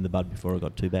nipped it in the bud before it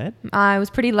got too bad. I was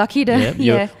pretty lucky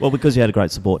to, Well, because you had a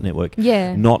great support network.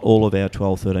 Yeah. Not all of our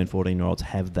 12, 13, 14-year-olds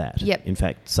have that. Yep. In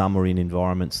fact, some are in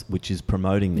environments which is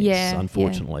promoting this,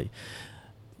 unfortunately.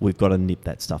 We've got to nip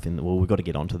that stuff in. We've got to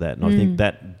get onto that. And I think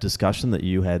that discussion that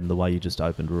you had and the way you just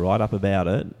opened right up about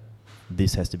it,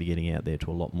 this has to be getting out there to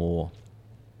a lot more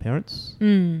parents,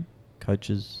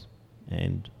 coaches,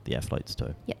 and the athletes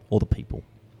too. Yep. Or the people.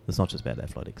 It's not just about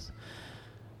athletics.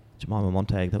 Jemima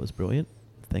Montag, that was brilliant.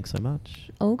 Thanks so much.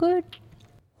 All good.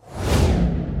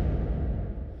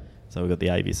 So we've got the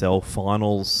AVSL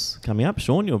finals coming up.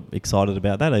 Sean, you're excited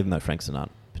about that, even though Frank Sinat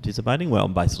participating? Well,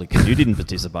 basically, because you didn't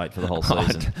participate for the whole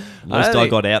season. At least I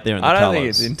got out there in the colours. I don't think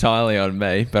it's entirely on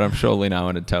me, but I'm surely no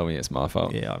one would tell me it's my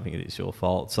fault. Yeah, I think it is your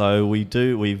fault. So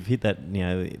we've hit that,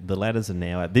 the ladders are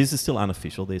now out. This is still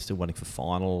unofficial. They're still waiting for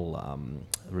final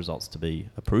results to be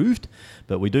approved.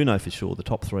 But we do know for sure the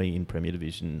top 3 in Premier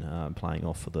Division playing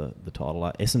off for the title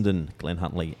are Essendon, Glen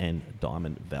Huntly and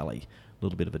Diamond Valley. A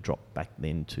little bit of a drop back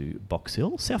then to Box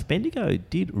Hill. South Bendigo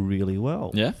did really well.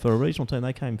 Yeah. For a regional team,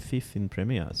 they came 5th in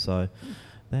Premier, so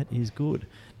that is good.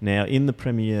 Now, in the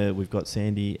Premier, we've got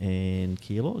Sandy and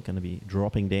Keilor going to be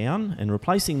dropping down, and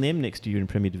replacing them next year in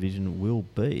Premier Division will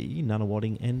be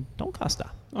Nunawading and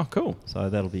Doncaster. Oh, cool. So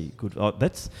that'll be good.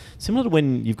 That's similar to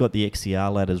when you've got the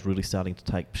XCR ladders really starting to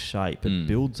take shape. It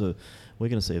builds we're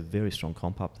going to see a very strong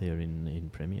comp up there in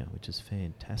Premier, which is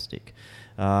fantastic.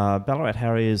 Ballarat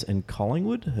Harriers and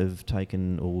Collingwood have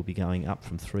taken, or will be going up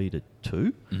from 3 to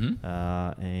 2.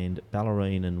 Mm-hmm. And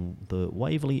Ballerine and the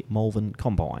Waverley Malvern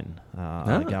Combine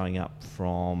are going up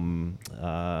from,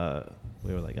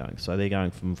 where are they going? So they're going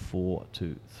from 4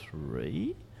 to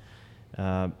 3.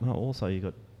 Also, you've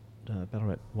got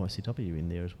Ballarat YCW in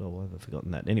there as well. I've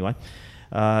forgotten that. Anyway,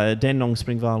 Dandenong,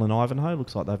 Springvale and Ivanhoe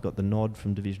looks like they've got the nod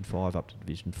from Division 5 up to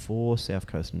Division 4. South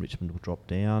Coast and Richmond will drop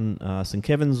down. St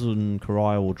Kevin's and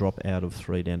Corio will drop out of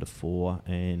 3 down to 4.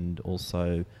 And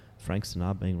also Frankston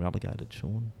are being relegated,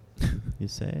 Sean. You're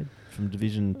sad. From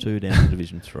Division 2 down to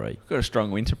Division 3. We've got a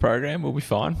strong winter program. We'll be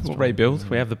fine. We'll rebuild.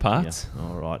 We have the parts. Yeah.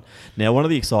 All right. Now, one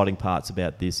of the exciting parts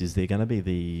about this is they're going to be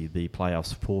the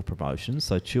playoffs for promotions.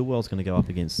 So Chilwell's going to go up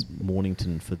against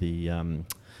Mornington for the...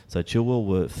 so Chilwell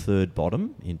were 3rd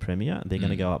bottom in Premier. They're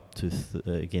going to go up to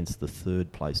against the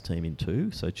 3rd place team in 2.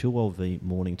 So Chilwell v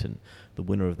Mornington. The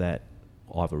winner of that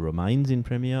either remains in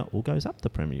Premier or goes up to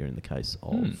Premier in the case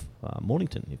of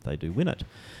Mornington if they do win it.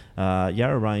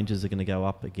 Yarra Rangers are going to go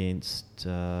up against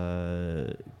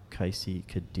Casey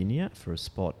Cardinia for a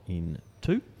spot in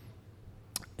 2.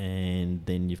 And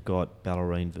then you've got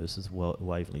Ballerine versus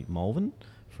Waverley Malvern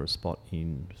for a spot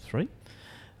in 3.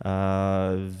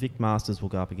 Vic Masters will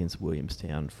go up against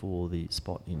Williamstown for the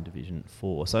spot in Division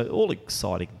 4. So all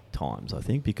exciting times, I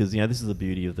think, because this is the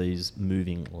beauty of these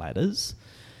moving ladders,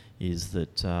 is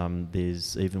that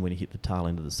there's, even when you hit the tail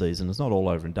end of the season, it's not all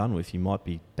over and done with. You might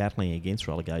be battling against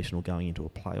relegation or going into a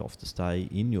playoff to stay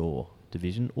in your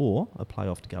division, or a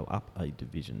playoff to go up a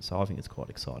division. So I think it's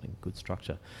quite exciting, good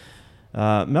structure.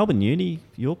 Melbourne Uni,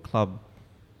 your club,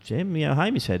 Jem,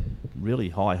 Hamish had really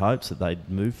high hopes that they'd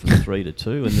move from 3 to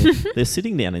 2, and they're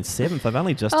sitting down in 7th. They've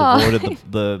only just avoided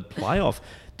the playoff.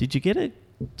 Did you get a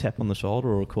tap on the shoulder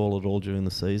or a call at all during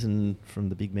the season from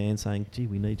the big man saying, gee,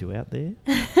 we need you out there?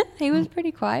 He was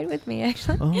pretty quiet with me,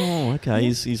 actually. Oh, okay.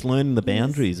 He's learning the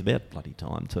boundaries. About bloody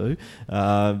time too.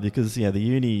 Because, the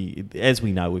uni, as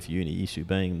we know with uni, issue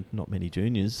being not many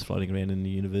juniors floating around in the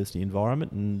university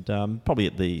environment, and probably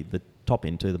at the top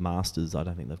end too, the Masters, I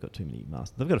don't think they've got too many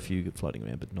Masters. They've got a few floating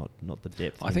around, but not the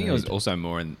depth. I think it was also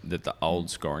more in the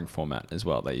old scoring format as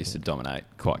well. They used to dominate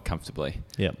quite comfortably.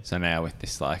 Yeah. So now with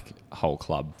this whole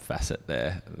club facet,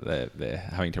 they're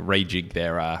having to rejig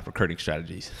their recruiting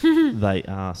strategies. They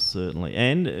are certainly,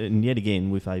 and yet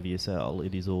again with AVSL,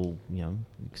 it is all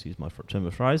excuse my term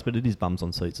of phrase, but it is bums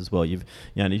on seats as well. If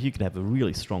you could have a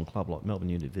really strong club like Melbourne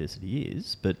University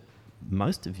is, but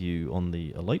most of you on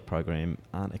the elite program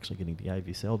aren't actually getting the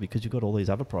AVSL because you've got all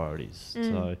these other priorities.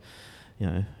 So,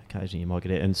 occasionally you might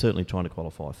get out, and certainly trying to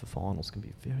qualify for finals can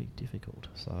be very difficult.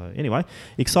 So, anyway,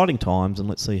 exciting times, and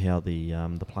let's see how the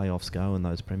playoffs go and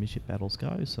those premiership battles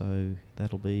go. So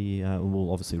that'll be,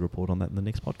 we'll obviously report on that in the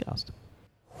next podcast.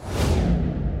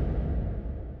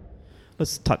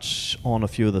 Let's touch on a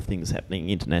few of the things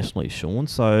happening internationally, Sean.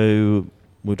 So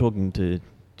we're talking to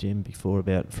Jem before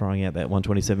about throwing out that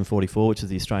 127.44, which is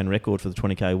the Australian record for the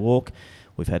 20k walk.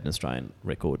 We've had an Australian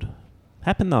record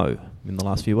happen though in the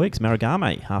last few weeks.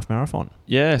 Marugame half marathon.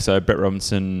 Yeah, so Brett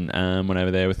Robinson went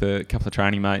over there with a couple of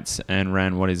training mates and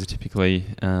ran what is a typically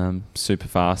super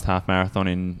fast half marathon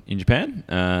in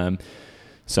Japan.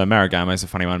 So Marugame is a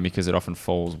funny one because it often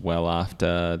falls well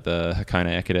after the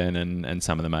Hakone Ekiden and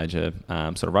some of the major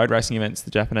sort of road racing events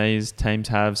the Japanese teams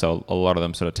have. So a lot of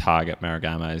them sort of target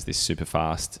Marugame as this super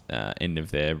fast end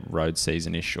of their road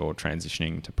season-ish or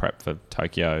transitioning to prep for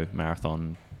Tokyo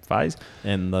marathon phase.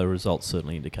 And the results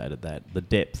certainly indicated that. The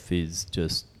depth is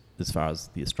just, as far as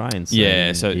the Australian scene,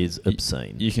 is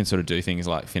obscene. You can sort of do things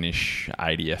like finish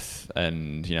 80th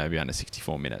and, be under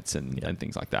 64 minutes and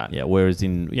things like that. Yeah, whereas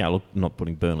in, look, not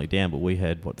putting Burnley down, but we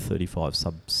had, 35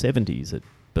 sub-70s at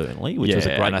Burnley, which was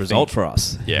a great result for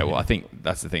us. Yeah, well, I think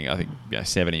that's the thing. I think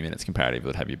 70 minutes comparative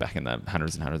would have you back in the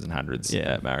hundreds and hundreds and hundreds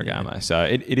at Marigama. Yeah. So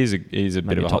it is a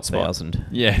bit of a hot spot. 1,000.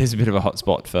 Yeah, it is a bit of a hot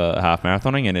spot for half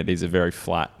marathoning, and it is a very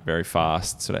flat, very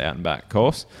fast sort of out and back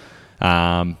course.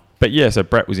 But yeah, so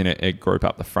Brett was in a group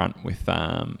up the front with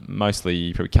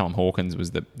mostly probably Callum Hawkins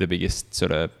was the biggest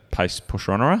sort of pace push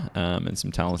runner, and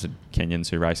some talented Kenyans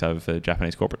who race over for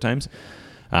Japanese corporate teams.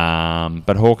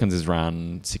 But Hawkins has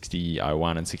run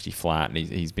 60.01 and 60 flat, and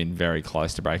he's been very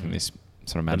close to breaking this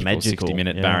sort of magical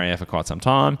 60-minute barrier for quite some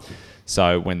time.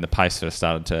 So when the pace sort of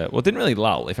started to... Well, it didn't really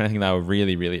lull. If anything, they were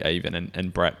really, really even.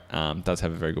 And Brett does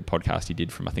have a very good podcast he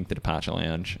did from, I think, the Departure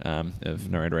Lounge of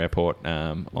Narita Airport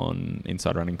on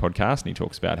Inside Running Podcast, and he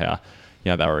talks about how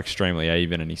they were extremely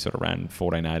even, and he sort of ran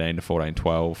 14.18 to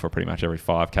 14.12 for pretty much every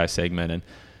 5K segment. And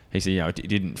he said, it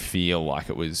didn't feel like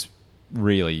it was...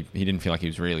 he didn't feel like he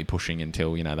was really pushing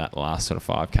until that last sort of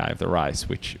 5K of the race,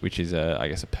 which is I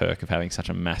guess a perk of having such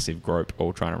a massive group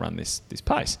all trying to run this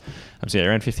pace. So yeah,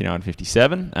 around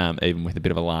 59.57, even with a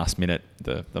bit of a last minute,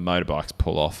 the motorbikes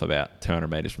pull off about 200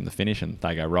 metres from the finish, and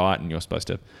they go right, and you're supposed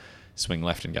to swing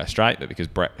left and go straight, but because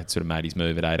Brett had sort of made his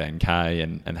move at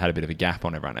 18k and had a bit of a gap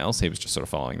on everyone else, he was just sort of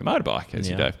following the motorbike as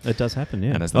you do. It does happen,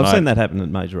 yeah. And I've seen that happen at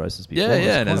major races before.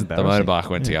 And as the motorbike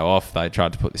went to go off, they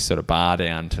tried to put this sort of bar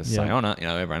down to stay on it.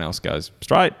 Everyone else goes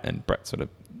straight, and Brett sort of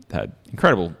had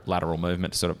incredible lateral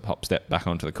movement to sort of hop step back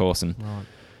onto the course and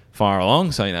fire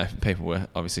along. So, people were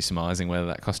obviously surmising whether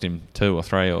that cost him 2 or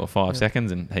 3 or 5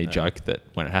 seconds, and he joked that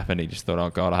when it happened, he just thought, oh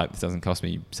God, I hope this doesn't cost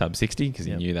me sub 60, because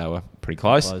he knew they were pretty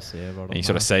close. And you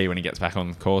sort of see when he gets back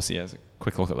on the course, he has a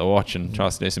quick look at the watch and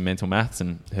tries to do some mental maths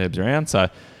and herbs around. So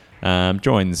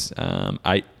joins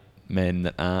 8 men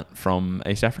that aren't from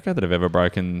East Africa that have ever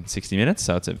broken 60 minutes.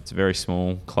 So it's a very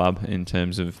small club in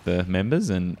terms of the members.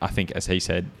 And I think, as he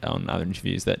said on other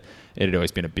interviews, that it had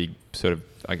always been a big sort of,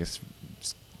 I guess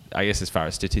as far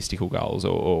as statistical goals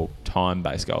or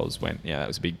time-based goals went, that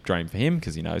was a big dream for him,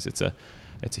 because he knows it's a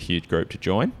huge group to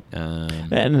join.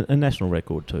 And a national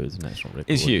record too is a national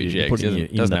record. It's huge, yeah. Putting you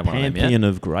in the pantheon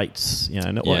of greats,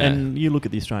 and you look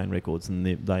at the Australian records, and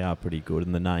they are pretty good,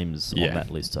 and the names on that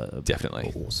list are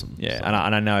definitely awesome. Yeah, so.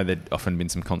 and I know there'd often been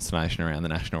some consternation around the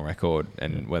national record,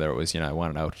 and whether it was one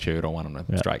at altitude or one on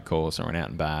a straight course or an out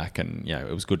and back, and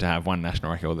it was good to have one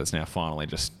national record that's now finally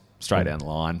just straight down the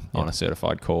line on a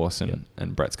certified course,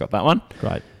 and Brett's got that one.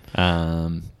 Great.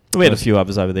 We had a few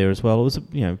others over there as well. It was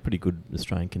a pretty good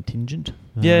Australian contingent.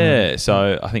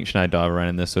 So I think Sinead Diver ran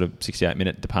in the sort of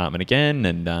 68-minute department again,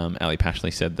 and Ali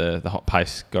Pashley said the hot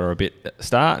pace got her a bit at the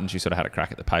start, and she sort of had a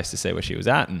crack at the pace to see where she was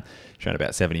at, and she ran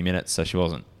about 70 minutes, so she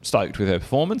wasn't stoked with her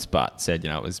performance, but said,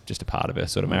 it was just a part of her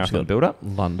sort of marathon build-up.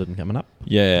 London coming up.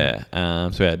 Yeah.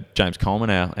 So we had James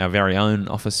Coleman, our very own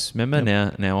office member,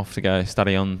 now off to go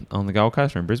study on the Gold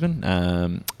Coast or in Brisbane,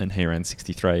 and he ran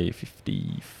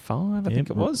 63.55, I think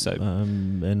it was. So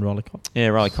and Riley Cox. Yeah,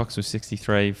 Riley Cox was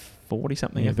 63.40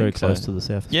 something. I very think, close to the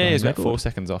South. Yeah, he was about 4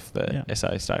 seconds off the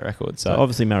SA state record. So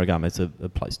obviously Marigama is a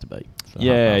place to be.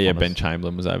 Ben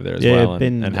Chamberlain was over there as well.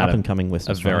 Ben, and up and coming West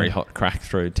Australia. A very hot crack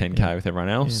through 10k with everyone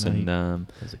else.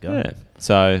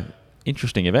 So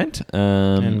interesting event.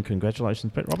 And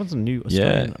congratulations, Brett Robinson, new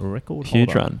Australian record holder.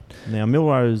 Huge run. Now,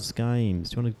 Millrose Games.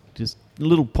 Do you want to just a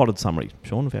little potted summary,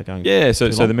 Sean, without going? Yeah, so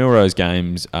the Millrose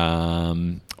Games,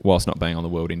 whilst not being on the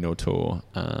World Indoor Tour,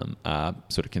 are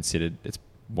sort of considered, it's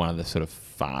one of the sort of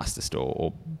fastest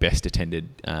or best attended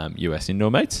US indoor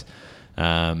meets.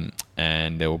 And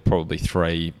there were probably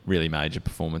 3 really major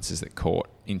performances that caught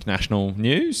international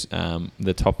news.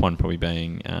 The top one probably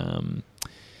being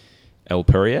Elle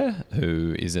Poirier,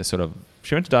 who is a sort of...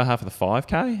 She went to die half of the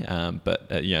 5K, but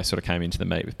sort of came into the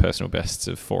meet with personal bests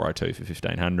of 4:02 for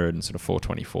 1500 and sort of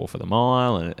 4:24 for the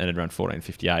mile, and had run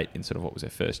 14:58 in sort of what was her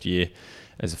first year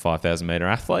as a 5,000 metre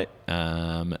athlete,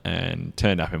 and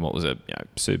turned up in what was a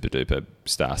super duper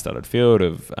star-studded field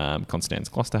of Constance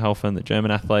Klosterhalfen, the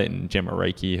German athlete, and Gemma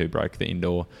Reiki, who broke the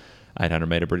indoor 800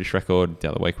 metre British record the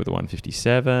other week with a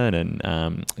 1:57, and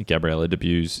Gabriella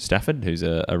Debuse Stafford, who's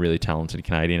a really talented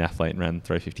Canadian athlete, and ran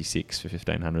 3:56 for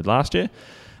 1500 last year.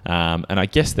 And I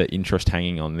guess the interest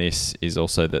hanging on this is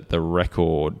also that the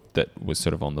record that was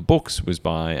sort of on the books was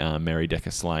by Mary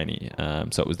Decker-Slaney.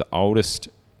 So it was the oldest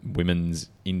women's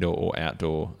indoor or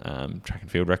outdoor track and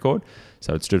field record.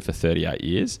 So it stood for 38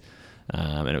 years,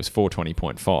 and it was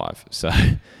 4:20.5. So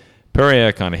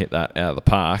Poirier kind of hit that out of the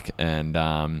park and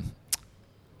ran,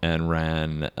 And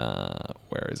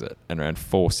ran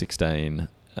 4:16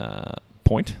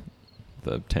 point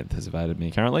the 10th has evaded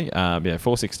me currently.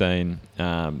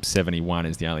 4:16, 71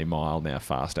 is the only mile now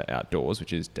faster outdoors,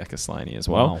 which is Decca Slaney as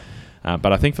well. Wow.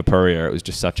 But I think for Purrier, it was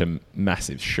just such a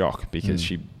massive shock because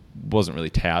she wasn't really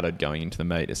touted going into the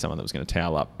meet as someone that was going to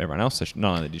towel up everyone else. So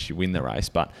not only did she win the race,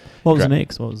 but... What was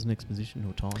next? What was the next position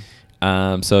or time?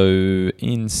 So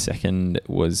in second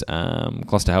was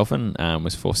Gloucester Helfen,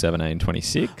 was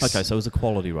 4:17.26. Okay, so it was a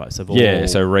quality race. So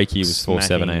Reiki was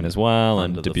 4:17 as well,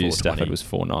 and Debut Stafford was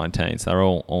 4:19. So they're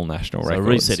all national records. So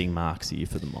resetting marks here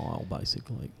for the mile,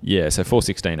 basically. Yeah, so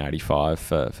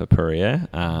 4:16.85 for Purrier.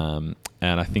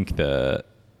 And I think the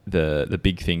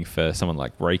big thing for someone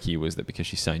like Reiki was that because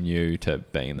she's so new to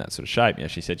being in that sort of shape,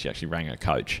 she said she actually rang her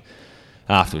coach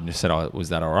afterward and just said, was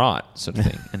that all right, sort of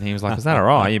thing. And he was like, was that all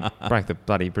right? You broke the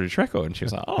bloody British record. And she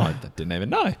was like, I didn't even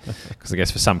know. Because I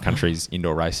guess for some countries,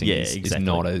 indoor racing is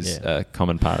not as a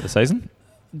common part of the season.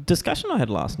 Discussion I had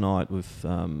last night with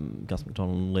Gus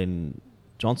McDonald and Len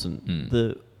Johnson,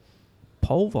 the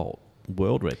pole vault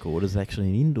world record is actually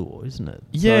an indoor, isn't it?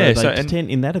 Yeah. So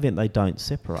in that event, they don't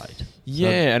separate.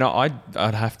 Yeah, and I'd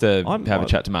have to have a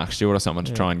chat to Mark Stewart or someone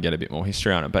to try and get a bit more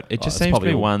history on it. But it just seems to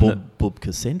be one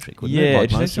Bubka-centric, wouldn't it? Like it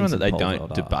just seems one that they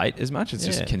don't debate as much. It's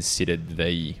just considered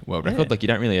the world record. Like you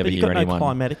don't really ever hear anyone...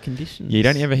 climatic conditions. You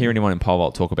don't ever hear anyone in pole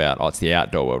vault talk about, it's the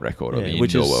outdoor world record or the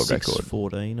indoor world record.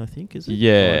 6:14, I think, is it?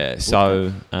 Yeah,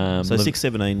 so... so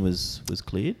 6:17 was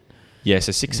cleared? Yeah,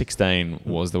 so 6:16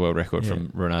 was the world record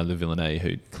from Renaud Le Villeneuve,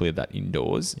 who cleared that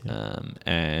indoors. Yeah.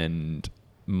 And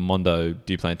Mondo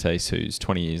Duplantis, who's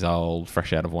 20 years old,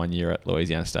 fresh out of 1 year at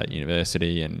Louisiana State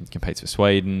University and competes for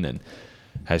Sweden and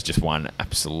has just won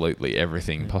absolutely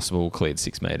everything possible, cleared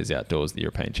 6 metres outdoors at the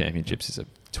European Championships as a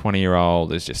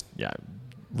 20-year-old, is just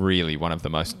really one of the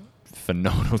most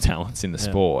phenomenal talents in the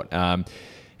sport.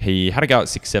 He had a go at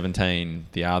 6:17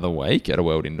 the other week at a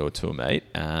World Indoor Tour meet,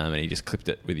 and he just clipped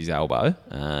it with his elbow.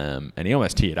 And he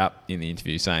almost teared up in the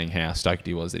interview saying how stoked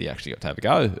he was that he actually got to have a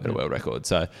go at a world record.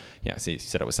 So, so he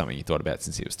said it was something he thought about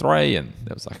since he was 3, and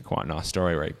that was like a quite nice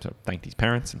story where he sort of thanked his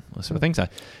parents and all that sort of thing. So,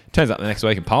 turns up the next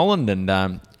week in Poland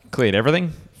and cleared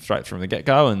everything straight from the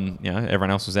get-go, and everyone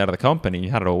else was out of the comp, and he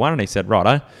had it all won, and he said,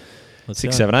 righto,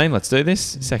 6:17, let's do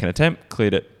this. Second attempt,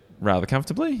 cleared it rather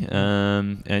comfortably,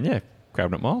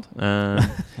 grabbing it mild. I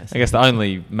guess the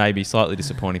only maybe slightly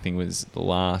disappointing thing was the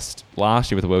last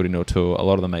year with the World Indoor Tour, a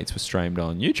lot of the meets were streamed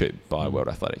on YouTube by World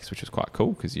Athletics, which was quite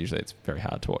cool because usually it's very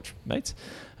hard to watch meets.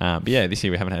 But this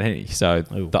year we haven't had any. So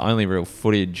the only real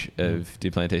footage of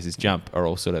Duplantis' jump are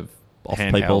all sort of off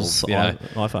handheld, people's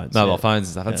iPhones. Mobile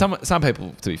phones and stuff. And some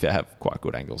people, to be fair, have quite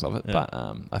good angles of it. Yeah. But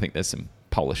I think there's some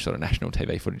Polish sort of national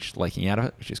TV footage leaking out of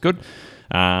it, which is good.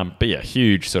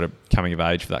 Huge sort of coming of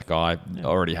age for that guy,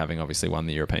 already having obviously won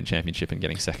the European Championship and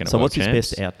getting second at World Champs. So what's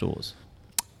his best outdoors?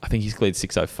 I think he's cleared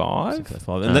 6:05.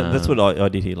 6:05. And that's what I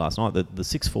did here last night. The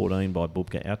 6:14 by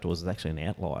Bubka outdoors is actually an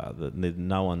outlier.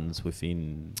 No one's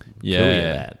within of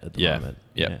that at the moment.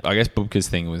 Yeah. I guess Bubka's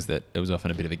thing was that it was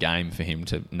often a bit of a game for him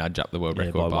to nudge up the world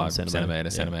record by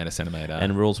centimetre.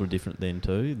 And rules were different then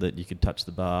too, that you could touch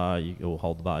the bar or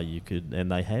hold the bar.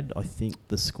 And they had, I think,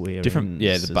 the square different.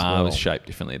 The bar was shaped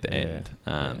differently at the end.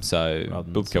 So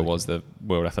Bubka was the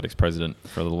World Athletics president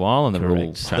for a little while, and the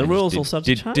rules also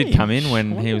did come in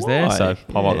when he was there. So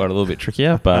pole vault got a little bit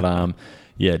trickier, but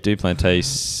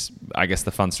Duplantis. I guess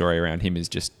the fun story around him is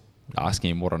just asking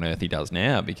him what on earth he does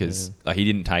now, because he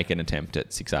didn't take an attempt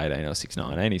at 6:18 or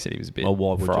 6:19. He said he was a bit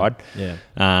fried.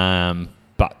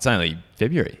 But it's only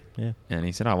February. Yeah. And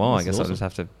he said, I guess I'll just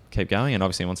have to keep going. And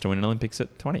obviously he wants to win an Olympics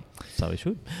at 20. So he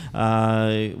should.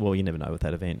 You never know with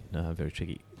that event. Very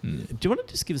tricky. Do you want to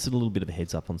just give us a little bit of a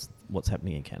heads up on what's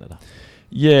happening in Canada?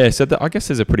 Yeah, so I guess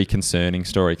there's a pretty concerning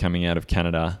story coming out of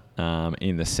Canada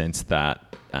in the sense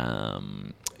that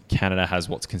Canada has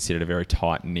what's considered a very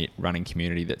tight-knit running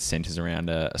community that centres around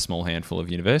a small handful of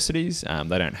universities.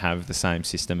 They don't have the same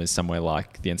system as somewhere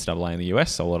like the NCAA in the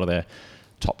US, so a lot of their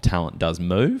top talent does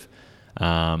move.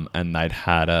 And they'd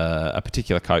had a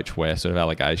particular coach where sort of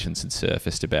allegations had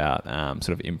surfaced about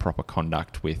sort of improper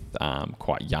conduct with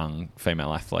quite young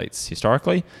female athletes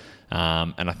historically.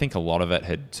 And I think a lot of it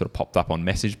had sort of popped up on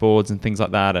message boards and things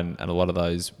like that, and a lot of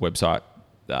those website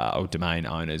or domain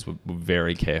owners were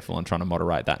very careful on trying to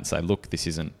moderate that and say, look, this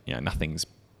isn't, nothing's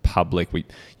public.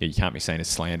 You can't be seen as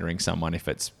slandering someone if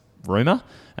it's rumour.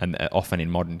 And often in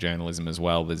modern journalism as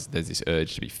well, there's this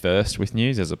urge to be first with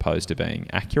news as opposed to being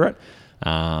accurate.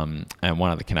 And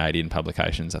one of the Canadian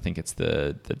publications, I think it's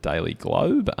the Daily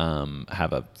Globe,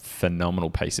 have a phenomenal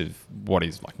piece of what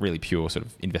is like really pure sort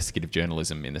of investigative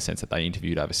journalism in the sense that they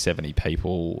interviewed over 70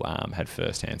 people, had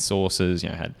first-hand sources,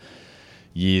 had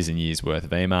years and years worth of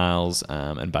emails,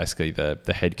 and basically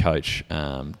the head coach,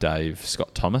 Dave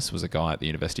Scott Thomas, was a guy at the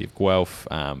University of Guelph,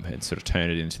 had sort of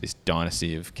turned it into this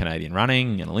dynasty of Canadian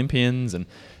running and Olympians, and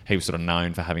he was sort of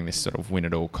known for having this sort of win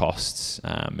at all costs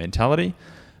mentality.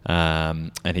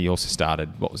 And he also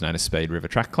started what was known as Speed River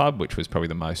Track Club, which was probably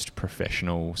the most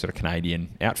professional sort of Canadian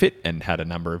outfit, and had a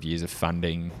number of years of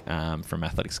funding from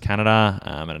Athletics Canada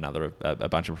and a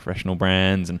bunch of professional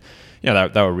brands. And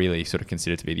they were really sort of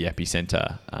considered to be the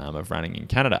epicenter of running in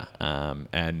Canada.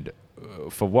 And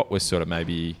for what was sort of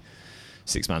maybe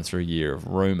 6 months or a year of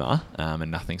rumour and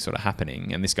nothing sort of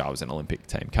happening, and this guy was an Olympic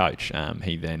team coach.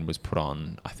 He then was put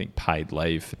on, I think, paid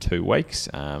leave for 2 weeks,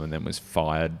 and then was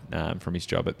fired from his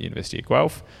job at the University of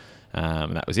Guelph,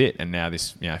 and that was it. And now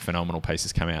this phenomenal piece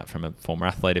has come out from a former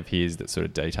athlete of his that sort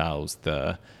of details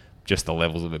the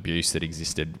levels of abuse that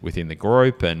existed within the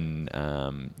group, and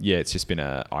it's just been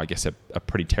a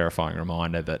pretty terrifying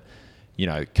reminder that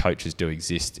coaches do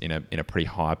exist in a pretty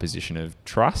high position of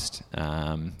trust,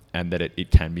 and that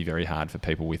it can be very hard for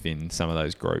people within some of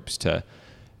those groups to,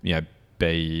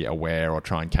 be aware or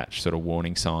try and catch sort of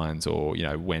warning signs, or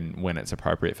when it's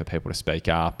appropriate for people to speak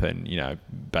up, and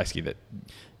basically that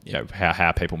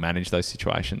how people manage those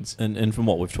situations. And from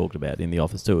what we've talked about in the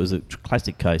office too, it was a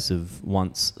classic case of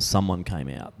once someone came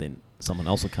out, then someone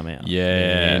else will come out.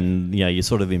 Yeah. And you're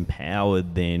sort of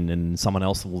empowered then, and someone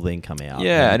else will then come out.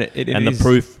 Yeah, and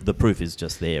the proof is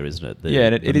just there, isn't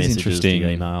it? It is interesting.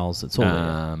 The emails, it's all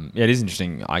there. It is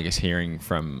interesting, I guess, hearing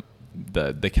from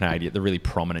the really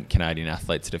prominent Canadian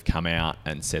athletes that have come out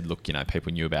and said, look,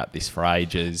 people knew about this for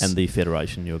ages. And the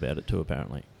Federation knew about it too,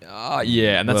 apparently.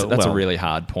 And that's a really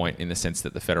hard point, in the sense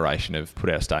that the Federation have put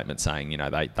out a statement saying,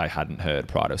 they hadn't heard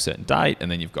prior to a certain date,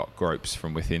 and then you've got groups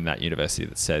from within that university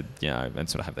that said, and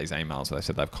sort of have these emails where they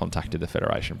said they've contacted the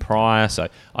Federation prior. So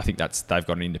I think they've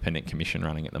got an independent commission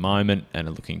running at the moment and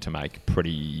are looking to make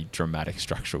pretty dramatic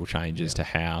structural changes to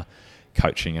how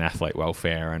coaching and athlete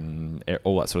welfare and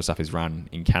all that sort of stuff is run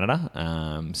in Canada.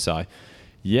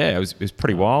 It was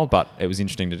pretty wild, but it was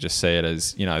interesting to just see it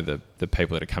as, the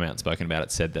people that had come out and spoken about it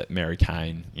said that Mary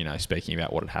Kane, speaking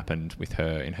about what had happened with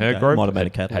her in her group, might have been a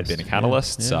catalyst. Had been a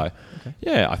catalyst.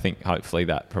 I think hopefully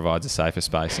that provides a safer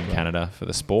space in Canada for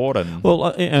the sport.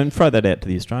 And throw that out to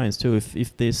the Australians too.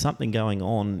 If there's something going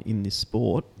on in this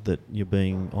sport, that you're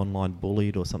being online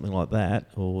bullied or something like that,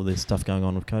 or there's stuff going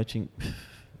on with coaching,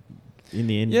 in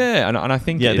the end, and I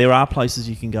think there are places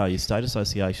you can go. Your state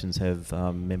associations have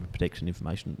member protection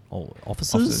information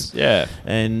officers,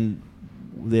 and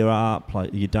there are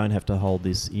you don't have to hold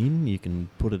this in. You can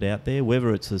put it out there,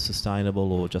 whether it's a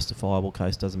sustainable or justifiable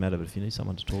case doesn't matter. But if you need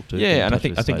someone to talk to, and I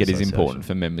think it is important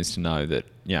for members to know that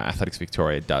Athletics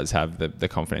Victoria does have the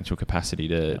confidential capacity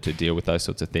to deal with those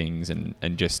sorts of things, and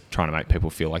just trying to make people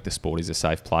feel like the sport is a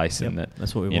safe place, and that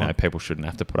that's what we want. People shouldn't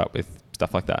have to put up with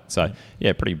stuff like that. So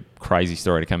pretty crazy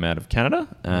story to come out of Canada.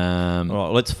 All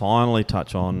right, let's finally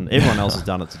touch on, everyone else has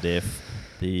done it to death,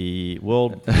 the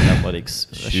World Athletics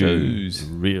shoes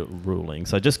ruling.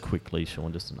 So just quickly,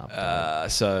 Sean, just an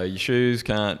update. So your shoes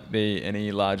can't be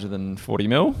any larger than 40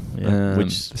 mil,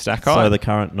 which the stack height. So the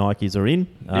current Nikes are in.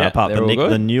 Apart from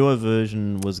the newer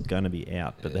version was going to be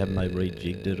out, but haven't they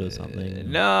rejigged it or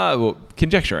something? No, well,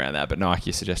 conjecture around that, but Nike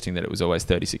is suggesting that it was always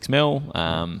 36 mil.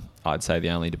 I'd say the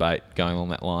only debate going along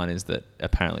that line is that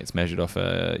apparently it's measured off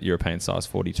a European size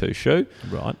 42 shoe.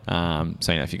 Right.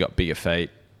 So if you've got bigger feet,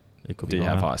 do you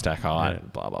have high stack height? Yeah.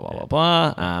 Blah, blah, blah, blah,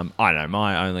 blah. I don't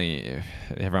know.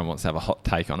 Everyone wants to have a hot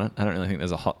take on it. I don't really think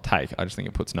there's a hot take. I just think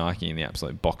it puts Nike in the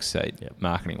absolute box seat,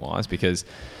 marketing-wise, because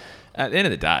at the end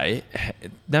of the day,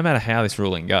 no matter how this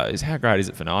ruling goes, how great is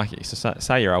it for Nike? So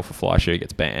say your Alpha Fly shoe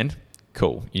gets banned.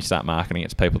 Cool. You start marketing it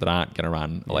to people that aren't going to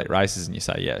run elite races, and you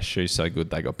say, shoes so good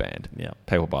they got banned. Yeah.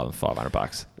 People buy them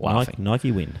 $500. Laughing.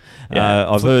 Nike win.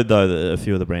 I've heard, though, that a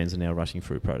few of the brands are now rushing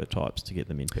through prototypes to get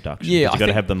them in production. Yeah, you've got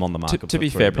to have them on the market. To be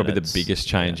fair, probably the biggest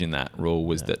change in that rule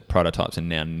was that prototypes are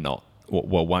now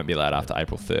won't be allowed after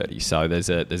April 30. So there's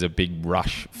a big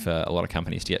rush for a lot of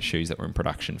companies to get shoes that were in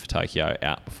production for Tokyo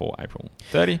out before April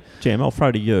 30. Jam, I'll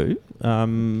throw to you.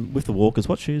 With the walkers,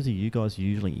 what shoes are you guys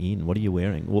usually in? What are you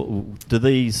wearing? Do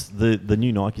these the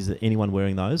new Nikes? Are anyone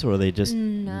wearing those, or are they just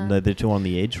they're too on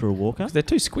the edge for a walker? They're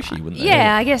too squishy, wouldn't they?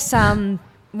 Yeah, I guess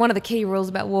one of the key rules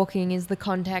about walking is the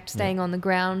contact, staying on the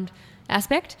ground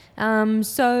aspect.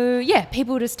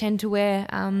 People just tend to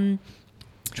wear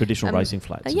traditional racing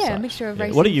flats. A mixture of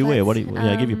racing. What do you wear? Flats.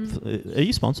 What do you? Are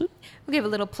you sponsored? We'll give a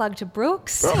little plug to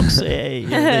Brooks. There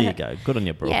you go. Good on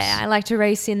you, Brooks. Yeah, I like to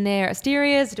race in their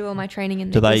Asterias, do all my training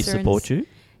in their. their Do they support you?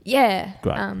 Yeah.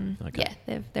 Great.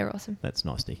 Yeah, they're awesome. That's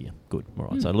nice to hear. Good. All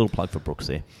right. So a little plug for Brooks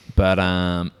there. But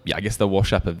yeah, I guess the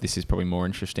wash up of this is probably more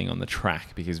interesting on the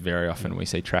track, because very often we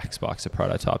see track spikes are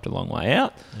prototyped a long way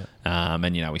out. Yep.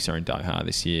 And we saw in Doha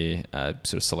this year a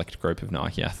sort of select group of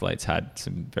Nike athletes had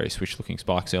some very swish looking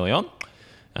spikes early on,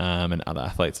 and other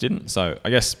athletes didn't. So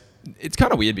I guess it's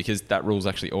kind of weird, because that rule's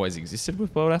actually always existed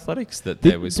with World Athletics, that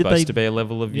there was supposed to be a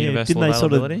level of universal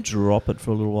availability. Didn't they sort of drop it for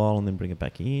a little while and then bring it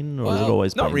back in? Or has it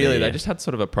always not been really. there? They just had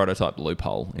sort of a prototype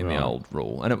loophole in the old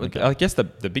rule. And I guess the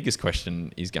biggest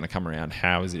question is going to come around,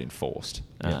 how is it enforced?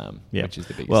 Which is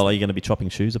the biggest Well, are you going to be chopping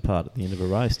shoes apart at the end of a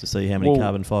race to see how many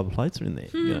carbon fibre plates are in there?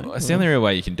 It's the only real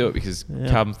way you can do it, because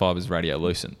carbon fibre is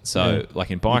radiolucent. So like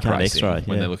in bike racing,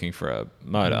 when they're looking for a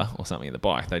motor or something in the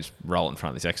bike, they just roll in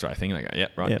front of this X-ray thing and they go, yeah,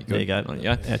 right, you're good. There you go. On you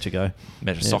go. Out you go.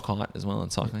 Measure sock height as well in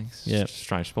cycling. Yeah.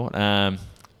 Strange sport.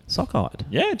 Sock height?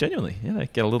 Yeah, genuinely. Yeah, they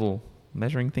get a little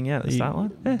measuring thing out at the start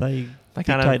line. Yeah. They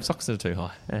can't have socks that are too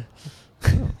high. Yeah.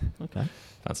 Okay.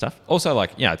 Fun stuff. Also,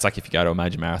 it's like if you go to a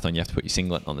major marathon, you have to put your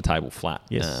singlet on the table flat.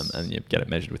 Yes. And you get it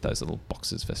measured with those little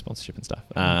boxes for sponsorship and stuff.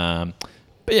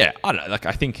 But yeah, I don't know.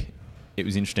 I think it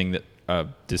was interesting that a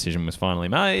decision was finally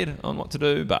made on what to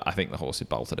do, but I think the horse had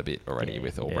bolted a bit already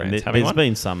with all brands having one. There's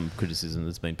been some criticism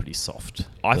that's been pretty soft.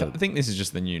 I think this is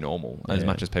just the new normal, as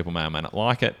much as people may or may not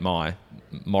like it. My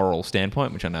moral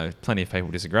standpoint, which I know plenty of people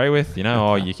disagree with, you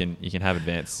can have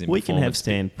advances in performance, can have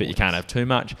standpoints, but you can't have too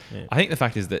much. Yeah. I think the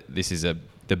fact is that this is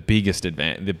the biggest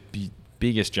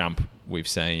biggest jump we've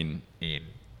seen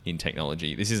in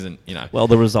technology. This isn't, Well,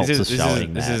 the results are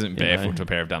showing this isn't barefoot to a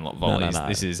pair of Dunlop volleys. No.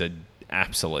 This is an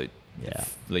absolute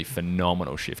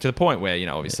phenomenal shift, to the point where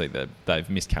obviously they've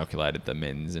miscalculated the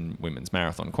men's and women's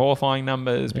marathon qualifying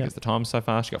numbers because the time's so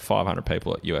fast. You've got 500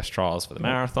 people at US trials for the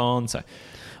marathon, so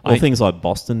things like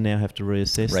Boston now have to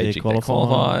reassess their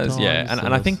qualifiers.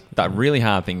 And I think that really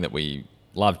hard thing that we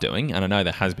love doing, and I know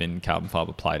there has been carbon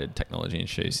fibre plated technology in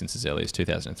shoes since as early as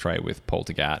 2003 with Paul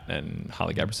Tagat and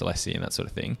Harley Gabriel-Celesi and that sort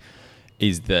of thing,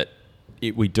 is that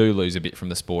we do lose a bit from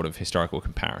the sport of historical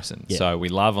comparison. Yeah. So we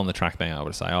love on the track being able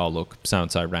to say, oh, look,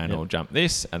 so-and-so ran or jumped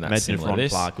this, and that's imagine similar to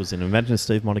this. Clark was in. Imagine if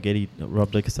Steve Monaghetti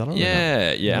robbed De Castella.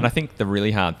 Yeah. And I think the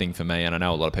really hard thing for me, and I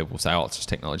know a lot of people will say, oh, it's just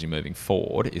technology moving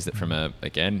forward, is that from a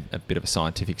bit of a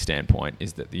scientific standpoint,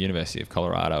 is that the University of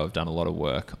Colorado have done a lot of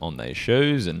work on these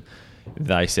shoes, and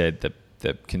they said that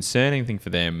the concerning thing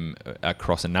for them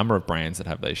across a number of brands that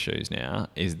have these shoes now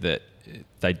is that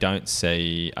they don't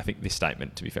see, I think this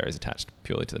statement, to be fair, is attached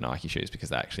purely to the Nike shoes because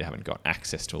they actually haven't got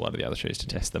access to a lot of the other shoes to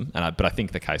test them. But I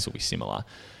think the case will be similar,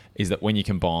 is that when you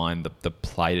combine the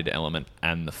plated element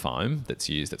and the foam that's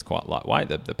used, that's quite lightweight,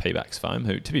 the Pebax foam,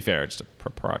 who, to be fair, it's just a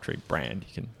proprietary brand.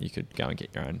 You could go and get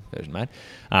your own version made.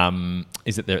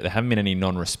 Is that there haven't been any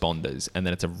non-responders, and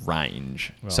then it's a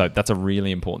range. Right. So that's a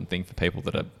really important thing for people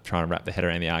that are trying to wrap their head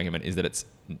around the argument, is that it's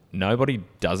nobody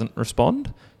doesn't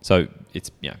respond. So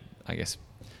it's, I guess,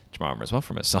 Jemima as well,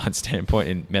 from a science standpoint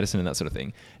in medicine and that sort of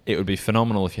thing, it would be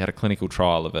phenomenal if you had a clinical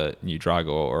trial of a new drug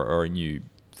or a new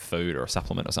food or a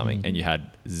supplement or something, and you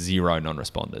had 0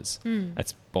 non-responders.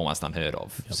 That's almost unheard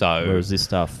of. Yep. So whereas this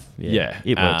stuff,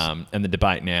 it works. And the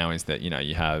debate now is that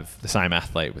you have the same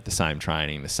athlete with the same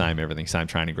training, the same everything, same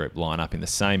training group line up in the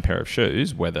same pair of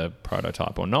shoes, whether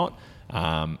prototype or not.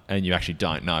 And you actually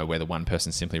don't know whether one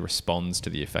person simply responds to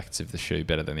the effects of the shoe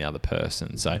better than the other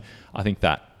person. So I think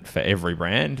that for every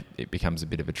brand, it becomes a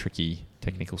bit of a tricky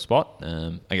technical spot.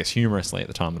 I guess humorously, at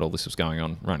the time that all this was going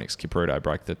on, Ronix Kipruto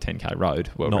broke the 10K road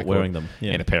world record wearing them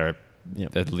in a pair of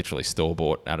they're literally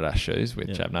store-bought Adidas shoes,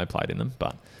 which have no plate in them.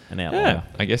 But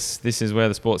I guess this is where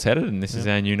the sport's headed, and this is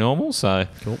our new normal. So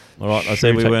cool. All right, I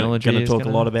said we weren't going to talk a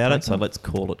lot about it, so let's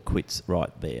call it quits right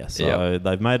there. So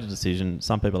they've made a decision.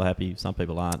 Some people are happy, some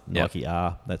people aren't. Nike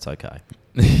are. That's okay.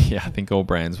 I think all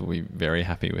brands will be very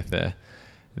happy with their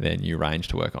new range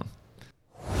to work on.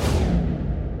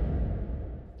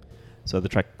 So the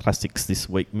track classics this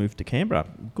week moved to Canberra.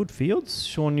 Good fields.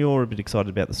 Sean, you're a bit excited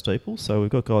about the steeple. So we've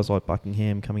got guys like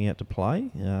Buckingham coming out to play.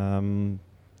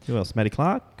 Who else? Matty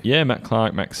Clark? Yeah, Matt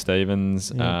Clark, Max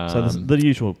Stevens. Yeah. So the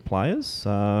usual players.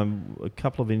 A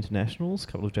couple of internationals, a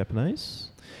couple of Japanese.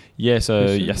 Yeah, so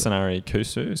Yasunari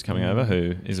Kusu is coming over,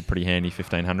 who is a pretty handy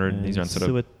 1500. He's run sort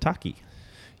of Suwataki.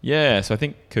 Yeah, so I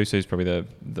think Kusu is probably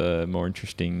the more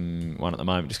interesting one at the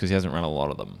moment, just because he hasn't run a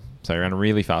lot of them. So he ran a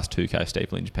really fast 2K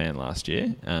steeple in Japan last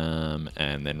year, and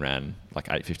then ran like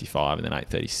 8:55 and then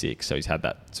 8:36. So he's had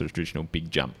that sort of traditional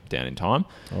big jump down in time.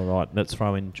 All right, let's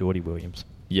throw in Geordie Williams.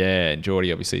 Yeah, and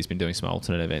Geordie obviously has been doing some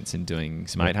alternate events and doing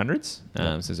some 800s.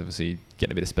 So he's obviously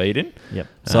getting a bit of speed in. Yep.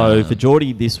 So for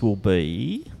Geordie, this will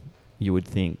be, you would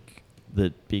think,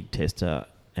 the big tester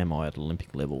am I at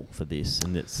Olympic level for this?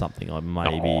 And it's something I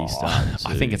maybe start to...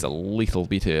 I think it's a little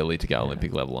bit early to go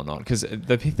Olympic level or not. Because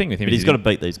the thing with him but is... he's got to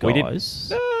beat these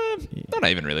guys. Not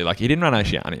even really. Like, he didn't run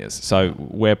Oceanias. So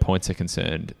where points are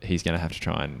concerned, he's going to have to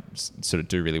try and sort of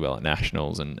do really well at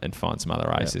Nationals and find some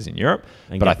other races in Europe.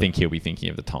 But I think he'll be thinking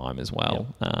of the time as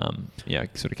well.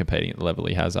 Sort of competing at the level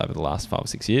he has over the last 5 or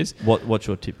 6 years. What's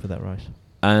your tip for that race?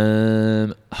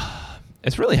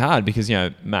 It's really hard because,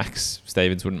 Max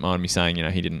Stevens wouldn't mind me saying,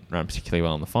 he didn't run particularly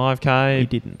well on the 5K. He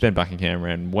didn't. Ben Buckingham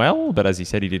ran well, but as he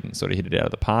said, he didn't sort of hit it out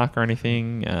of the park or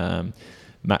anything.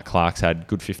 Matt Clark's had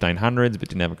good 1500s, but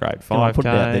didn't have a great 5K. Put it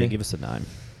out there. Give us a name.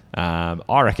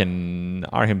 I reckon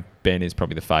Ben is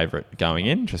probably the favourite going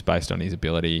in, just based on his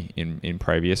ability in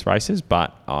previous races.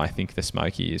 But I think the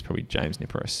smoky is probably James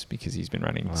Niparis because he's been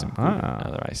running some good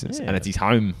other races, and it's his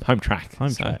home track.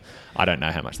 Track. I don't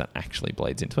know how much that actually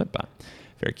bleeds into it, but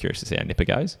very curious to see how Nipper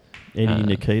goes. Eddie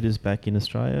Nikita's back in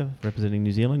Australia representing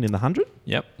New Zealand in the 100.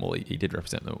 Yep. Well, he did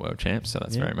represent the world champs, so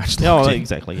that's very much locked in.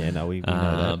 Exactly. Yeah, no, we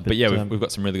know that. But we've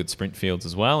got some really good sprint fields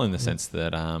as well, in the sense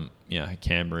that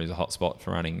Canberra is a hot spot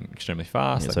for running extremely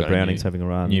fast. Yeah, so Browning's having a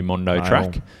run. New Mondo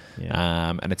track.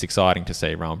 Yeah. And it's exciting to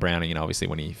see Rowan Browning. Obviously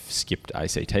when he skipped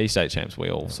ACT state champs,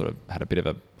 we all sort of had a bit of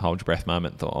a hold your breath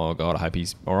moment. Thought, oh God, I hope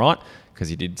he's all right, because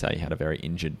he did say he had a very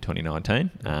injured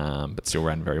 2019, but still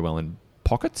ran very well in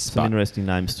pockets. Some interesting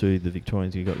names too. The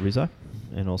Victorians, you got Rizzo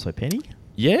and also Penny.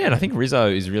 Yeah, and I think Rizzo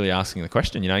is really asking the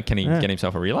question, can he get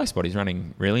himself a relay spot? He's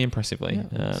running really impressively.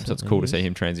 So it's cool to see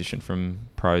him transition from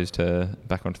pros to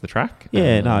back onto the track.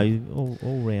 All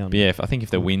round. But yeah, I think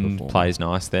if the wind plays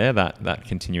nice there, that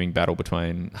continuing battle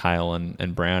between Hale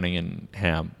and Browning, and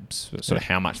how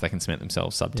how much they can cement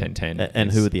themselves sub 10-10.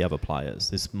 And who are the other players?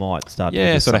 This might start.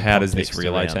 Yeah, sort of how does this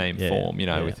relay team form?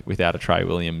 Without a Trey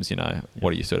Williams,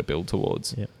 what do you sort of build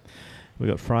towards? Yeah, we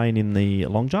got Frayne in the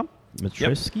long jump.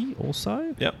 Matrewski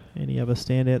also. Yep. Any other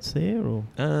standouts there? Or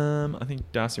I think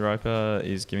Darcy Roper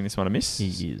is giving this one a miss.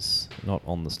 He is not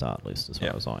on the start list as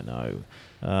far as I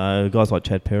know. Guys like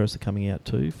Chad Paris are coming out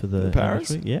too for the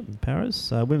Paris. Yep,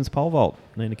 Paris. Women's pole vault.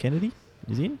 Nina Kennedy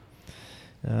is in.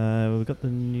 We've got the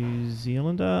New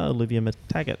Zealander Olivia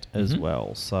McTaggart as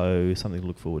well. So something to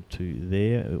look forward to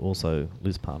there. Also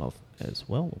Liz Parnov as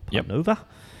well. Parnova.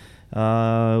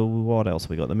 What else have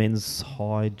we got? The men's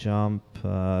high jump.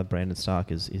 Brandon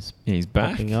Stark is he's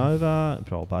back over.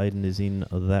 Joel Baden is in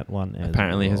that one as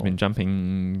apparently has been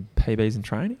jumping PBs in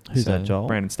training. Who's that, Joel?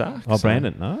 Brandon Stark.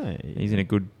 Brandon. No, he's in a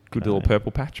good little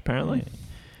purple patch apparently. Yeah.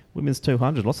 Women's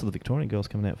 200. Lots of the Victorian girls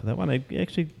coming out for that one.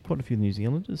 Actually, quite a few New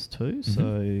Zealanders too.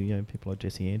 So people like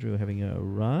Jessie Andrew are having a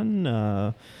run.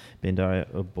 Bendaria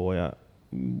Oboya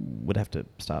would have to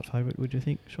start favourite. Would you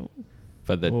think, Sean?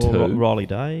 For the two. Riley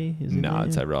Day, is it? No,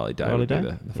 I'd say Riley Day would be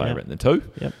the favourite in the two.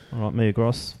 Yep. All right, Mia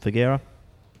Gross, Figuera.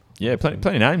 Yeah, plenty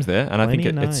of names there. And I think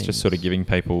it's just sort of giving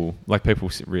people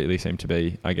really seem to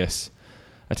be, I guess,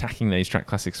 attacking these track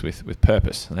classics with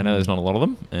purpose. They know there's not a lot of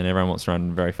them, and everyone wants to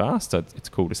run very fast, so it's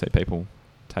cool to see people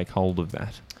take hold of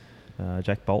that.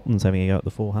 Jack Bolton's having a go at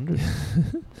the 400.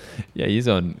 Yeah, he's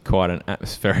on quite an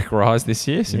atmospheric rise this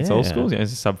year since all schools.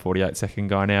 He's a sub 48 second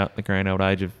guy now at the grand old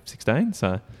age of 16.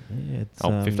 So,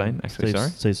 15 actually.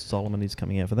 Steve Solomon is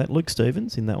coming out for that. Luke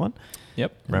Stevens in that one.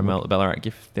 Yep, ran well at the Ballarat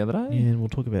GIF the other day. Yeah, and we'll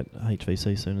talk about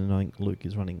HVC soon, and I think Luke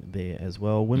is running there as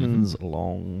well. Women's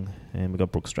long, and we've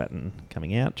got Brooke Stratton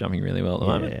coming out. Jumping really well at the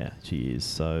moment. Yeah, she is.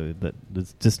 So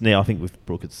that's just now, I think with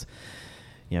Brooke, it's,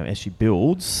 as she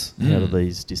builds, how do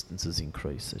these distances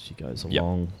increase as she goes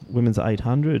along? Women's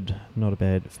 800, not a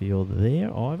bad field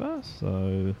there either.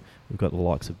 So we've got the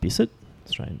likes of Bissett,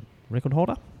 Australian record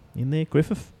holder, in there.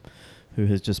 Griffith, who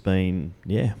has just been,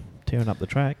 tearing up the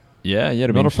track. Yeah,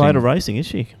 not afraid of racing, is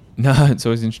she? No, it's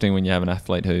always interesting when you have an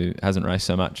athlete who hasn't raced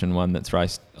so much and one that's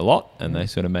raced a lot, and they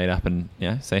sort of meet up and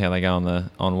see how they go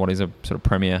on what is a sort of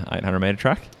premier 800 metre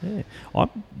track. Yeah,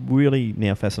 I'm really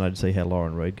now fascinated to see how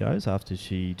Lauren Reid goes after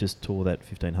she just tore that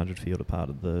 1500 field apart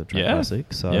of the track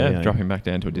classic. So dropping back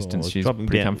down to a distance she's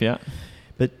pretty comfy at.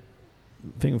 But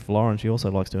the thing with Lauren, she also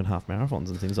likes doing half marathons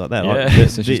and things like that. Yeah,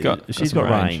 so she's got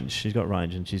range. She's got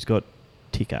range, and she's got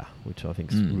ticker, which I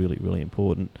think is really, really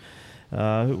important.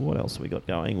 What else have we got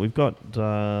going? We've got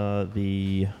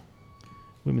the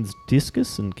women's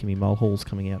discus, and Kimmy Mulhall's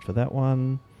coming out for that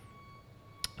one.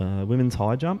 Women's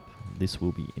high jump. This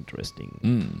will be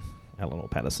interesting. Eleanor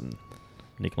Patterson,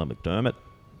 Nicola McDermott.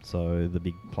 So the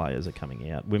big players are coming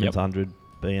out. Women's 100,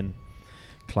 Ben,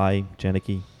 Clay,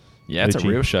 Janicki. Yeah, it's a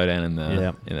real showdown in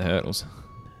the hurdles.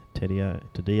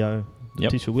 Taddeo,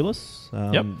 Letitia Willis.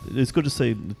 It's good to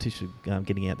see Letitia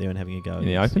getting out there and having a go. In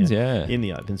the Opens, In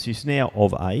the Opens. She's now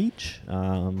of age.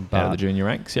 Out of the junior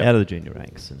ranks, Out of the junior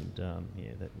ranks. And,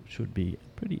 that should be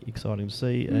pretty exciting to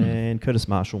see. And Curtis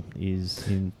Marshall is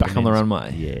back on the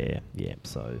runway. Yeah.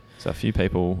 So a few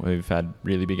people who've had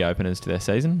really big openers to their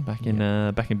season back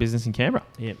in business in Canberra.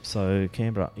 Yep. So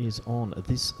Canberra is on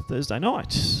this Thursday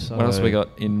night. So what else have we got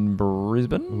in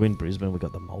Brisbane? In Brisbane, we've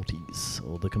got the multis,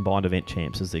 or the combined event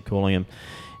champs, as they're calling them.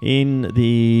 In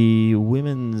the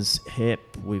women's HEP,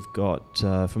 we've got,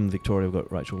 from Victoria, we've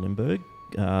got Rachel Lindbergh.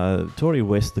 Victoria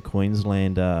West, the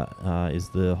Queenslander, is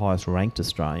the highest ranked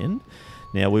Australian.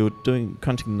 Now, we were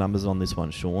crunching the numbers on this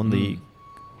one, Sean. The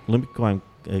Olympic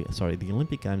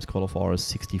Games qualifier is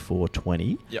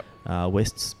 64.20. Yep.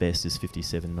 West's best is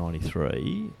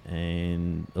 57.93,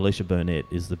 and Alicia Burnett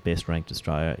is the best ranked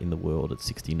Australia in the world at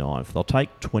 69th. They'll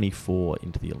take 24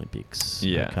 into the Olympics.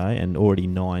 Yeah. Okay, and already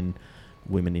 9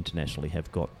 women internationally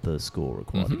have got the score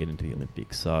required to get into the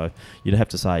Olympics. So you'd have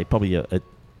to say probably a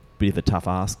bit of a tough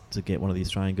ask to get one of the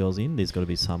Australian girls in. There's got to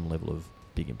be some level of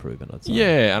big improvement, I'd say.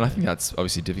 Yeah, and I think that's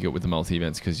obviously difficult with the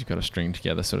multi-events because you've got to string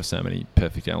together sort of so many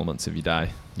perfect elements of your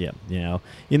day. Yeah. Now,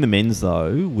 in the men's,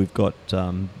 though, we've got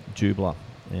Jubler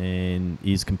and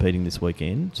is competing this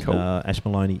weekend. Cool. Ash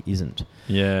Maloney isn't.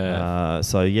 Yeah.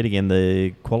 So, yet again,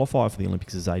 the qualifier for the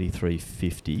Olympics is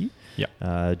 83.50. Yep.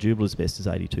 Jubler's best is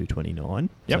 82.29.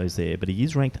 Yep. So he's there. But he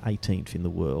is ranked 18th in the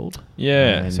world.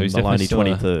 Yeah. And So he's Maloney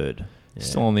definitely 23rd.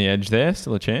 Still on the edge there,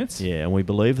 still a chance. Yeah, and we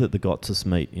believe that the GOTSUS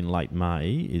meet in late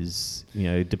May is,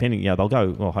 depending,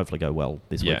 they'll hopefully go well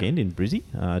this weekend in Brizzy,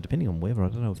 depending on weather. I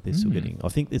don't know if they're still getting, I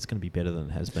think it's going to be better than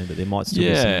it has been, but there might still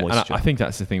be some moisture. And I think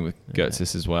that's the thing with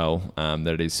GOTSUS as well, that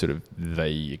it is sort of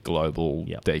the global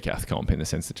decath comp in the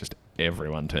sense that just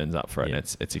everyone turns up for it, and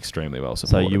it's extremely well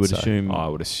supported. So you would assume I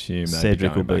would assume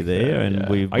Cedric will be there, and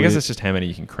I guess it's just how many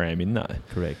you can cram in though.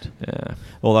 Correct. Yeah.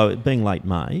 Although it being late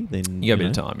May, then you got a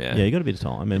bit of time. Yeah, you got a bit of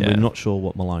time, and we're not sure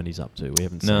what Maloney's up to. We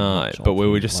haven't seen much but we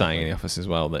were just saying in the office as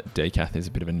well that decath is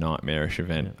a bit of a nightmarish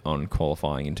event on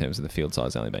qualifying in terms of the field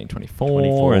size only being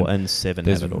 24 and 7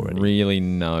 there's have it already. Really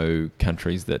no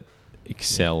countries that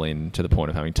excel in to the point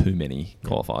of having too many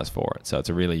qualifiers for it. So it's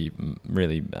a really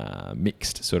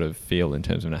mixed sort of field in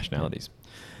terms of nationalities.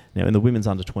 Now in the women's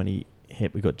under 20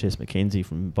 HEP, we've got Jess McKenzie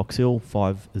from Box Hill,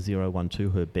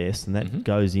 5.012 her best, and that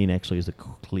goes in actually as a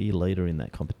clear leader in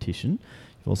that competition.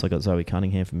 You've also got Zoe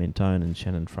Cunningham from Mentone and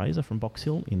Shannon Fraser from Box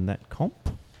Hill in that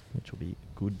comp, which will be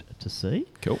good to see.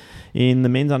 Cool. In the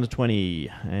men's under 20,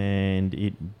 and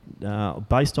it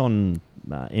based on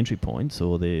entry points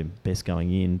or their best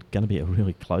going in, going to be a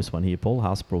really close one here. Paul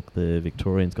Hasbrook, the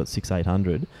Victorian's got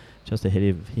 6.800. Just ahead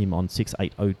of him on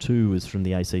 6.802 is from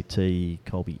the ACT,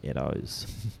 Colby Eddowes.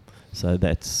 So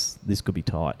this could be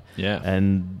tight. Yeah.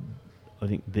 And I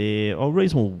think they're a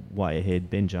reasonable way ahead.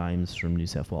 Ben James from New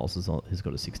South Wales has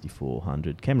got a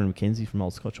 6,400. Cameron McKenzie from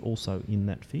Old Scotch also in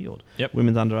that field. Yep.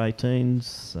 Women's under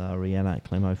 18s, Rihanna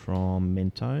Clemo from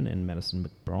Mentone and Madison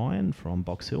McBrien from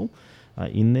Box Hill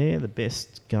in there. The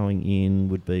best going in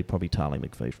would be probably Tarly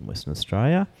McVie from Western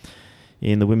Australia.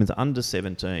 In the women's under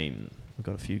 17, we've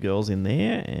got a few girls in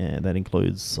there, and that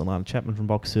includes Alana Chapman from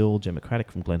Box Hill, Gemma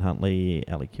Craddock from Glen Huntly,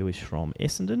 Ali Kewish from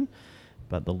Essendon.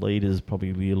 But the leaders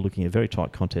probably we're looking at a very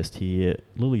tight contest here.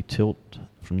 Lily Tilt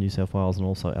from New South Wales and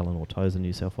also Eleanor Tozer,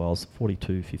 New South Wales,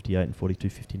 42.58 and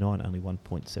 42.59, only 1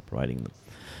 point separating them.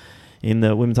 In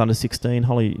the women's under 16,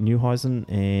 Holly Newhuisen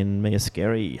and Mia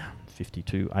Skerry,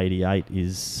 52.88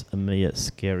 is Mia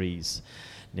Skerry's.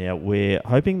 Now, we're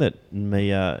hoping that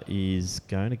Mia is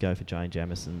going to go for Jane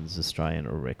Jamison's Australian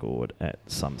record at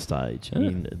some stage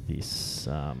in this.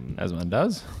 As one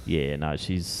does. Yeah, no,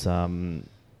 she's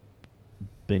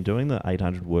been doing the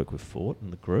 800 work with Fort in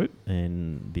the group,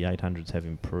 and the 800s have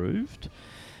improved.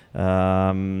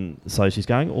 So she's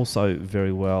going also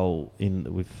very well in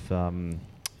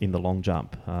the long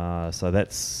jump. So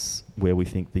that's where we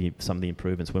think some of the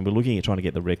improvements. When we're looking at trying to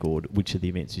get the record, which of the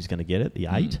events she's going to get it, the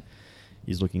 8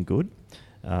 is looking good.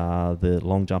 The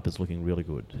long jump is looking really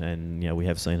good, and we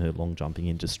have seen her long jumping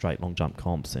into straight long jump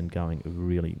comps and going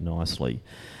really nicely.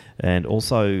 And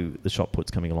also the shot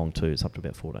put's coming along too. It's up to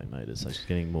about 14 metres, so she's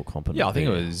getting more confident. Yeah, I think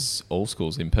it was all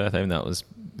schools in Perth, even though it was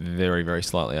very, very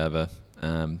slightly over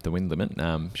the wind limit.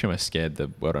 She almost scared the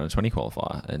World Under 20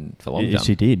 qualifier and for long jump.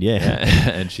 She did, yeah.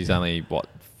 And she's only,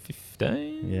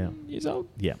 16 years old.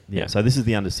 Yeah. So this is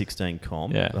the under-16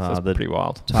 comp. Yeah, so that's pretty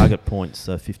wild. Target points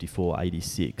are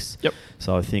 54.86. Yep.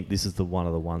 So I think this is one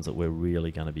of the ones that we're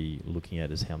really going to be looking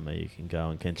at is how Mia can go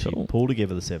and can she pull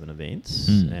together the 7 events.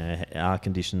 Are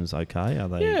conditions okay? Are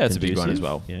they? Yeah, it's a big one as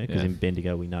well. Yeah, because in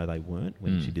Bendigo we know they weren't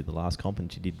when she did the last comp,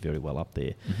 and she did very well up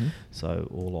there. So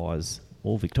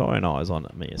all Victorian eyes on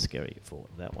Mia Skerry for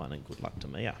that one, and good luck to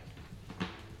Mia.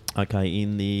 Okay,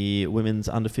 in the women's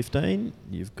under 15,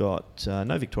 you've got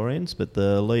no Victorians, but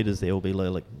the leaders there will be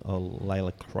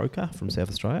Layla Croker from South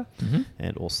Australia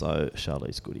and also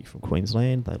Charlize Goody from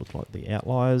Queensland. They look like the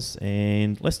outliers.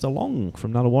 And Lester Long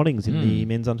from Nunawadings in the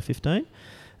men's under 15.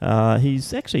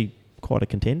 He's actually quite a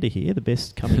contender here. The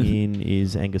best coming in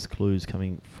is Angus Clues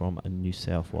coming from New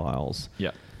South Wales.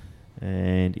 Yeah.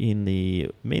 And in the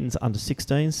men's under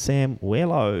 16, Sam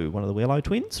Werlo, one of the Werlo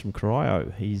twins from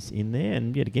Corio, he's in there.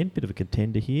 And yet again, bit of a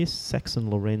contender here. Saxon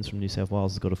Lorenz from New South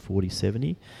Wales has got a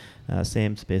 40.70.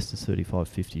 Sam's best is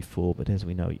 35.54, but as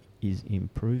we know, is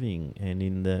improving. And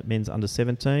in the men's under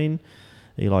 17,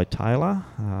 Eli Taylor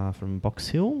from Box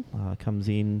Hill comes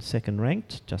in second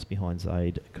ranked, just behind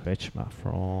Zaid Kretschmer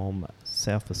from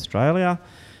South Australia.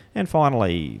 And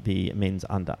finally, the men's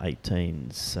under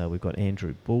 18s. We've got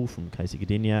Andrew Bull from Casey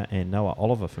Gdynia and Noah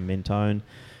Oliver from Mentone,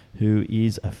 who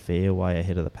is a fair way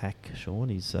ahead of the pack, Sean.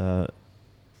 He's a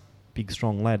big,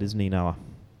 strong lad, isn't he, Noah?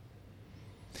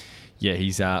 Yeah,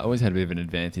 he's always had a bit of an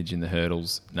advantage in the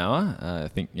hurdles, Noah. I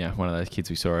think one of those kids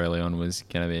we saw early on was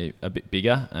going to be a bit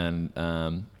bigger,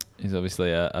 and he's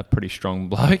obviously a pretty strong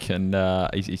bloke, and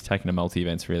he's taken the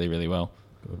multi-events really, really well.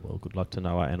 Good. Well, good luck to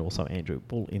Noah and also Andrew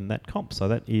Bull in that comp. So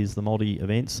that is the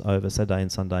multi-events over Saturday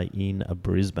and Sunday in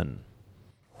Brisbane.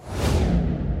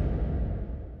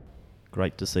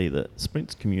 Great to see the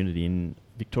sprints community in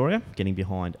Victoria getting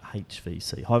behind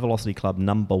HVC. High Velocity Club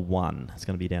number 1. It's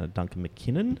going to be down at Duncan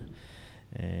McKinnon,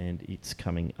 and it's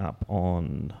coming up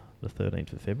on the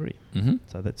 13th of February.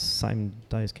 So that's same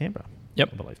day as Canberra, I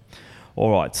believe.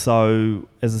 All right, so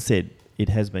as I said, it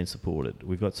has been supported.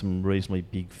 We've got some reasonably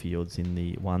big fields in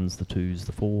the 1s, the 2s,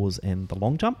 the 4s and the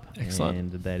long jump. Excellent.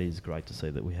 And that is great to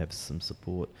see that we have some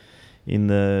support. In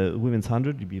the women's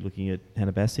 100, you'd be looking at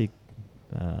Hannah Bassick,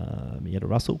 Mietta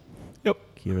Russell,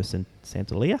 Kira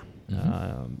Santalia,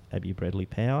 Abby Bradley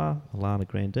Power, Alana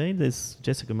Grandine. There's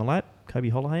Jessica Millett, Kobe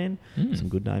Holohan. Some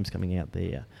good names coming out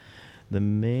there. The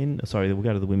men, we'll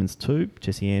go to the women's 2.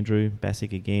 Jessie Andrew,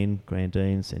 Bassick again,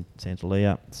 Grandine,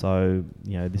 Santalia. So,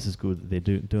 this is good. They're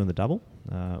doing the double.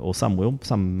 Or some will.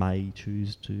 Some may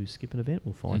choose to skip an event.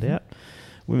 We'll find out.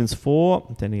 Women's 4,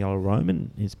 Daniela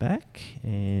Roman is back.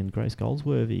 And Grace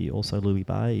Goldsworthy. Also Lily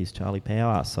Bayes, Charlie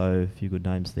Power. So, a few good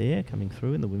names there coming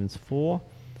through in the women's 4.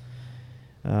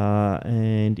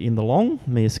 And in the long,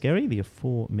 Mia Skerry, the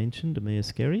aforementioned Mia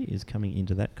Skerry, is coming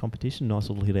into that competition. Nice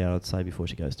little hit out, I'd say, before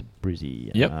she goes to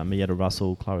Brizzy. Mietta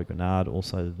Russell, Chloe Grenard,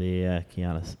 also there.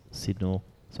 Kiani Sidnor.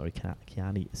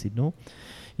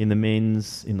 In the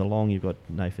men's, in the long, you've got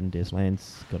Nathan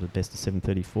Deslands, got a best of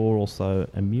 7.34. Also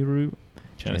Amiru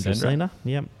Chandrasena,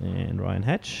 and Ryan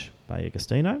Hatch, Bay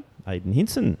Agostino, Aidan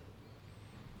Hinson.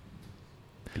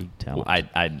 Big talent. Well,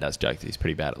 Aidan does joke that he's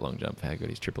pretty bad at long jump for how good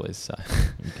his triple is. So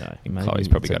okay. Chloe's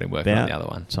probably got him working on the other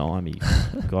one. Time he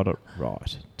got it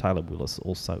right. Taylor Willis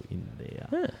also in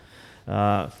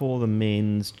there. For the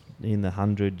men's in the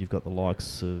 100, you've got the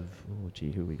likes of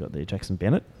who we got there? Jackson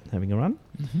Bennett having a run.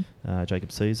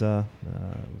 Jacob Caesar.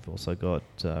 We've also got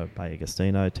Bay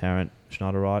Agostino, Tarrant,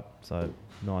 Schneiderite. So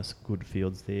nice, good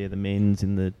fields there. The men's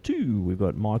in the 2, we've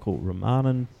got Michael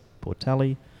Romanen,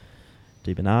 Portelli,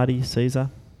 Di Bernardi, Caesar,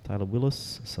 Taylor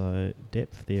Willis, so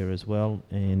depth there as well.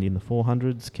 And in the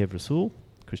 400s, Kev Rasool,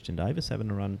 Christian Davis having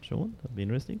a run, Sean. That'll be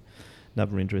interesting.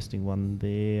 Another interesting one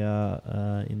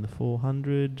there in the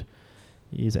 400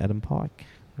 is Adam Pike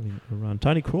having a run.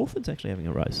 Tony Crawford's actually having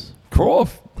a race.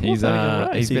 He's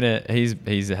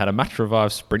had a much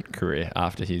revived sprint career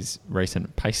after his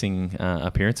recent pacing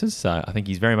appearances. So I think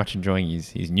he's very much enjoying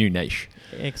his new niche.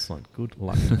 Excellent. Good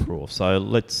luck to Crawford. So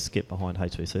let's get behind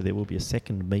HVC. There will be a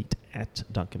second meet at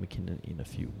Duncan McKinnon in a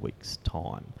few weeks'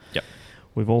 time.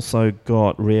 We've also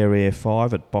got Rare Air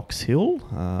 5 at Box Hill.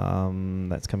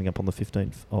 That's coming up on the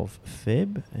 15th of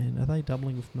Feb. And are they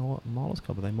doubling with Milers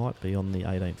Club? They might be on the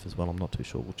 18th as well. I'm not too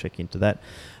sure. We'll check into that.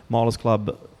 Milers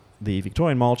Club, the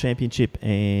Victorian Mile Championship,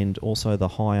 and also the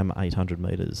Higham 800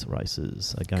 metres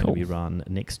races are going to be run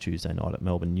next Tuesday night at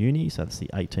Melbourne Uni. So that's the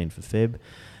 18th of Feb.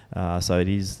 So it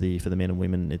is for the men and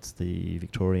women, it's the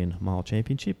Victorian Mile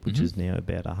Championship, which is now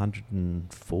about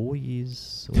 104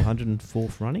 years, or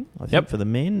 104th running, I think, for the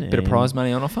men. Bit of prize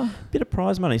money on offer? Bit of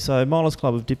prize money. So Milers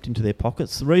Club have dipped into their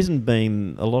pockets. The reason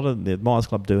being, a lot of the Milers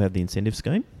Club do have the incentive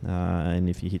scheme, and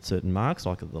if you hit certain marks,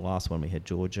 like the last one we had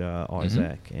Georgia,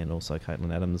 Isaac, and also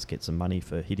Caitlin Adams get some money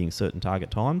for hitting certain target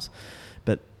times.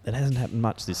 But it hasn't happened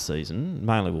much this season.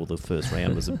 Mainly, the first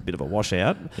round was a bit of a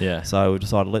washout. Yeah. So we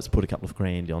decided let's put a couple of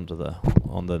grand on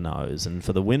the nose. And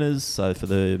for the winners, so for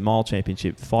the Mile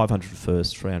Championship, 500 for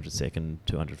first, 300 second,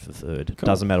 200 for third. Cool.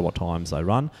 Doesn't matter what times they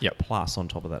run. Yep. Plus, on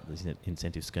top of that, the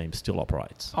incentive scheme still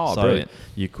operates. Oh, so brilliant.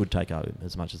 You could take home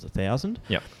as much as 1,000.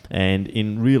 Yep. And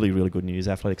in really, really good news,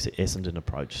 Athletics Essendon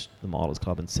approached the Milers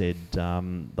Club and said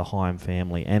the Hyam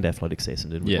family and Athletics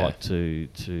Essendon would like to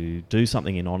do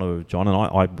something in honour of John. And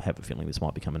I have a feeling this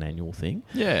might become an annual thing.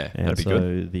 Yeah, and that'd be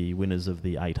good. So the winners of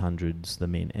the 800s, the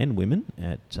men and women,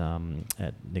 at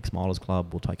next Milers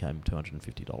Club will take home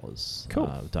 $250. Cool.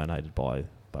 Donated by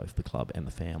both the club and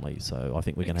the family. So I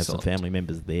think we're going to have some family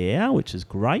members there, which is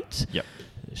great. Yep.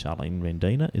 Charlene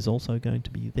Rendina is also going to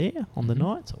be there on the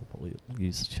night, so we'll probably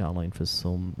use Charlene for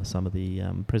some of the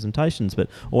presentations. But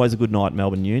always a good night,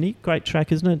 Melbourne Uni. Great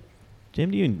track, isn't it?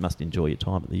 Jem, you must enjoy your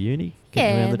time at the uni.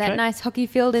 Yeah, that nice hockey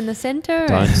field in the centre.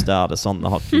 Don't start us on the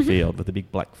hockey field with a big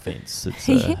black fence.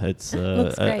 It's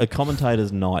a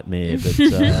commentator's nightmare, but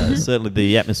certainly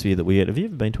the atmosphere that we had. Have you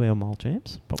ever been to our Mile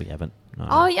Champs? Probably haven't. No.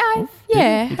 Oh, yeah,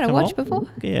 I've had a watch before.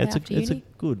 Yeah, it's a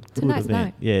good nice event.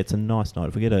 night. Yeah, it's a nice night.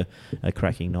 If we get a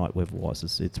cracking night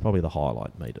weather-wise, it's probably the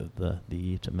highlight meet of the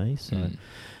year to me. So,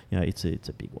 it's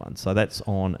a big one. So that's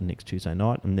on next Tuesday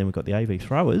night. And then we've got the AV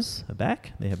Throwers are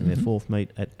back. They're having their fourth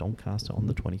meet at Doncaster on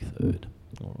the 23rd.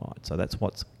 All right, so that's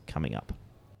what's coming up.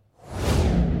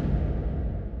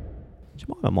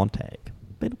 Jemima Montag,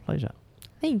 been a pleasure.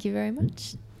 Thank you very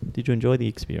much. Did you enjoy the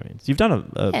experience? You've done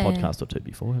a podcast or two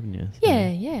before, haven't you? So,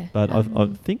 yeah. But I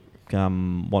think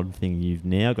one thing you've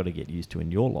now got to get used to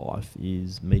in your life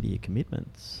is media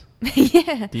commitments.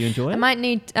 Yeah. Do you enjoy it? I might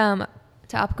need to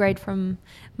upgrade from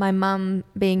my mum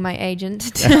being my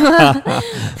agent to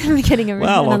getting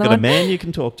I've got a man you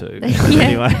can talk to.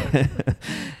 Anyway,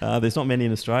 there's not many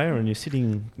in Australia, and you're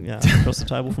sitting across the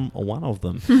table from one of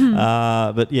them.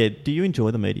 But yeah, do you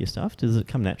enjoy the media stuff? Does it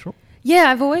come natural?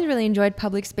 Yeah, I've always really enjoyed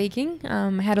public speaking.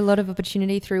 I had a lot of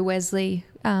opportunity through Wesley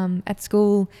at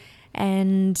school,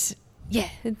 and yeah,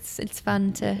 it's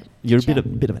fun to. You're a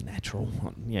bit of a natural.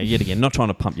 Yet again, not trying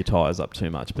to pump your tyres up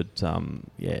too much, but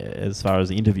as far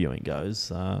as interviewing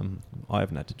goes, I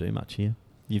haven't had to do much here.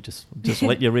 You just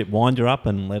let your rip, wind her up,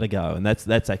 and let her go, and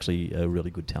that's actually a really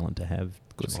good talent to have.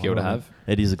 Good skill to have.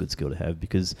 It is a good skill to have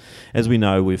because, as we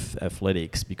know with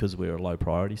athletics, because we're a low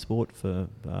priority sport for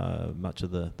much of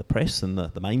the press and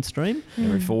the mainstream.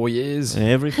 Every 4 years.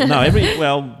 Every 2 and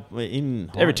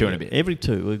a bit. Every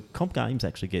 2. Comp Games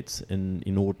actually gets an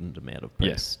inordinate amount of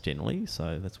press generally,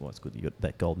 so that's why it's good you got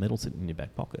that gold medal sitting in your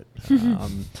back pocket.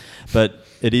 But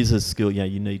it is a skill.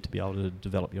 You need to be able to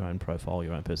develop your own profile,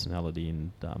 your own personality,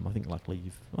 and I think I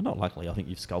think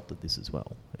you've sculpted this as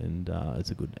well, and it's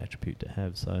a good attribute to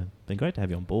have. So it's been great to have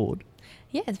you on board.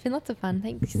 Yeah, it's been lots of fun.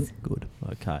 Thanks. Good.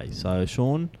 Okay. So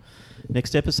Sean,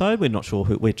 next episode, we're not sure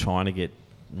who we're trying to get.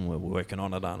 We're working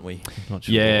on it, aren't we? Not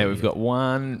sure. Yeah, we've got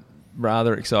one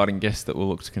rather exciting guest that we'll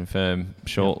look to confirm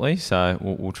shortly. So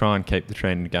we'll try and keep the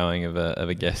trend going of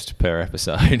a guest per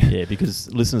episode. Yeah, because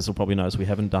listeners will probably notice we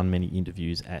haven't done many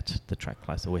interviews at the track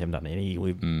place, or we haven't done any.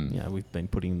 We've been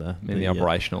putting in the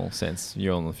operational sense.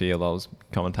 You're on the field, I was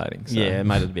commentating. So. Yeah, it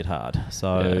made it a bit hard.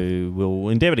 So we'll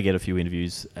endeavour to get a few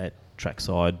interviews at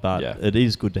trackside, but it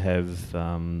is good to have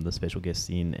the special guests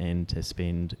in and to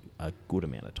spend a good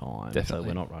amount of time. Definitely. So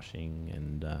we're not rushing,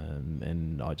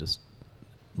 and I just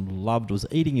was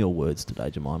eating your words today,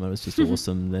 Jemima. It was just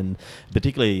awesome, and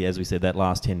particularly, as we said, that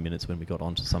last 10 minutes when we got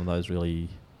onto some of those really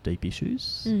deep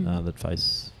issues that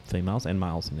face females and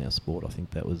males in our sport. I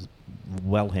think that was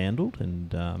well handled,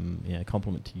 and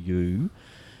compliment to you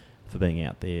for being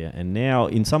out there. And now,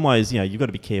 in some ways, you've got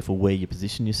to be careful where you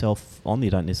position yourself on.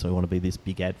 You don't necessarily want to be this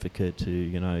big advocate to,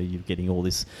 you're getting all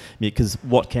this, because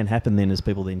what can happen then is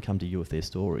people then come to you with their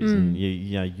stories, and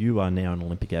you are now an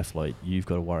Olympic athlete. You've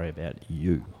got to worry about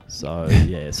you. So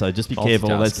so just be careful.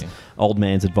 That's old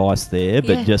man's advice there,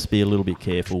 but just be a little bit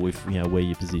careful with where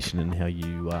you position and how you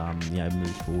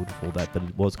move forward for that. But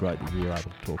it was great that you were able to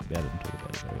talk about it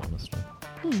very honestly.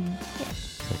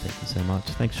 So thank you so much.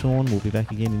 Thanks, Sean. We'll be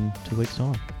back again in 2 weeks'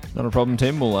 time. Not a problem,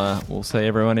 Tim. We'll see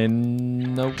everyone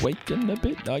in a week and a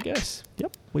bit, I guess.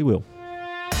 Yep, we will.